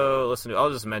also I'll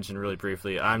just mention really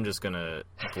briefly, I'm just going to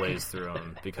blaze through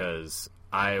them because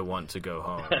I want to go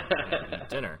home and eat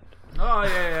dinner. Oh,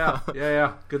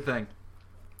 yeah. Good thing.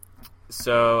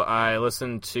 So I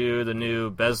listened to the new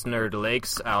Besnard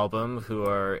Lakes album, who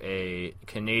are a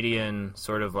Canadian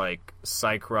sort of like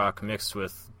psych rock mixed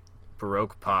with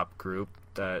Baroque pop group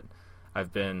that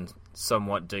I've been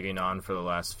somewhat digging on for the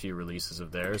last few releases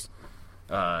of theirs.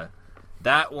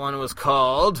 That one was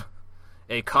called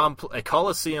A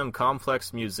Coliseum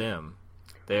Complex Museum.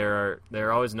 They're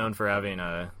always known for having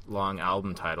long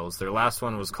album titles. Their last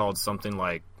one was called something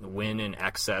like Win in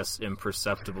Excess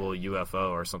Imperceptible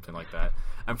UFO or something like that.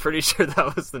 I'm pretty sure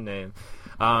that was the name.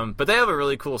 But they have a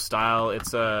really cool style.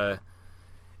 It's like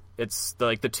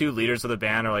the two leaders of the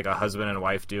band are like a husband and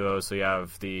wife duo. So you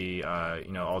have the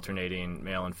alternating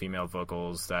male and female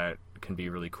vocals that can be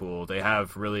really cool. They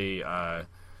have really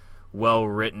well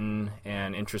written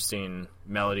and interesting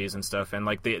melodies and stuff, and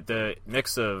like the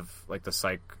mix of like the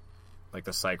psych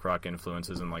rock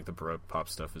influences and like the Baroque pop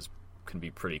stuff can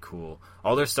be pretty cool.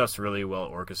 All their stuff's really well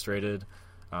orchestrated.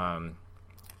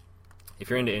 If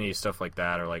you're into any stuff like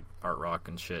that or like art rock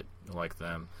and shit, you'll like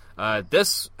them.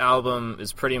 This album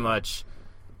is pretty much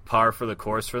par for the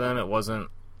course for them. It wasn't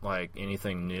like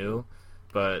anything new,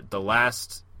 but the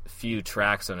last few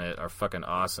tracks on it are fucking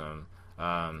awesome.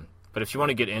 But if you want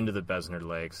to get into the Besnard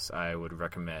Lakes, I would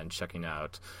recommend checking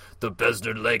out The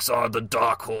Besnard Lakes Are the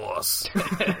Dark Horse,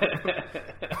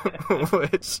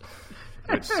 which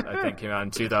I think came out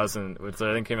in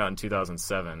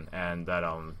 2007, and that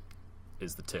album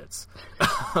is the tits.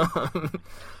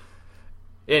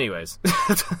 Anyways,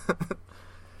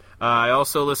 I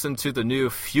also listened to the new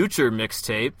Future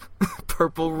mixtape,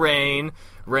 Purple Rain,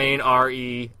 Reign. I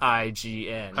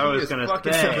was going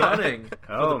to say. Gunning for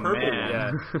Oh, the purple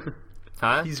man. one.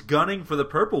 Huh? He's gunning for the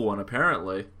purple one,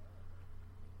 apparently.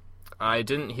 I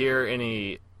didn't hear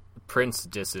any Prince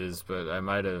disses, but I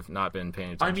might have not been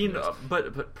paying attention. I mean, to this.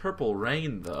 but Purple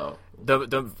Rain, though.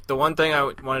 The one thing I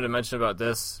wanted to mention about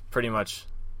this, pretty much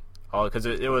all, because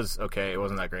it was okay, it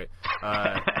wasn't that great,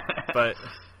 but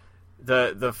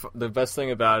the best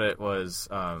thing about it was,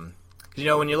 you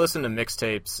know, when you listen to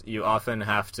mixtapes, you often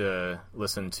have to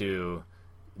listen to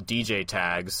DJ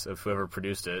tags of whoever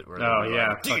produced it. Where Oh, they're yeah.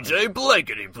 like, DJ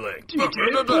Blankety Blank.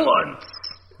 DJ Blunt.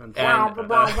 And,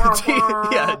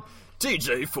 yeah,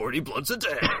 DJ 40 blunts a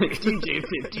day. DJ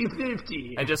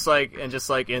 50-50. and just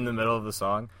like in the middle of the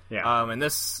song. Yeah. And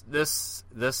this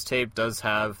tape does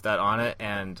have that on it,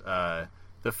 and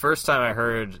the first time I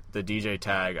heard the DJ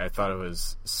tag, I thought it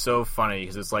was so funny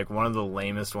because it's like one of the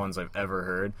lamest ones I've ever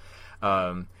heard.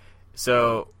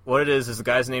 So what it is the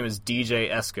guy's name is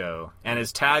DJ Esco, and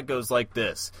his tag goes like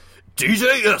this: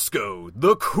 DJ Esco,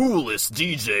 the coolest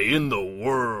DJ in the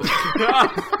world.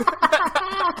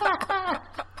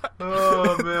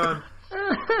 Oh man!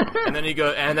 And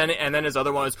then and then his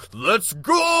other one is "Let's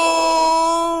go."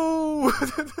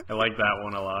 I like that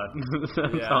one a lot.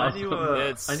 That's Yeah,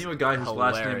 awesome. I knew a guy whose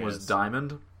last name hilarious. was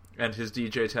Diamond, and his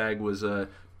DJ tag was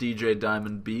DJ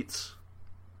Diamond Beats,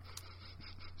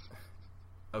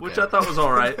 Okay. which I thought was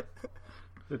all right.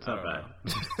 It's not bad.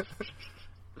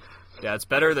 Yeah, it's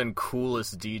better than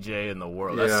coolest DJ in the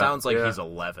world. That Yeah, sounds like yeah. he's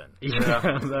 11. Yeah,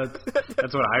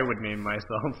 that's what I would name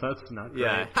myself. That's not great.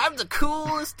 Yeah, I'm the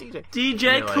coolest DJ. DJ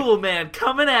You're like- Cool Man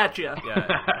coming at you. Yeah,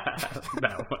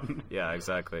 That one. yeah,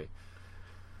 exactly.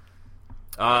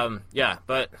 Yeah,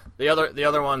 but the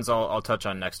other ones I'll touch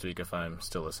on next week if I'm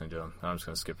still listening to them. I'm just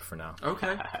gonna skip it for now.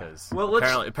 Okay. Because Well,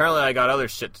 let's- apparently I got other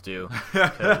shit to do.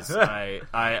 Because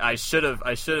I should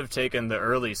have taken the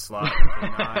early slot.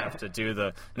 And now I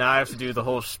have to do the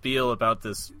whole spiel about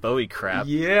this Bowie crap.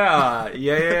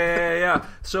 Yeah.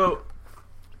 So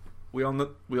we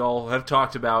all have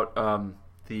talked about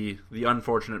the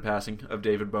unfortunate passing of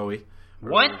David Bowie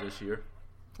What? earlier this year.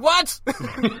 What?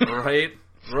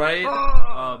 Right.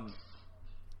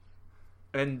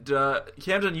 And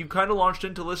Camden, you kind of launched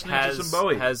into listening to some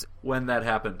Bowie when that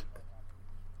happened.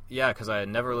 Yeah, because I had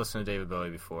never listened to David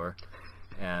Bowie before,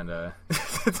 and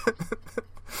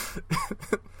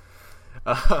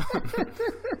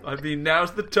I mean,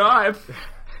 now's the time.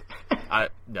 I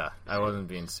wasn't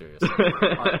being serious.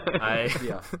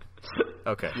 Yeah.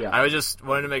 Okay. Yeah. I was just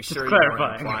wanted to make sure you weren't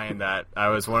clarifying. implying that I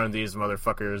was one of these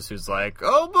motherfuckers who's like,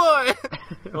 oh boy,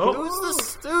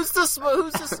 who's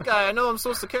this guy? I know I'm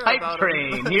supposed to care Hype about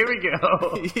train. Here we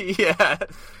go. him. Yeah.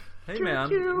 Hey man,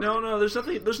 no, there's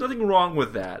nothing wrong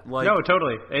with that. Like, No,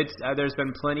 totally. It's there's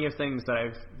been plenty of things that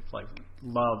I've like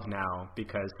loved now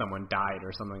because someone died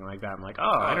or something like that. I'm like,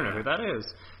 I don't know who that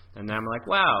is, and then I'm like,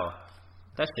 wow,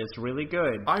 that's just really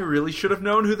good. I really should have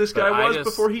known who this guy But I was just-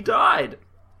 before he died.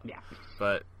 Yeah.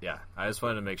 But yeah, I just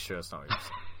wanted to make sure that's not what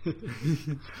you're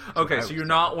saying. Okay, so you're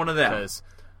not one of them. Because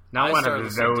Not I one started of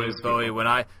listening to those David Bowie people. when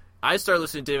I started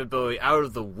listening to David Bowie out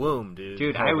of the womb, dude.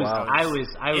 Dude, Oh, I was wow. I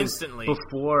was Instantly.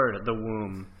 before the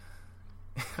womb.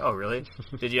 Oh, really?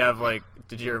 Did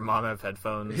your mom have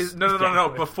headphones? No.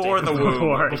 Before the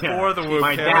womb. Before the womb.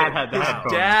 My Kevin, dad had the his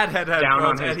headphones. dad had Down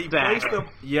on headphones, his and he sack. placed them.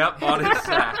 Yep, on his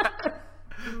sack.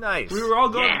 Nice. We were all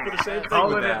going for the same thing All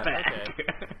with in that. it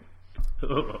back.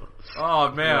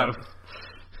 Oh man,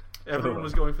 Yeah. everyone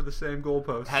was going for the same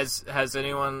goalpost. Has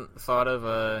anyone thought of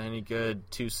any good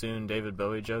too soon David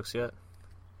Bowie jokes yet?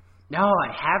 No,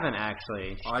 I haven't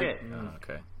actually. Shit. Oh,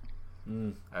 okay.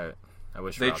 I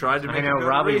wish They Robbie tried to was- make I know him go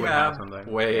Robbie to would have rehab.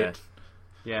 something. Wait.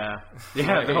 Yeah.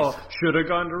 Yeah. The whole should have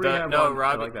gone to rehab. No, one.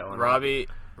 Robbie. I like that one.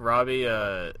 Robbie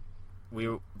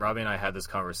Robbie and I had this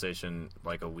conversation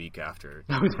like a week after.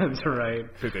 Oh, that's right.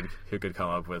 Who could come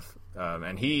up with,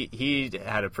 and he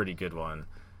had a pretty good one.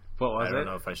 What was I it? don't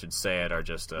know if I should say it or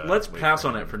just. Let's wait pass for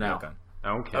on him it to for now. work on.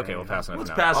 Okay, We'll pass on it. Let's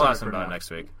for pass now. on I'll it ask for him about now. it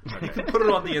next week. Okay. Put it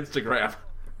on the Instagram.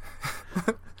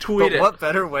 Tweet But it. what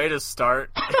better way to start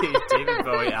a David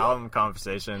Bowie album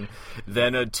conversation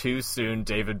than a too soon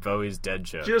David Bowie's dead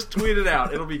joke? Just tweet it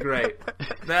out. It'll be great.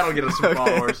 That'll get us some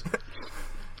followers.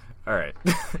 All right.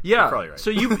 Yeah. You're probably right.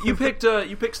 So you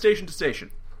picked Station to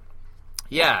Station.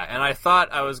 Yeah, and I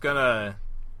thought I was gonna.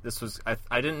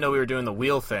 I didn't know we were doing the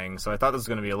wheel thing, so I thought this was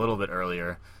gonna be a little bit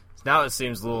earlier. Now it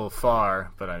seems a little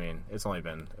far, but I mean, it's only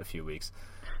been a few weeks.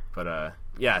 But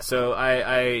yeah, so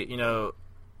I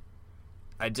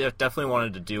definitely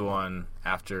wanted to do one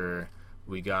after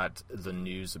we got the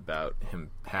news about him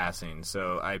passing.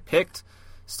 So I picked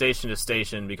Station to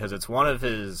Station because it's one of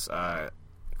his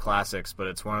classics, but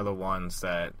it's one of the ones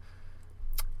that,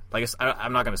 I guess,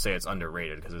 I'm not going to say it's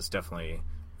underrated because it's definitely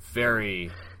very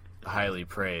highly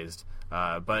praised.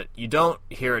 But you don't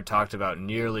hear it talked about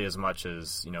nearly as much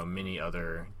as, many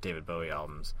other David Bowie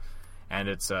albums. And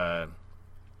it's got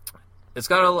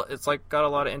a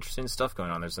lot of interesting stuff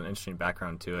going on. There's an interesting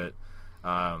background to it.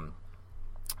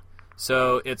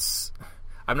 So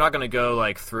I'm not going to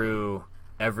go through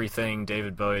everything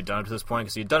David Bowie had done up to this point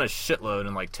because he'd done a shitload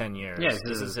in 10 years. Yeah,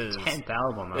 this is his 10th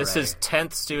album already. It's his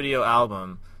 10th studio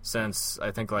album since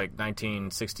I think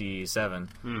 1967,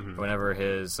 whenever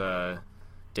his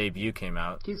debut came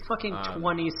out. He's fucking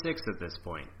 26 at this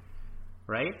point,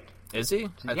 right? Is he? I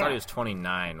Yeah. thought he was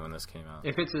 29 when this came out.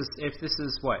 If this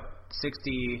is what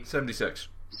 76.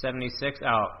 76?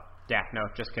 Oh, yeah, no,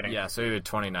 just kidding. Yeah, so he was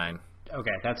 29.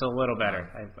 Okay, that's a little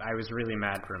better. I was really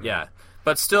mad for him. Yeah,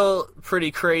 but still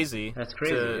pretty crazy. That's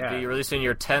crazy, to yeah. be releasing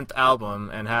your 10th album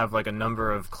and have a number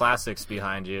of classics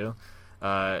behind you,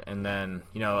 and then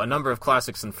a number of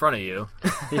classics in front of you.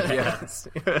 Yes.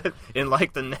 In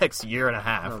the next year and a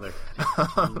half. Another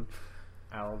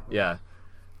album. Yeah.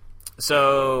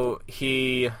 So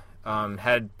he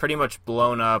had pretty much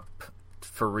blown up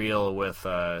for real with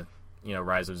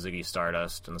Rise of Ziggy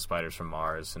Stardust and the Spiders from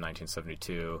Mars in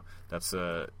 1972. That's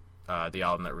the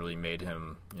album that really made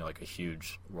him a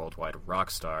huge worldwide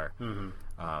rock star. And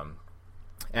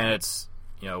it's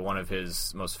one of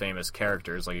his most famous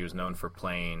characters. He was known for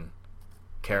playing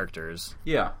characters.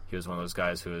 Yeah. He was one of those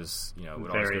guys who was would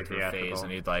always Very go through a phase,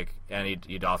 theatrical. and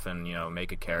he'd often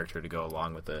make a character to go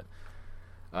along with it.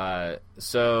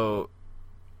 So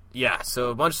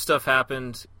a bunch of stuff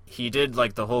happened. He did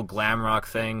the whole glam rock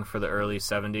thing for the early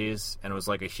 70s and was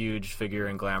a huge figure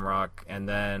in glam rock. And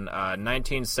then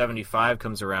 1975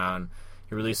 comes around.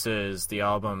 He releases the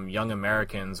album Young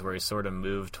Americans, where he sort of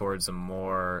moved towards a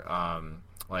more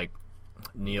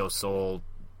neo-soul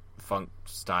funk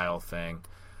style thing,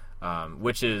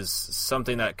 which is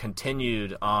something that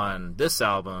continued on this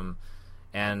album.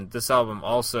 And this album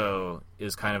also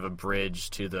is kind of a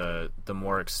bridge to the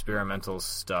more experimental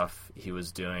stuff he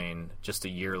was doing just a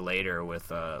year later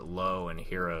with Low and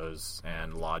Heroes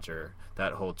and Lodger,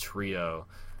 that whole trio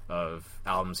of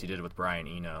albums he did with Brian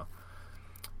Eno,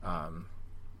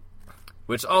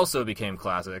 which also became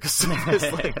classics.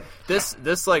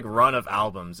 this run of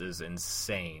albums is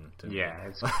insane to me. Yeah,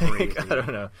 it's crazy. I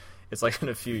don't know. It's in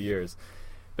a few years.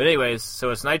 But anyways,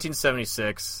 so it's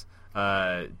 1976.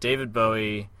 David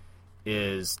Bowie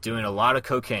is doing a lot of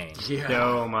cocaine. Yeah.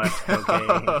 So much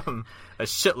cocaine. A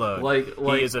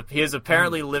shitload. He is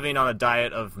apparently living on a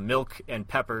diet of milk and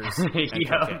peppers and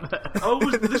cocaine.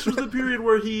 This was the period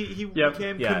where he Yep.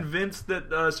 became Yeah. convinced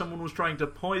that someone was trying to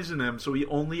poison him, so he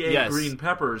only ate green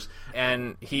peppers.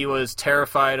 And he was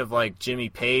terrified of Jimmy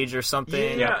Page or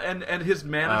something. Yeah, and his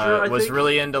manager was think,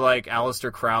 really into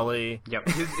Aleister Crowley. Yep.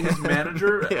 his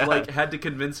manager Yeah. had to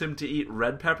convince him to eat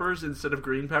red peppers instead of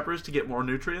green peppers to get more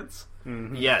nutrients.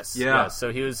 Yes. Yeah. Yes.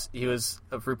 So he was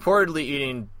reportedly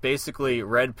eating basically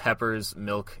red peppers,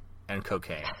 milk, and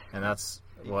cocaine, and that's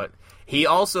what he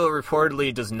also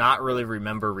reportedly does not really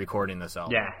remember recording this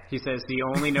album. Yeah, he says he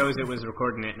only knows it was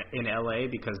recorded in L.A.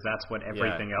 because that's what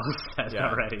everything else says Yeah.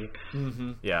 already.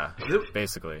 Yeah.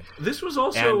 Basically. This was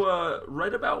also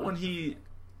right about when he.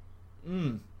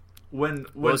 When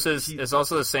it's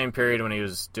also the same period when he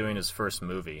was doing his first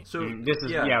movie. so This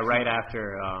is right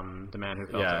after The Man Who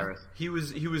Fell to Yeah. Earth. He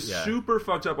was Yeah. super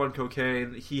fucked up on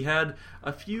cocaine. He had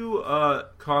a few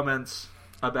comments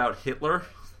about Hitler.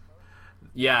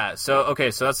 Yeah, so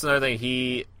that's another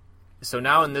thing. So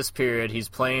now in this period, he's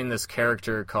playing this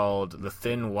character called the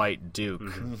Thin White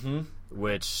Duke,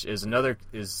 which is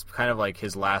kind of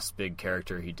his last big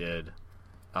character he did.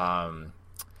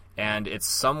 And it's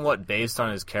somewhat based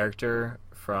on his character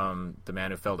from The Man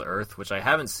Who Fell to Earth, which I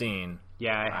haven't seen.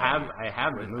 Yeah, I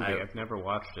have the movie. I've never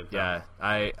watched it, though. Yeah,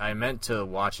 I meant to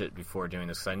watch it before doing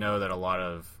this, because I know that a lot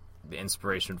of the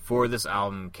inspiration for this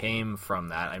album came from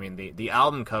that. I mean, the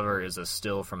album cover is a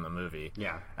still from the movie.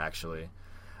 Yeah. Actually.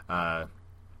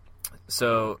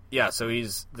 So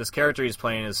this character he's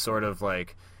playing is sort of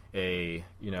like a,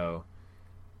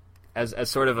 as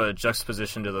sort of a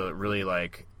juxtaposition to the really,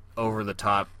 like,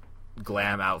 over-the-top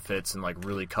glam outfits and, like,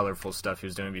 really colorful stuff he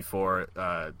was doing before.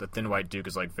 The Thin White Duke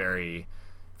is, like, very,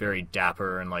 very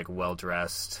dapper and, like,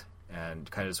 well-dressed,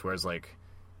 and kind of just wears, like,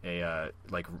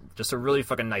 just a really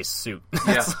fucking nice suit.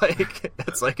 Yeah.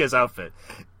 That's like his outfit.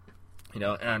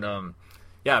 And,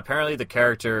 apparently the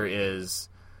character is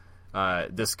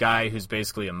this guy who's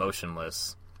basically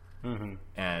emotionless,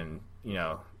 and,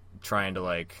 trying to,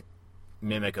 like,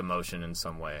 mimic emotion in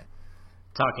some way.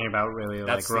 Talking about really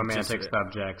That's like romantic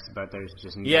subjects, but there's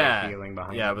just no feeling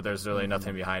behind it. Yeah, but there's really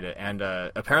nothing behind it. And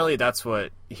apparently that's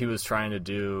what he was trying to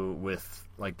do with,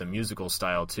 like, the musical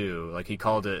style too. Like, he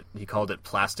called it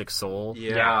plastic soul.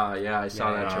 Yeah, I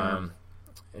saw that term.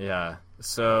 Yeah.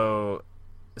 So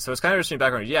it's kind of interesting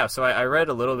background. Yeah, so I read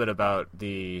a little bit about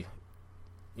he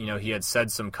had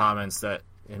said some comments that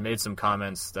he made some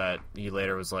comments that he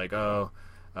later was like,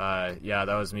 that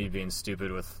was me being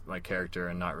stupid with my character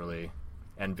and not really,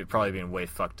 and probably being way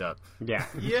fucked up. Yeah.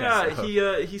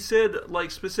 He said,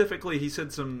 like, specifically, he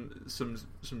said some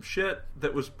shit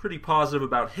that was pretty positive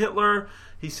about Hitler.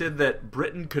 He said that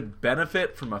Britain could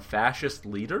benefit from a fascist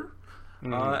leader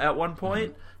at one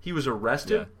point. He was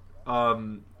arrested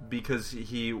because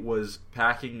he was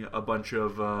packing a bunch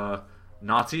of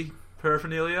Nazi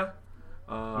paraphernalia.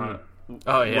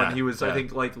 When he was, I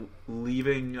think, like,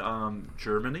 leaving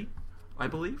Germany, I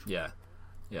believe. Yeah.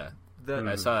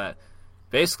 I saw that.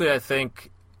 Basically, I think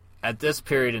at this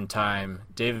period in time,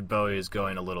 David Bowie is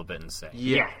going a little bit insane.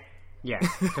 Yeah,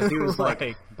 because he was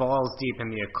like balls deep in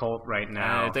the occult right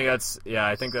now. I think that's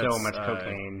so much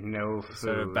cocaine, no food.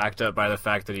 Sort of backed up by the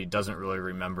fact that he doesn't really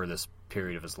remember this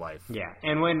period of his life. Yeah,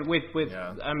 and I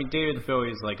mean, David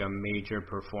Bowie is like a major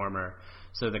performer,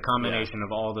 so the combination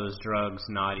of all those drugs,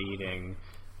 not eating,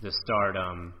 the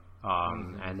stardom,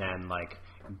 and then like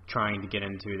trying to get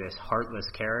into this heartless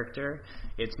character,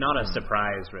 it's not a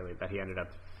surprise really that he ended up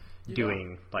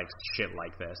doing like shit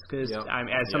like this, because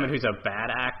as someone who's a bad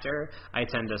actor, I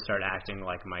tend to start acting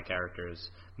like my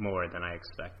characters more than I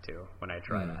expect to when I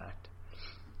try to act.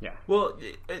 Yeah. Well,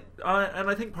 and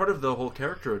I think part of the whole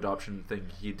character adoption thing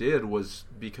he did was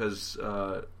because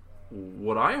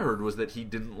what I heard was that he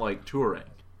didn't like touring.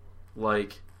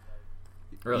 Like,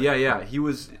 really? Yeah, he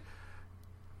was.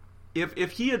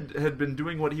 If he had been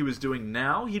doing what he was doing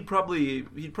now, he'd probably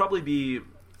be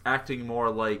acting more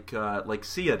like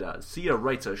Sia does. Sia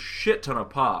writes a shit ton of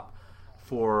pop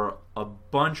for a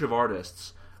bunch of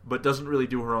artists, but doesn't really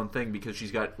do her own thing because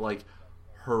she's got, like,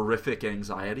 horrific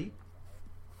anxiety.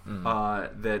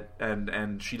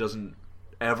 And she doesn't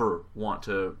ever want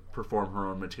to perform her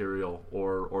own material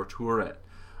or tour it.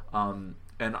 And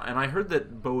I heard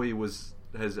that Bowie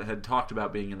had talked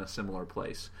about being in a similar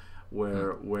place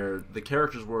where the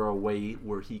characters were a way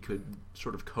where he could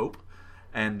sort of cope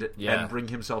and bring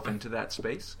himself into that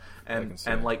space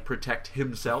and like protect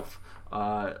himself,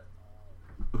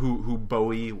 who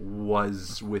Bowie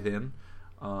was within,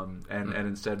 and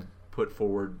instead put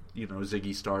forward,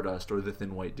 Ziggy Stardust or the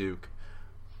Thin White Duke.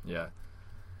 Yeah.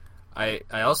 I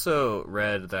also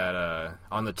read that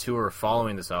on the tour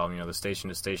following this album, the Station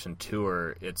to Station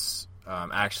tour, it's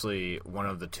actually one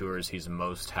of the tours he's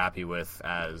most happy with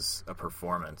as a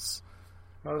performance.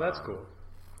 Oh, that's cool.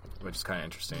 Which is kind of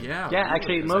interesting. Yeah.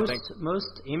 Actually,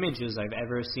 most images I've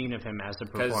ever seen of him as a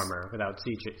performer, without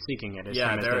seeking it, is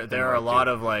there are a lot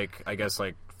of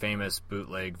famous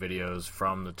bootleg videos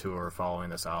from the tour following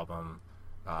this album.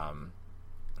 I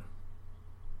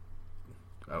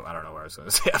don't know what I was going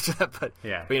to say after that, but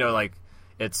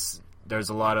there's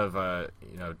a lot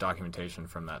of documentation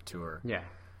from that tour. Yeah,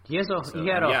 he had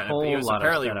a whole he was lot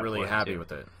apparently of really happy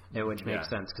with it, which makes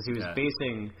sense because he was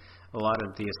basing a lot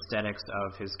of the aesthetics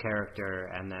of his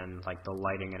character and then like the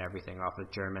lighting and everything off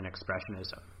of German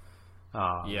expressionism.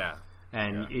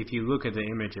 If you look at the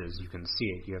images, you can see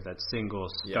it. You have that single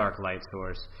stark light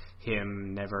source,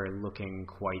 him never looking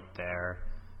quite there.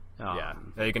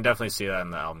 You can definitely see that in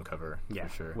the album cover. Yeah,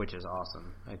 for sure. Which is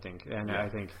awesome, I think. And I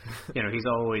think, he's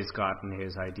always gotten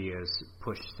his ideas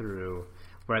pushed through,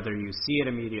 whether you see it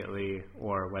immediately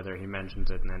or whether he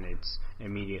mentions it and then it's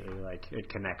immediately like it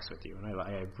connects with you. And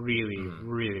I really,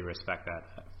 really respect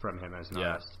that from him as an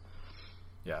artist.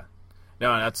 Yeah.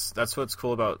 No, that's what's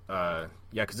cool about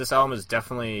because this album is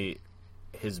definitely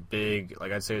his big,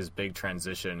 like I'd say his big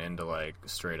transition into like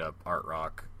straight up art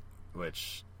rock,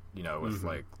 which, you know, with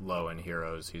like Low and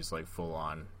Heroes, he's like full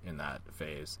on in that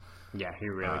phase. Yeah, he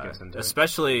really gets into it.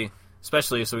 Especially,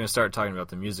 so we can start talking about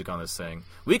the music on this thing.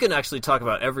 We can actually talk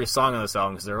about every song on this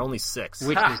album because there are only 6.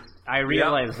 Which is, I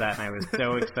realized that and I was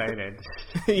so excited.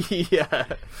 Yeah.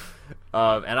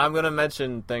 And I'm going to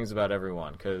mention things about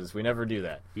everyone because we never do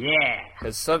that. Yeah.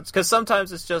 Because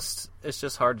sometimes it's just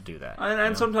hard to do that.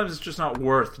 And sometimes it's just not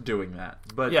worth doing that.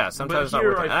 But yeah, sometimes it's not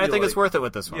worth it. And I think it's worth it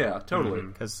with this one. Yeah, totally.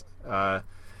 But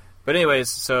anyways,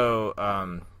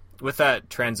 so with that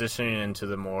transitioning into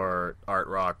the more art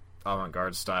rock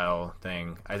avant-garde style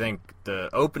thing, I think the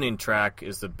opening track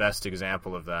is the best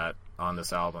example of that on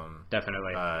this album.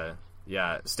 Definitely.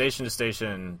 Yeah, Station to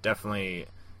Station definitely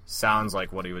sounds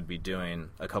like what he would be doing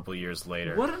a couple years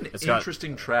later. What an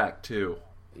interesting track too.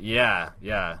 Yeah.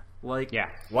 Like,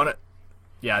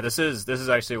 this is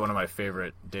actually one of my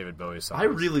favorite David Bowie songs. I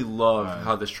really love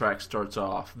how this track starts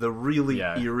off. The really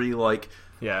eerie, like,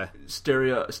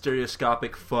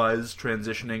 stereoscopic fuzz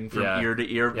transitioning from ear to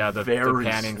ear, very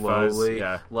panning slowly.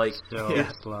 Fuzz, like so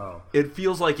slow. It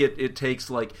feels like it takes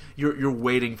like you're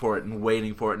waiting for it,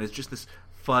 and it's just this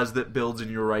fuzz that builds in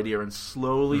your right ear and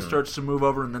slowly starts to move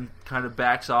over, and then kind of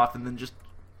backs off, and then just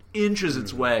inches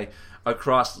its way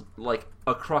across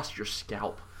your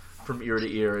scalp from ear to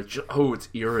ear. It's just, it's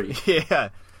eerie.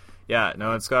 Yeah,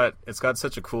 no, it's got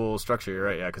such a cool structure. You're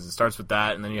right, yeah, because it starts with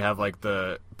that, and then you have like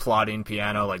the plodding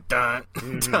piano, like dun,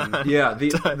 dun. Yeah,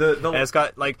 and it's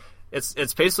got like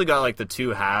it's basically got like the two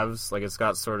halves. Like it's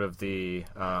got sort of the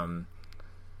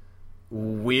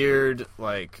weird,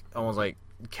 like almost like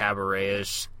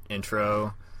cabaret-ish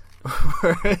intro,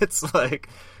 where it's like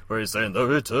where he's saying the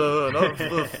return of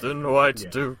the thin white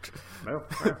duke.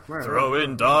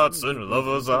 Throwing dots in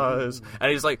lovers' eyes,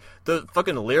 and he's like, the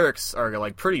fucking lyrics are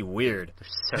like pretty weird.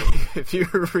 If you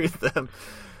read them,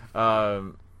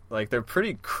 like they're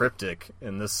pretty cryptic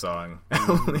in this song,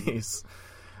 at least.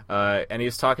 And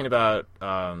he's talking about,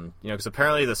 because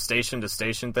apparently the station to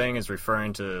station thing is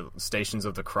referring to Stations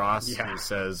of the Cross. Yeah. He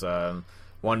says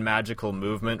one magical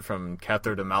movement from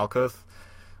Kether to Malkuth,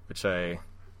 which I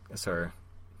guess are.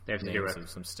 They have to do with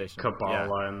some station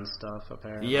Kabbalah and stuff,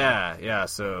 apparently. Yeah.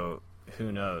 So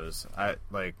who knows? Yeah,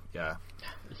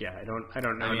 I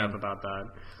don't know enough about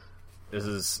that. This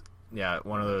is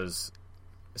one of those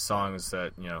songs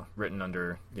that written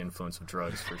under the influence of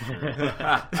drugs for sure.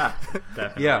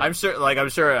 Definitely. Yeah, I'm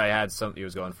sure I had some. He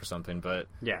was going for something, but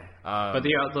yeah. But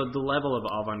the level of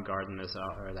avant-garde-ness,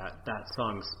 or that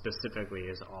song specifically,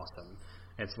 is awesome.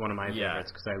 It's one of my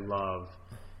favorites because I love.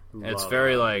 It's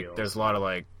very like feels. There's a lot of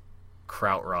like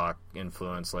krautrock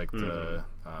influence, like the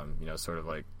sort of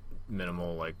like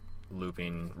minimal like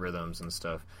looping rhythms and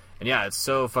stuff. And yeah, it's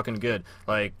so fucking good.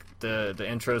 Like the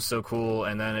intro's so cool,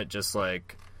 and then it just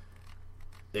like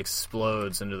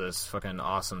explodes into this fucking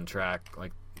awesome track.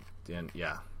 Like, and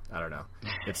I don't know.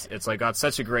 It's like got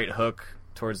such a great hook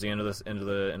towards the end of this into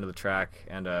the track,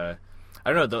 and I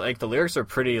don't know. The lyrics are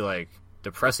pretty like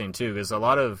depressing too, because a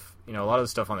lot of the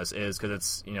stuff on this is because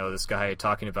it's this guy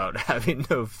talking about having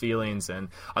no feelings, and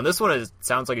on this one it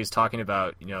sounds like he's talking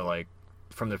about like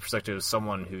from the perspective of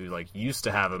someone who like used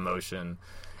to have emotion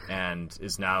and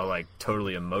is now like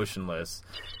totally emotionless,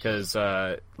 because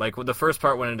like with the first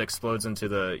part when it explodes into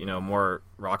the more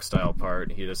rock style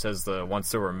part, he just says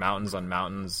once there were mountains on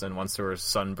mountains and once there were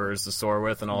sunbirds to soar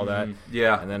with and all that,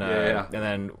 and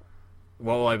then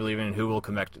what will I believe in? Who will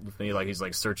connect with me? Like he's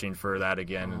like searching for that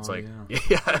again. It's like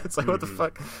it's like what the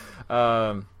fuck.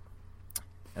 And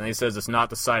then he says it's not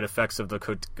the side effects of the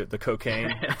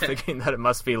cocaine, thinking that it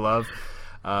must be love.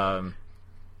 And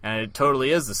it totally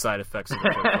is the side effects of the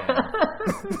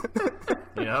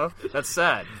cocaine. That's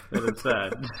sad. It's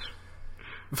sad,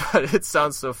 but it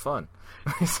sounds so fun.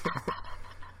 Let's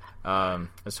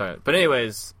try it. But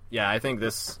anyways, I think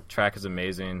this track is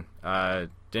amazing.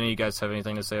 Did any of you guys have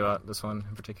anything to say about this one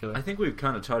in particular? I think we've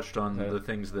kind of touched on the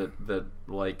things that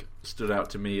like stood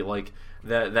out to me. Like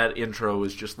that intro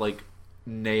is just like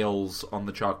nails on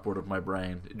the chalkboard of my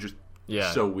brain. Just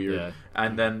so weird. Yeah.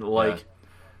 And then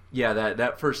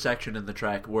that first section in the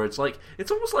track where it's like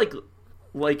it's almost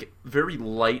like very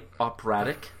light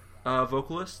operatic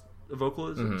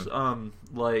vocalisms.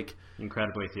 Like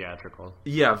incredibly theatrical.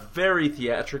 Yeah, very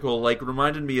theatrical. Like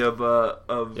reminded me of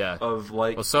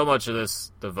like. Well, so much of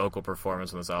the vocal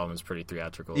performance on this album is pretty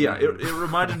theatrical. Yeah, it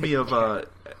reminded me of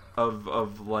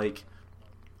like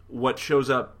what shows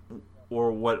up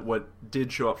or what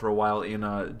did show up for a while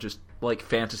in just like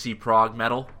fantasy prog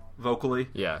metal vocally.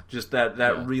 Yeah, just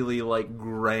that really like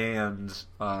grand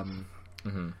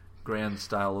grand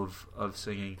style of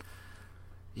singing.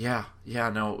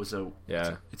 No, it was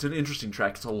Yeah. It's an interesting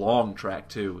track. It's a long track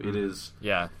too. It is.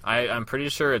 Yeah, I'm pretty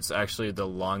sure it's actually the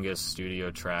longest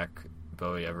studio track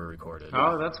Bowie ever recorded.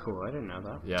 Oh, that's cool. I didn't know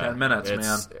that. Yeah, 10 minutes, it's,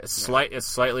 man. It's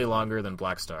slightly longer than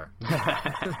Black Star.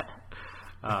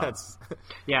 That's,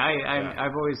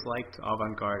 I've always liked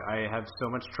avant-garde. I have so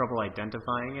much trouble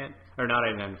identifying it, or not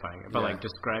identifying it, but like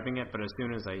describing it. But as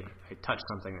soon as I touch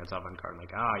something that's avant-garde, I'm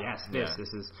like, yes, this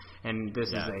is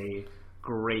a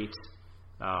great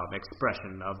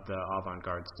expression of the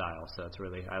avant-garde style. So it's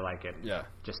really, I like it. Yeah.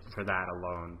 Just for that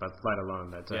alone, but let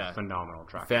alone that's a phenomenal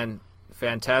track.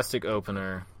 Fantastic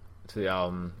opener to the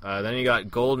album. Then you got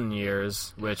Golden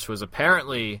Years, which was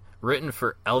apparently written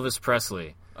for Elvis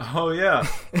Presley. Oh yeah.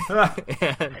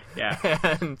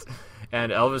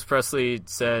 and Elvis Presley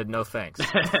said no thanks.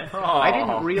 I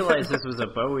didn't realize this was a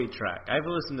Bowie track. I've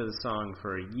listened to the song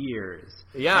for years.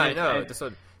 Yeah, I know. This I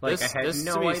had this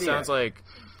no to me idea. sounds like,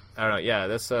 I don't know. Yeah,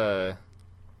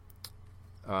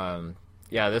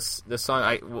 this this song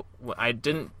I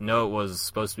didn't know it was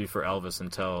supposed to be for Elvis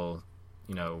until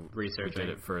researching. we did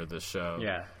it for the show.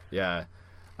 Yeah.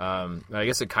 I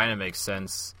guess it kind of makes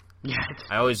sense. Yeah.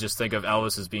 I always just think of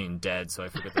Elvis as being dead, so I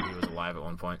forget that he was alive at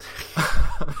one point.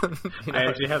 I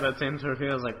actually had that same sort of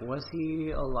feeling. I was like, was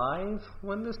he alive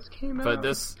when this came out? But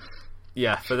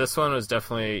for this one was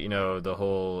definitely, the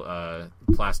whole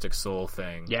Plastic Soul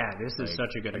thing. Yeah, this is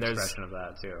such a good expression of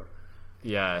that, too.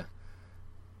 Yeah.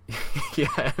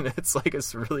 Yeah, and it's like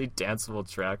this really danceable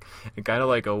track, and kind of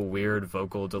like a weird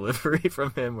vocal delivery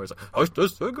from him, where it's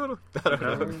like, I don't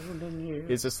know.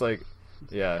 He's just like,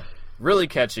 really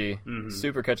catchy,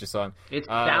 super catchy song. It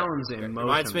sounds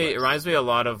emotionless. It reminds me a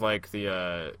lot of like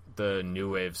the new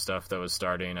wave stuff that was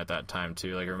starting at that time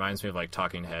too. Like it reminds me of like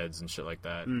Talking Heads and shit like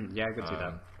that. Yeah, I could see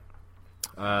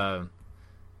that.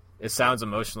 It sounds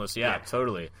emotionless. Yeah,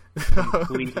 totally.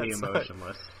 Completely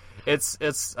emotionless. It's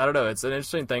I don't know. It's an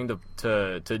interesting thing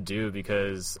to do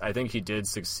because I think he did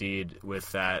succeed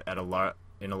with that in a lot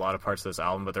of parts of this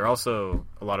album, but there are also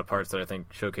a lot of parts that I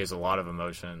think showcase a lot of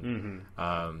emotion.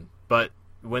 But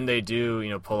when they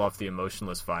do, pull off the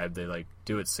emotionless vibe, they like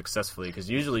do it successfully because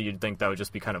usually you'd think that would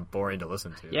just be kind of boring to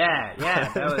listen to. Yeah,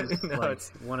 that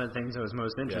was one of the things that was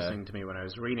most interesting to me when I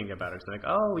was reading about it. It's like,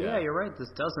 you're right. This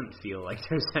doesn't feel like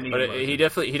there's any. But he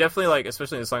definitely like,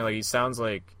 especially in the song, like he sounds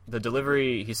like the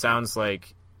delivery. He sounds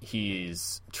like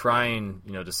he's trying,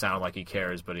 to sound like he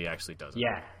cares, but he actually doesn't.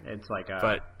 Yeah, it's like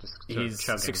but he's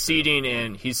succeeding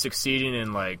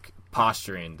in like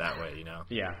posturing that way,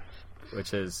 Yeah.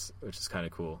 Which is kind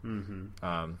of cool.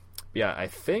 I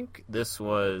think this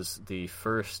was the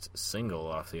first single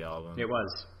off the album. It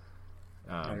was.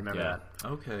 I remember that.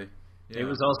 Okay. Yeah. It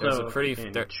was also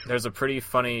there's a pretty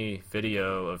funny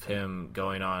video of him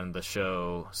going on the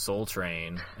show Soul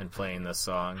Train and playing this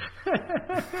song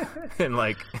in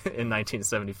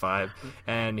 1975,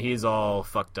 and he's all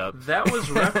fucked up. That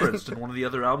was referenced in one of the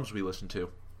other albums we listened to.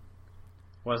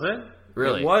 Was it?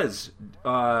 Really? It was.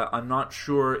 I'm not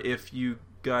sure if you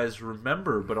guys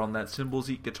remember, but on that Cymbals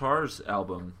Eat Guitars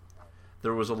album,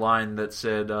 there was a line that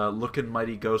said, looking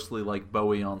mighty ghostly like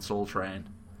Bowie on Soul Train.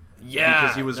 Yeah.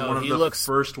 Because he was one of the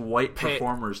first white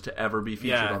performers to ever be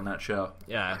featured on that show.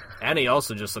 Yeah. And he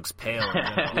also just looks pale.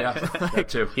 Yeah, that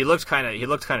too. He looked kind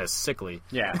of sickly.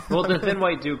 Yeah. Well, the Thin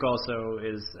White Duke also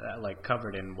is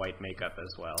covered in white makeup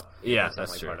as well. Yeah,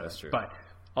 that's true. That's true. But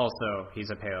also, he's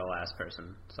a pale-ass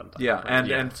person sometimes. Yeah,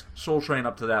 and Soul Train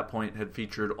up to that point had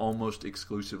featured almost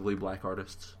exclusively black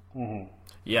artists. Mm-hmm.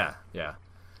 Yeah.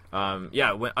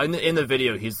 In the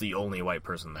video, he's the only white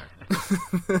person there.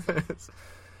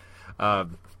 But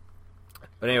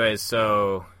anyways,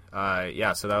 so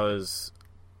that was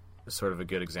sort of a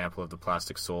good example of the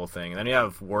Plastic Soul thing. And then you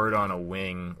have Word on a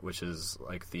Wing, which is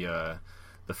like the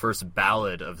first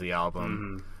ballad of the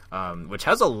album, which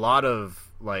has a lot of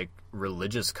like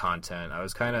religious content. I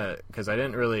was kind of, because I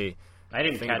didn't think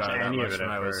catch about it any that of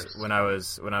much it when I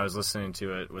was listening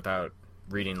to it without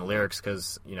reading the lyrics,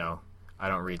 because I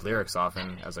don't read lyrics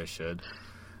often as I should.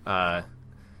 But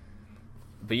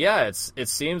yeah, it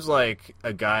seems like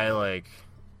a guy like,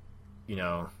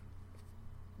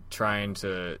 trying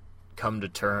to come to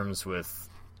terms with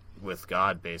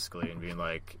God basically, and being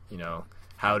like,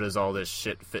 how does all this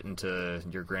shit fit into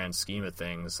your grand scheme of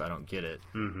things? I don't get it.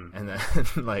 Mm-hmm. And then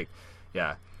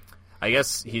I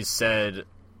guess he said,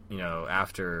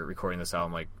 after recording this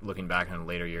album, like looking back in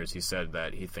later years, he said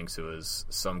that he thinks it was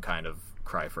some kind of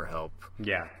cry for help.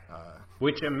 Yeah.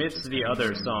 Which amidst the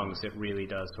other songs, it really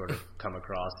does sort of come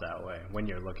across that way when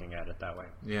you're looking at it that way.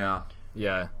 Yeah.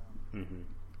 Yeah. Mm-hmm.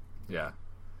 Yeah.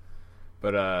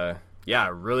 But,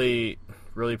 really,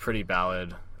 really pretty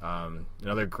ballad.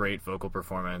 Another great vocal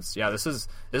performance. Yeah, this is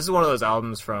one of those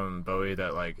albums from Bowie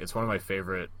that, like, it's one of my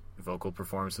favorite vocal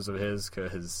performances of his,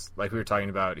 because, like we were talking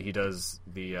about, he does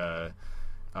the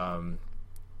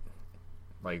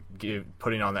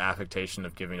putting on the affectation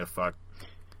of giving a fuck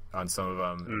on some of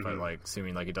them, but like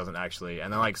seeming like he doesn't actually.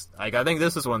 And then like I think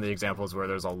this is one of the examples where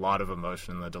there's a lot of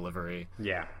emotion in the delivery.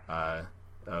 Yeah.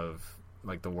 Of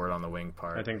like the word on the wing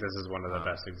part. I think this is one of the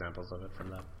best examples of it from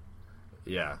them.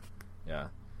 Yeah.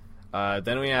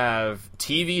 Then we have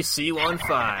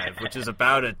TVC15, which is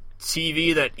about a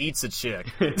TV that eats a chick.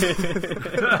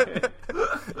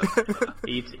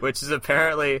 Which is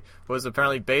apparently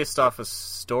based off a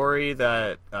story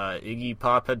that Iggy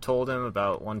Pop had told him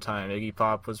about one time. Iggy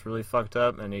Pop was really fucked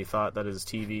up, and he thought that his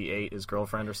TV ate his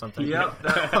girlfriend or something. Yep,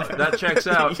 that checks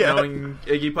out, knowing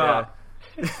Iggy Pop.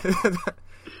 Yeah.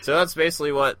 So that's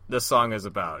basically what this song is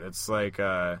about. It's like,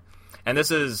 and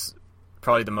this is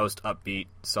probably the most upbeat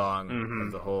song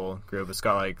of the whole group. It's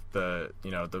got like the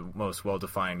most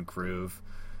well-defined groove.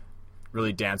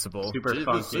 Really danceable, super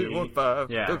funky.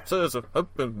 Yeah, it's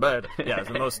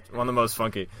one of the most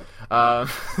funky. But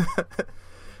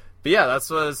yeah, that's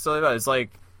what it's all about. It's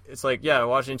like yeah,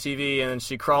 watching TV, and then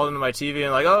she crawled into my TV,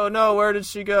 and like, oh no, where did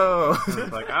she go?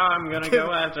 It's like, oh, I'm gonna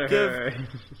go after her.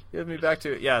 Give me back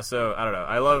to it. Yeah, so I don't know.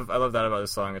 I love that about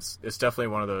this song. It's definitely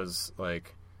one of those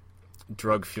like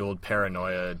drug-fueled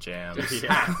paranoia jams.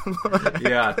 Yeah,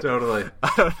 yeah, totally.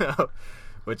 I don't know,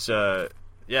 which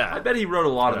yeah, I bet he wrote a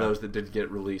lot of those that didn't get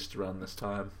released around this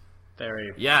time.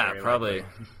 Very probably.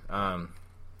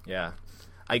 Yeah,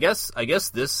 I guess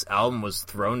this album was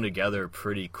thrown together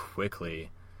pretty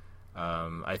quickly.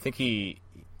 I think he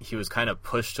was kind of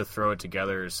pushed to throw it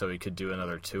together so he could do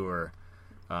another tour,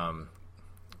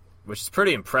 which is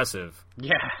pretty impressive.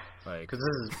 Yeah, like, because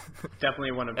this is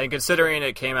definitely one of. And considering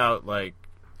it came out like,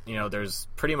 there's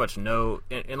pretty much no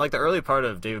in like the early part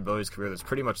of David Bowie's career, there's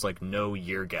pretty much like no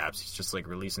year gaps. He's just like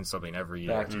releasing something every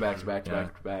year, back to back to back to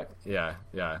back to back.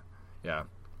 Yeah.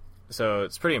 So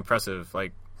it's pretty impressive.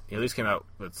 Like, he at least came out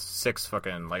with 6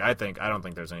 fucking, like, I don't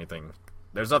think there's nothing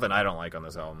I don't like on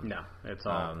this album. No, it's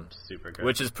all super good.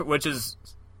 Which is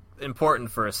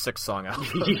important for a 6-song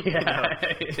album.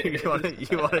 Yeah. You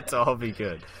want it to all be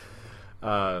good.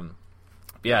 Yeah,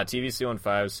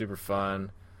 TVC15 is super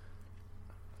fun.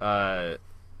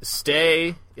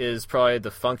 Stay is probably the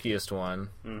funkiest one,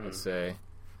 I'd say.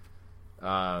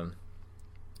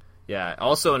 Yeah,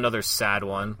 also another sad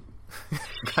one.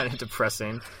 Kind of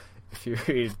depressing if you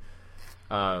read.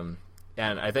 And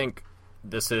I think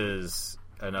this is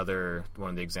another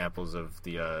one of the examples of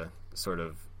the sort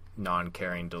of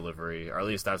non-caring delivery, or at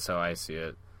least that's how I see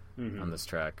it on this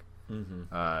track.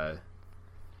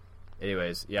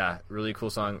 Anyways, yeah, really cool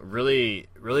song. Really,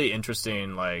 really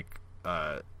interesting, like,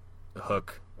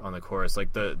 hook on the chorus.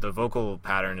 Like, the vocal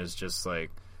pattern is just,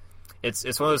 like, it's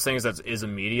one of those things that is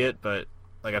immediate, but,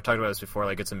 like, I've talked about this before,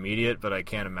 like, it's immediate, but I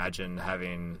can't imagine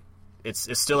having... It's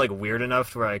still, like, weird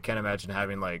enough to where I can't imagine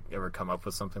having, like, ever come up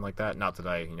with something like that. Not that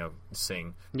I,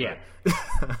 sing. Yeah. You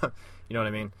know what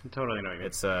I mean? I totally know what you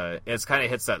mean. It's kind of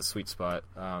hits that sweet spot.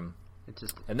 It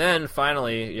just... And then,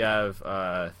 finally, you have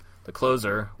the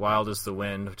closer, Wild as the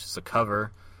Wind, which is a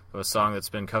cover of a song that's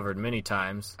been covered many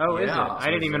times. Oh, is it? I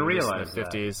didn't even realize in the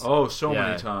 50s. Oh, so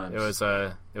many times.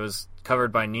 It was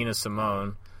covered by Nina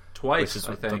Simone. Twice,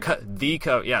 I think.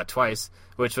 Twice,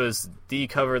 which was the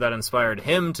cover that inspired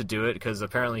him to do it, because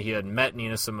apparently he had met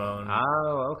Nina Simone.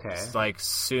 Oh, okay. Like,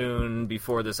 soon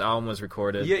before this album was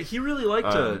recorded. Yeah, he really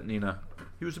liked Nina.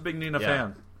 He was a big Nina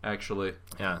fan, actually.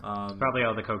 Yeah. Probably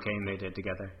all the cocaine they did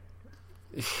together.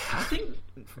 I think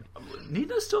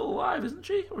Nina's still alive, isn't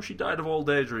she? Or she died of old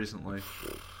age recently?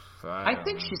 I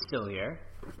think she's still here.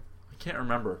 I can't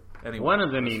remember. Anyway, one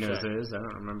of the Ninas is. I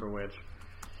don't remember which.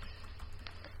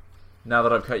 Now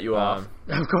that I've cut you off.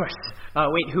 Of course.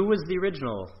 Wait, who was the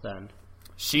original then?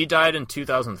 She died in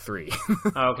 2003.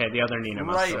 Oh, okay, the other Nina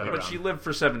must have but she lived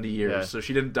for 70 years, so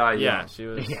she didn't die young. Yeah, she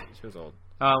was old.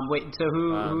 Wait, so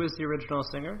who is the original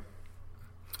singer?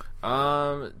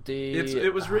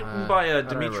 It was written by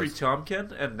Dimitri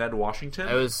Tiomkin and Ned Washington.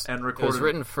 It was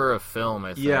written for a film,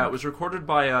 I think. Yeah, it was recorded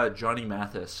by Johnny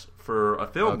Mathis for a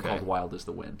film called Wild as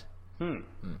the Wind.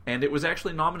 And it was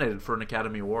actually nominated for an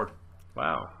Academy Award.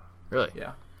 Wow. Really?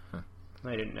 Yeah. Huh.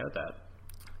 I didn't know that.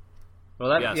 Well,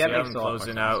 that so makes a lot more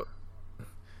sense.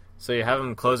 So you have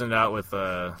him closing it out with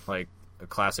like a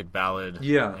classic ballad.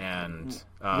 Yeah. And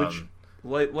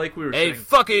which, like we were saying, a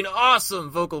fucking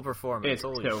awesome vocal performance. It's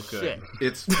Holy so shit. good.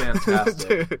 It's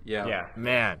fantastic. Yeah.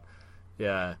 Man.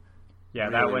 Yeah. Yeah,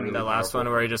 Really, that one. really That last powerful.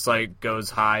 one where he just like goes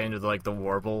high into like the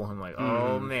warble. I'm like,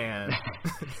 oh man.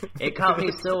 It caught me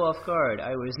so off guard.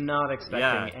 I was not expecting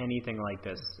Yeah. anything like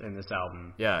this in this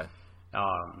album. Yeah.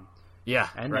 Um, Yeah,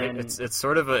 And right. then- It's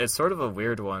sort of a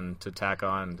weird one to tack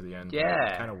on to the end.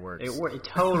 yeah, it kind of works. It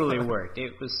totally worked.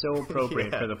 It was so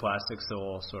appropriate Yeah. for the Plastic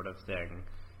Soul sort of thing.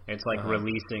 It's like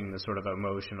releasing the sort of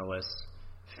emotionalist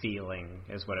feeling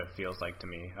is what it feels like to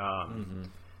me.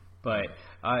 But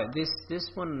this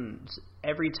one,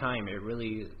 every time it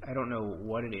really, I don't know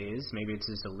what it is. Maybe it's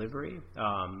his delivery,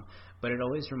 but it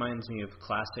always reminds me of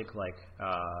classic like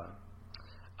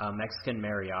a Mexican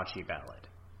mariachi ballad.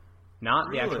 Not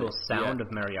the Really? actual sound Yeah. of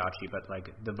mariachi, but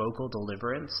like the vocal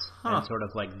deliverance Huh. and sort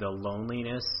of like the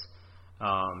loneliness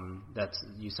that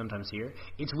you sometimes hear.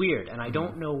 It's weird, and I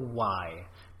don't know why,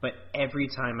 but every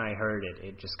time I heard it,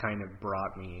 it just kind of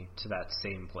brought me to that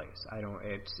same place. I don't.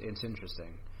 It's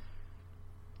interesting.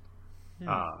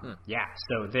 Yeah,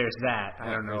 so there's that.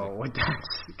 I don't know what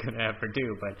that's gonna ever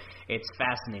do, but it's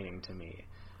fascinating to me.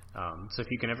 So if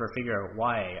you can ever figure out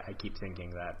why I keep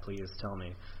thinking that, please tell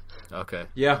me. Okay.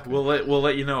 Yeah, we'll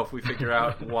let you know if we figure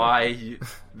out why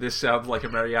this sounds like a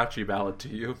mariachi ballad to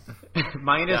you.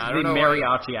 Minus I the don't know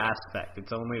mariachi aspect.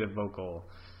 It's only the vocalist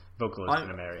in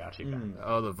a mariachi band.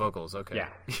 Oh, the vocals. Okay. Yeah.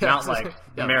 Not like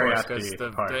the of course, mariachi 'cause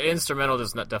the, part. the instrumental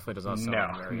definitely does not sound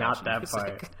like No, mariachi not that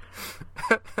music.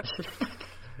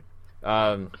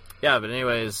 part. Yeah, but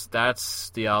anyways, that's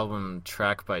the album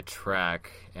track by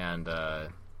track, and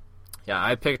yeah,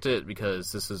 I picked it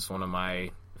because this is one of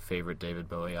my favorite David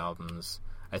Bowie albums.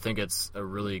 I think it's a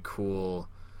really cool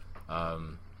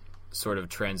sort of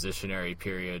transitionary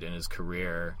period in his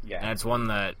career, Yeah. and it's one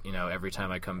that, you know, every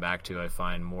time I come back to, I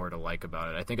find more to like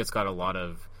about it. I think it's got a lot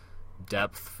of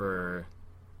depth for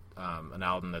an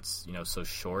album that's, you know, so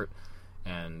short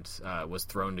and was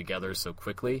thrown together so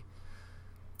quickly.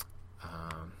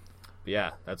 But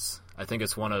yeah, I think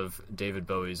it's one of David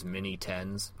Bowie's mini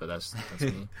 10s, but that's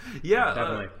me. Yeah,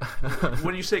 Definitely.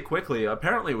 when you say quickly,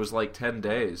 apparently it was like 10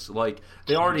 days. Like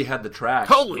they already had the tracks.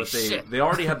 Holy but shit. They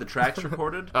already had the tracks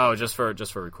recorded. Oh, just for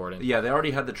recording. Yeah, they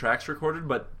already had the tracks recorded,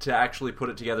 but to actually put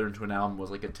it together into an album was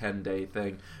like a 10-day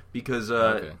thing because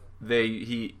Okay.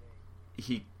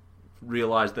 he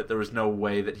realized that there was no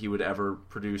way that he would ever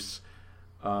produce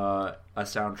a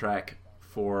soundtrack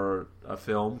for a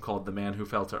film called The Man Who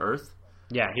Fell to Earth.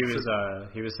 Yeah, he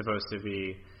was supposed to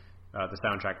be the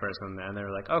soundtrack person, and they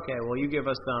were like, okay, well, you give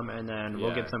us some, and then we'll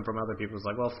Yeah. get some from other people. It's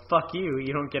like, well, fuck you,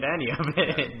 you don't get any of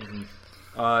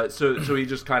it. So he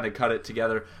just kind of cut it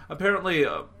together. Apparently,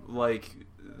 like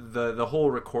the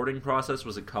whole recording process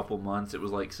was a couple months. It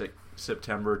was like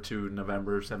September to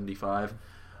November '75,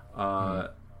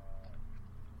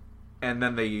 and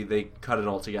then they cut it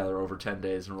all together over 10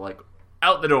 days and were like,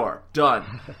 out the door, done.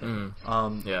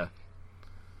 Yeah.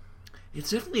 It's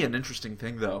definitely an interesting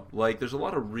thing, though. Like, there's a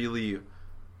lot of really,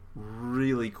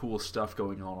 really cool stuff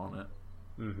going on it.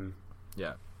 Mm-hmm.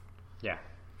 Yeah. Yeah.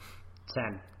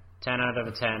 10 out of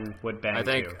a 10 would bang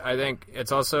I think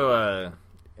it's also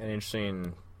an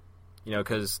interesting, you know,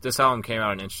 because this album came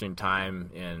out at an interesting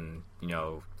time in, you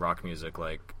know, rock music.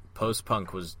 Like,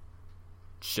 post-punk was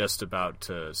just about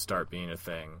to start being a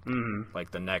thing, like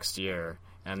the next year.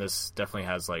 And this definitely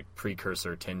has like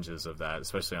precursor tinges of that,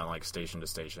 especially on like Station to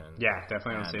Station. Yeah,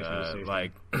 definitely on And, Station to Station.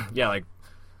 like, yeah, like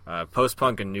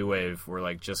post-punk and new wave were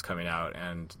like just coming out,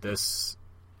 and this,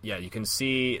 yeah, you can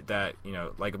see that, you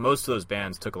know, like most of those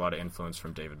bands took a lot of influence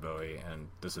from David Bowie, and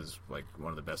this is like one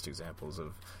of the best examples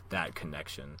of that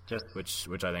connection. Which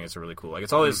I think is really cool. Like,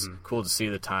 it's always cool to see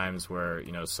the times where,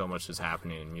 you know, so much is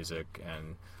happening in music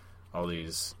and all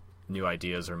these new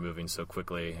ideas are moving so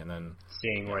quickly, and then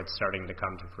seeing where it's starting to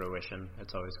come to fruition,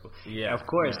 it's always cool. Yeah. Of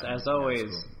course, Yeah. as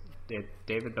always,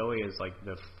 David Bowie is like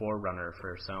the forerunner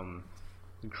for some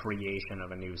creation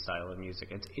of a new style of music.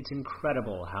 It's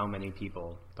incredible how many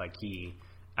people like he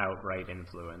outright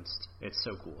influenced. It's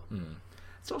so cool.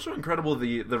 It's also incredible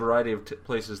the variety of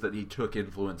places that he took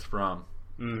influence from.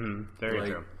 Very Like,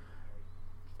 true.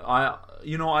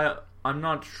 I'm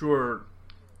not sure.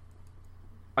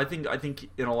 I think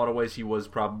in a lot of ways he was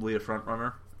probably a front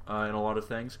runner in a lot of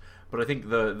things, but I think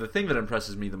the thing that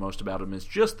impresses me the most about him is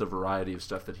just the variety of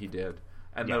stuff that he did,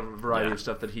 and the variety Yeah. of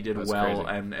stuff that he did That's well,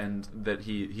 crazy. and that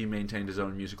he maintained his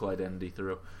own musical identity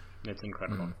through. It's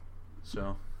incredible.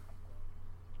 So,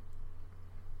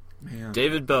 man,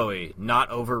 David Bowie,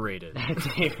 not overrated.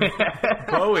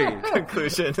 Bowie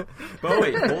Conclusion.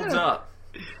 Bowie holds up.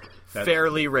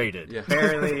 Fairly rated. Yeah.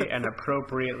 Fairly and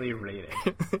appropriately rated.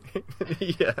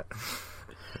 Yeah.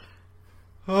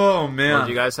 Oh man. Well,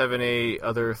 do you guys have any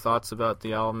other thoughts about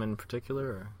the album in particular?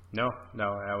 Or? No,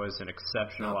 that was an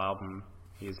exceptional album.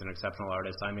 He's an exceptional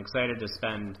artist. I'm excited to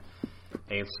spend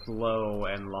a slow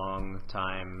and long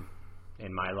time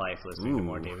in my life listening to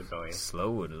more David Bowie.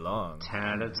 Slow and long. 10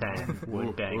 out of 10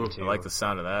 would bang too. I like the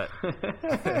sound of that.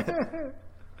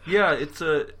 Yeah, it's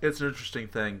an interesting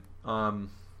thing.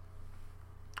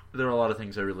 There are a lot of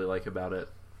things I really like about it.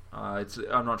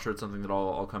 I'm not sure it's something that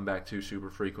I'll come back to super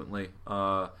frequently,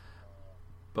 but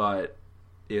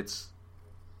it's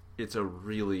a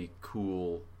really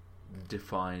cool,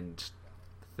 defined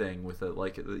thing with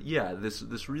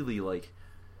this really like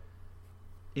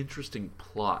interesting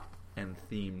plot and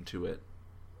theme to it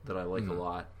that I like a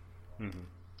lot. Mm-hmm.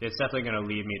 It's definitely going to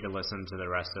lead me to listen to the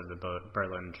rest of the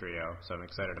Berlin Trio, so I'm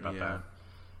excited about that.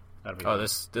 That'll be fun.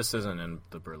 This isn't in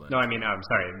the Berlin. No, I mean, I'm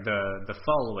sorry, the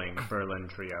following Berlin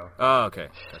Trio. Oh, okay.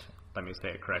 Gotcha. Let me say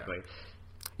it correctly.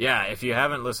 Yeah, if you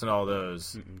haven't listened to all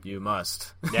those, you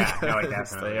must. Yeah, no, I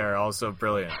definitely. They are also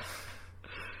brilliant.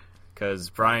 Because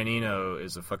Brian Eno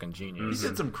is a fucking genius. He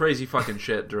did some crazy fucking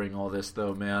shit during all this,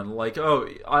 though, man. Like,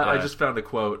 I just found a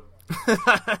quote.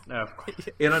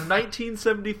 In a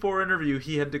 1974 interview,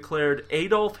 he had declared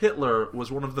Adolf Hitler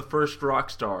was one of the first rock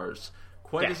stars.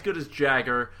 Quite as good as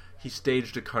Jagger, he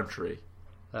staged a country.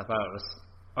 I thought it was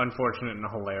unfortunate and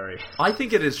hilarious. I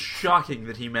think it is shocking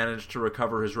that he managed to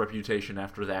recover his reputation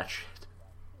after that shit.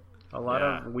 A lot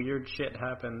of weird shit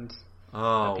happened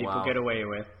that people get away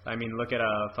with. I mean, look at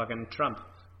fucking Trump.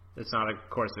 It's not, of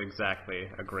course, exactly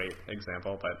a great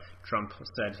example, but Trump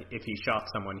said if he shot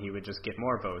someone, he would just get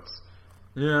more votes.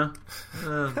 Yeah.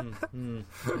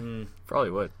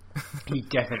 Probably would. He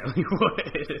definitely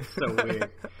would. It's so weird.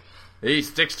 He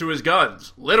sticks to his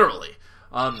guns, literally.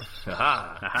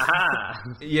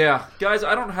 Yeah, guys,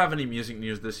 I don't have any music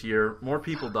news this year. More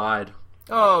people died.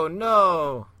 Oh,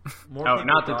 no.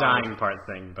 Not the dying part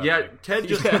thing. But yeah, Ted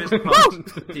just missed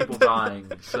people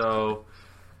dying, so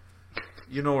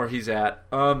you know where he's at.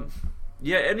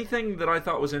 Yeah, anything that I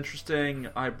thought was interesting,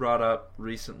 I brought up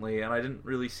recently, and I didn't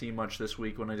really see much this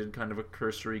week when I did kind of a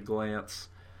cursory glance.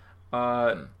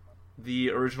 The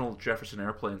original Jefferson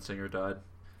Airplane singer died.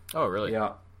 Oh, really?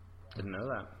 Yeah. Didn't know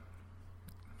that.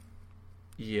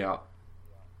 Yeah.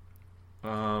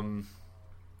 No,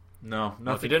 nothing.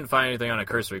 Well, if you didn't find anything on a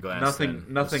cursory glance,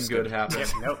 nothing good happened.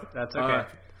 Nope, that's okay.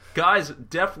 Guys,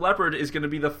 Def Leppard is going to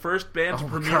be the first band to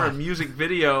premiere a music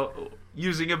video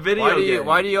using a video game.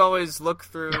 Why do you always look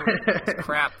through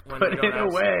crap when Put we don't it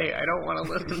away. I don't want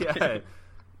to listen to it.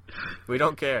 We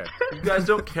don't care. You guys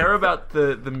don't care about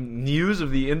the news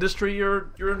of the industry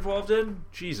you're involved in?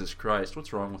 Jesus Christ,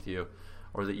 what's wrong with you?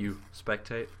 Or that you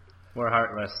spectate? We're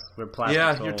heartless. We're plastic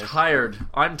Yeah, souls. you're tired.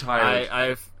 I'm tired.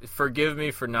 I forgive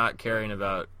me for not caring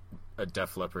about a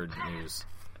Def Leppard news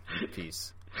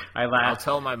piece. I laughed. I'll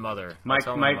tell my mother. My Def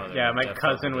cousin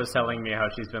Leppard was telling me how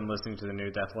she's been listening to the new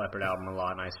Def Leppard album a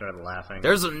lot, and I started laughing.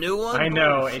 There's a new one? I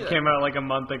know. Oh, it came out like a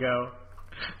month ago.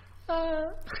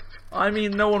 I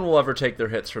mean, no one will ever take their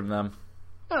hits from them.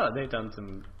 Oh, they've done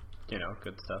some,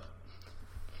 good stuff.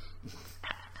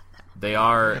 They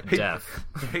are deaf.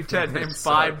 Hey, Ted, name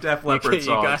 5 Def Leppard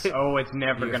songs. Oh, it's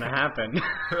never going to happen.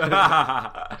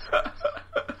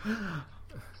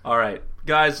 All right,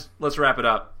 guys, let's wrap it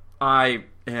up. I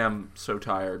am so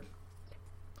tired.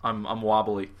 I'm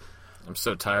wobbly. I'm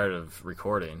so tired of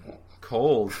recording.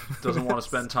 Cold. Doesn't want to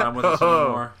spend time with us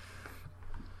anymore.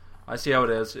 I see how it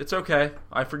is. It's okay.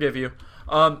 I forgive you.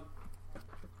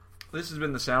 This has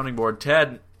been the Sounding Board.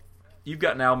 Ted, you've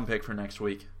got an album pick for next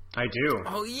week. I do.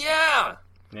 Oh, yeah!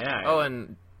 Yeah.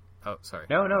 Oh, sorry.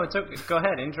 No, it's okay. Go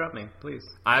ahead. Interrupt me, please.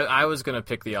 I was going to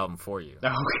pick the album for you.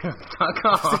 Oh, fuck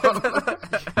off.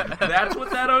 That's what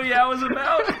that oh yeah was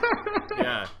about?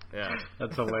 Yeah.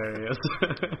 That's hilarious.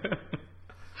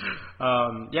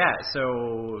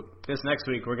 So this next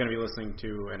week we're going to be listening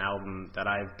to an album that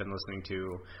I've been listening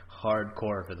to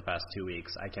hardcore for the past 2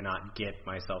 weeks. I cannot get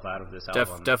myself out of this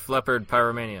album. Def Leppard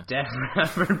Pyromania. Def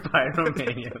Leppard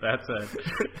Pyromania, that's it.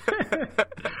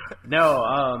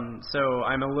 No, so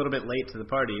I'm a little bit late to the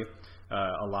party,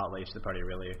 a lot late to the party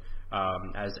really,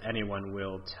 as anyone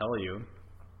will tell you.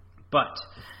 But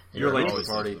You're late to the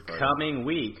party. Coming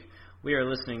week, we are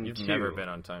listening You've to... never been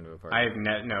on time to a party.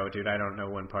 No, dude, I don't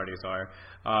know when parties are.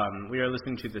 We are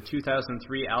listening to the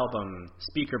 2003 album,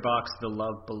 Speakerboxxx The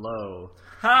Love Below.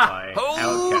 By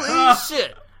Holy Outkast.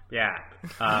 shit! Yeah.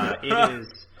 It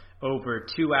is over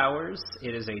 2 hours.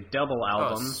 It is a double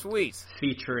album. Oh, sweet.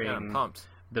 Featuring Yeah, I'm pumped.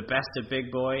 the best of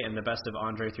Big Boy and the best of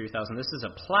Andre 3000. This is a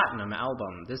platinum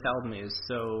album. This album is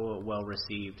so well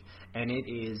received, and it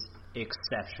is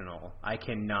exceptional. I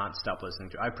cannot stop listening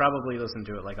to it. I probably listened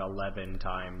to it like 11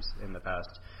 times in the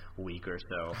past week or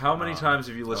so. How many times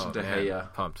have you listened to man, Hey Ya?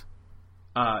 Pumped.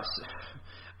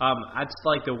 That's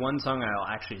like the one song I'll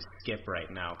actually skip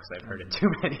right now because I've heard it too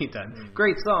many times.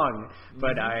 Great song,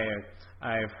 but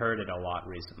I've heard it a lot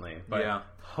recently. But Yeah.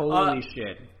 holy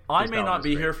shit. I this may album not is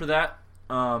be great. here for that.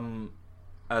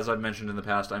 As I've mentioned in the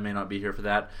past, I may not be here for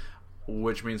that,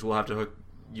 which means we'll have to hook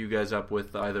you guys up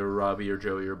with either Robbie or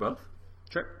Joey or both.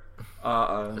 Sure.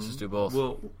 Let's just do both.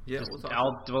 We'll talk.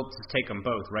 We'll just take them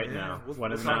both right now.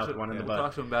 One in the mouth, one in the We'll talk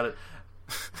butt. to him about it.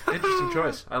 Interesting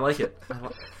choice. I like it.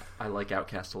 I like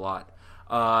Outkast a lot.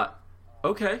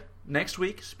 Okay, next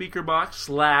week, Speakerbox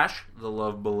 / The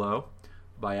Love Below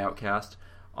by Outkast,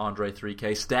 Andre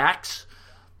 3K Stacks,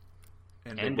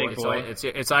 and Big It's, Boy.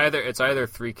 it's either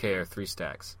 3K or 3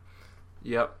 stacks.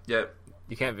 Yep.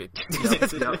 You can't be.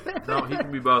 Yep. No, he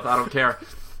can be both. I don't care.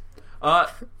 I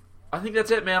think that's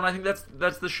it, man. I think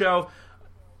that's the show.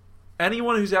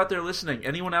 Anyone who's out there listening,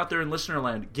 anyone out there in listener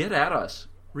land, get at us.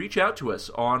 Reach out to us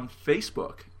on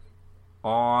Facebook,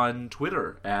 on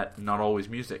Twitter at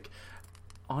NotAlwaysMusic,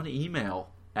 on email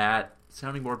at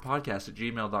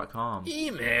soundingboardpodcast@gmail.com.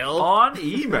 Email? On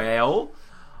email.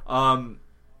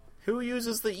 Who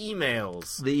uses the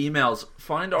emails? The emails.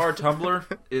 Find our Tumblr.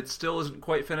 It still isn't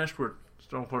quite finished. We're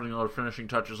still putting our finishing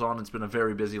touches on. It's been a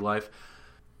very busy life.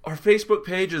 Our Facebook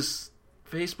page is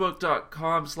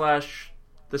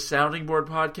facebook.com/the Sounding Board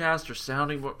Podcast or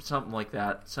Sounding Board, something like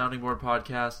that. Sounding Board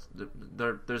Podcast.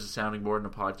 There's a sounding board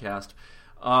and a podcast.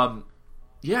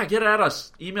 Yeah, get at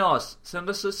us. Email us. Send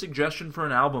us a suggestion for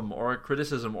an album or a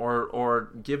criticism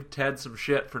or give Ted some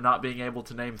shit for not being able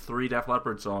to name 3 Def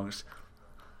Leppard songs.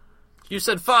 You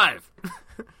said 5.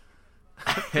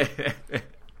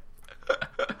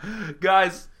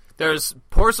 Guys, There's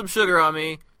pour some sugar on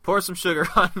me,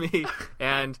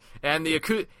 and the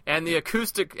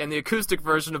acoustic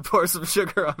version of pour some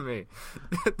sugar on me.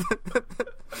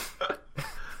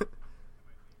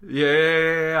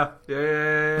 Yeah.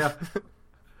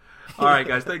 All right,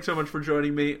 guys, thanks so much for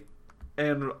joining me,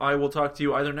 and I will talk to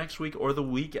you either next week or the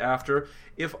week after.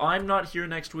 If I'm not here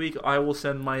next week, I will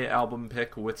send my album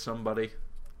pick with somebody.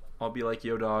 I'll be like,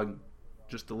 yo, dog,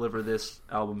 just deliver this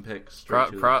album pick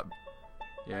straight to them.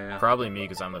 Yeah. Probably me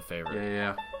because I'm the favorite.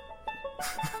 Yeah.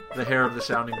 The hair of the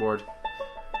sounding board.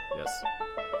 Yes.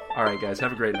 All right, guys,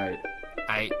 have a great night.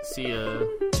 I see ya.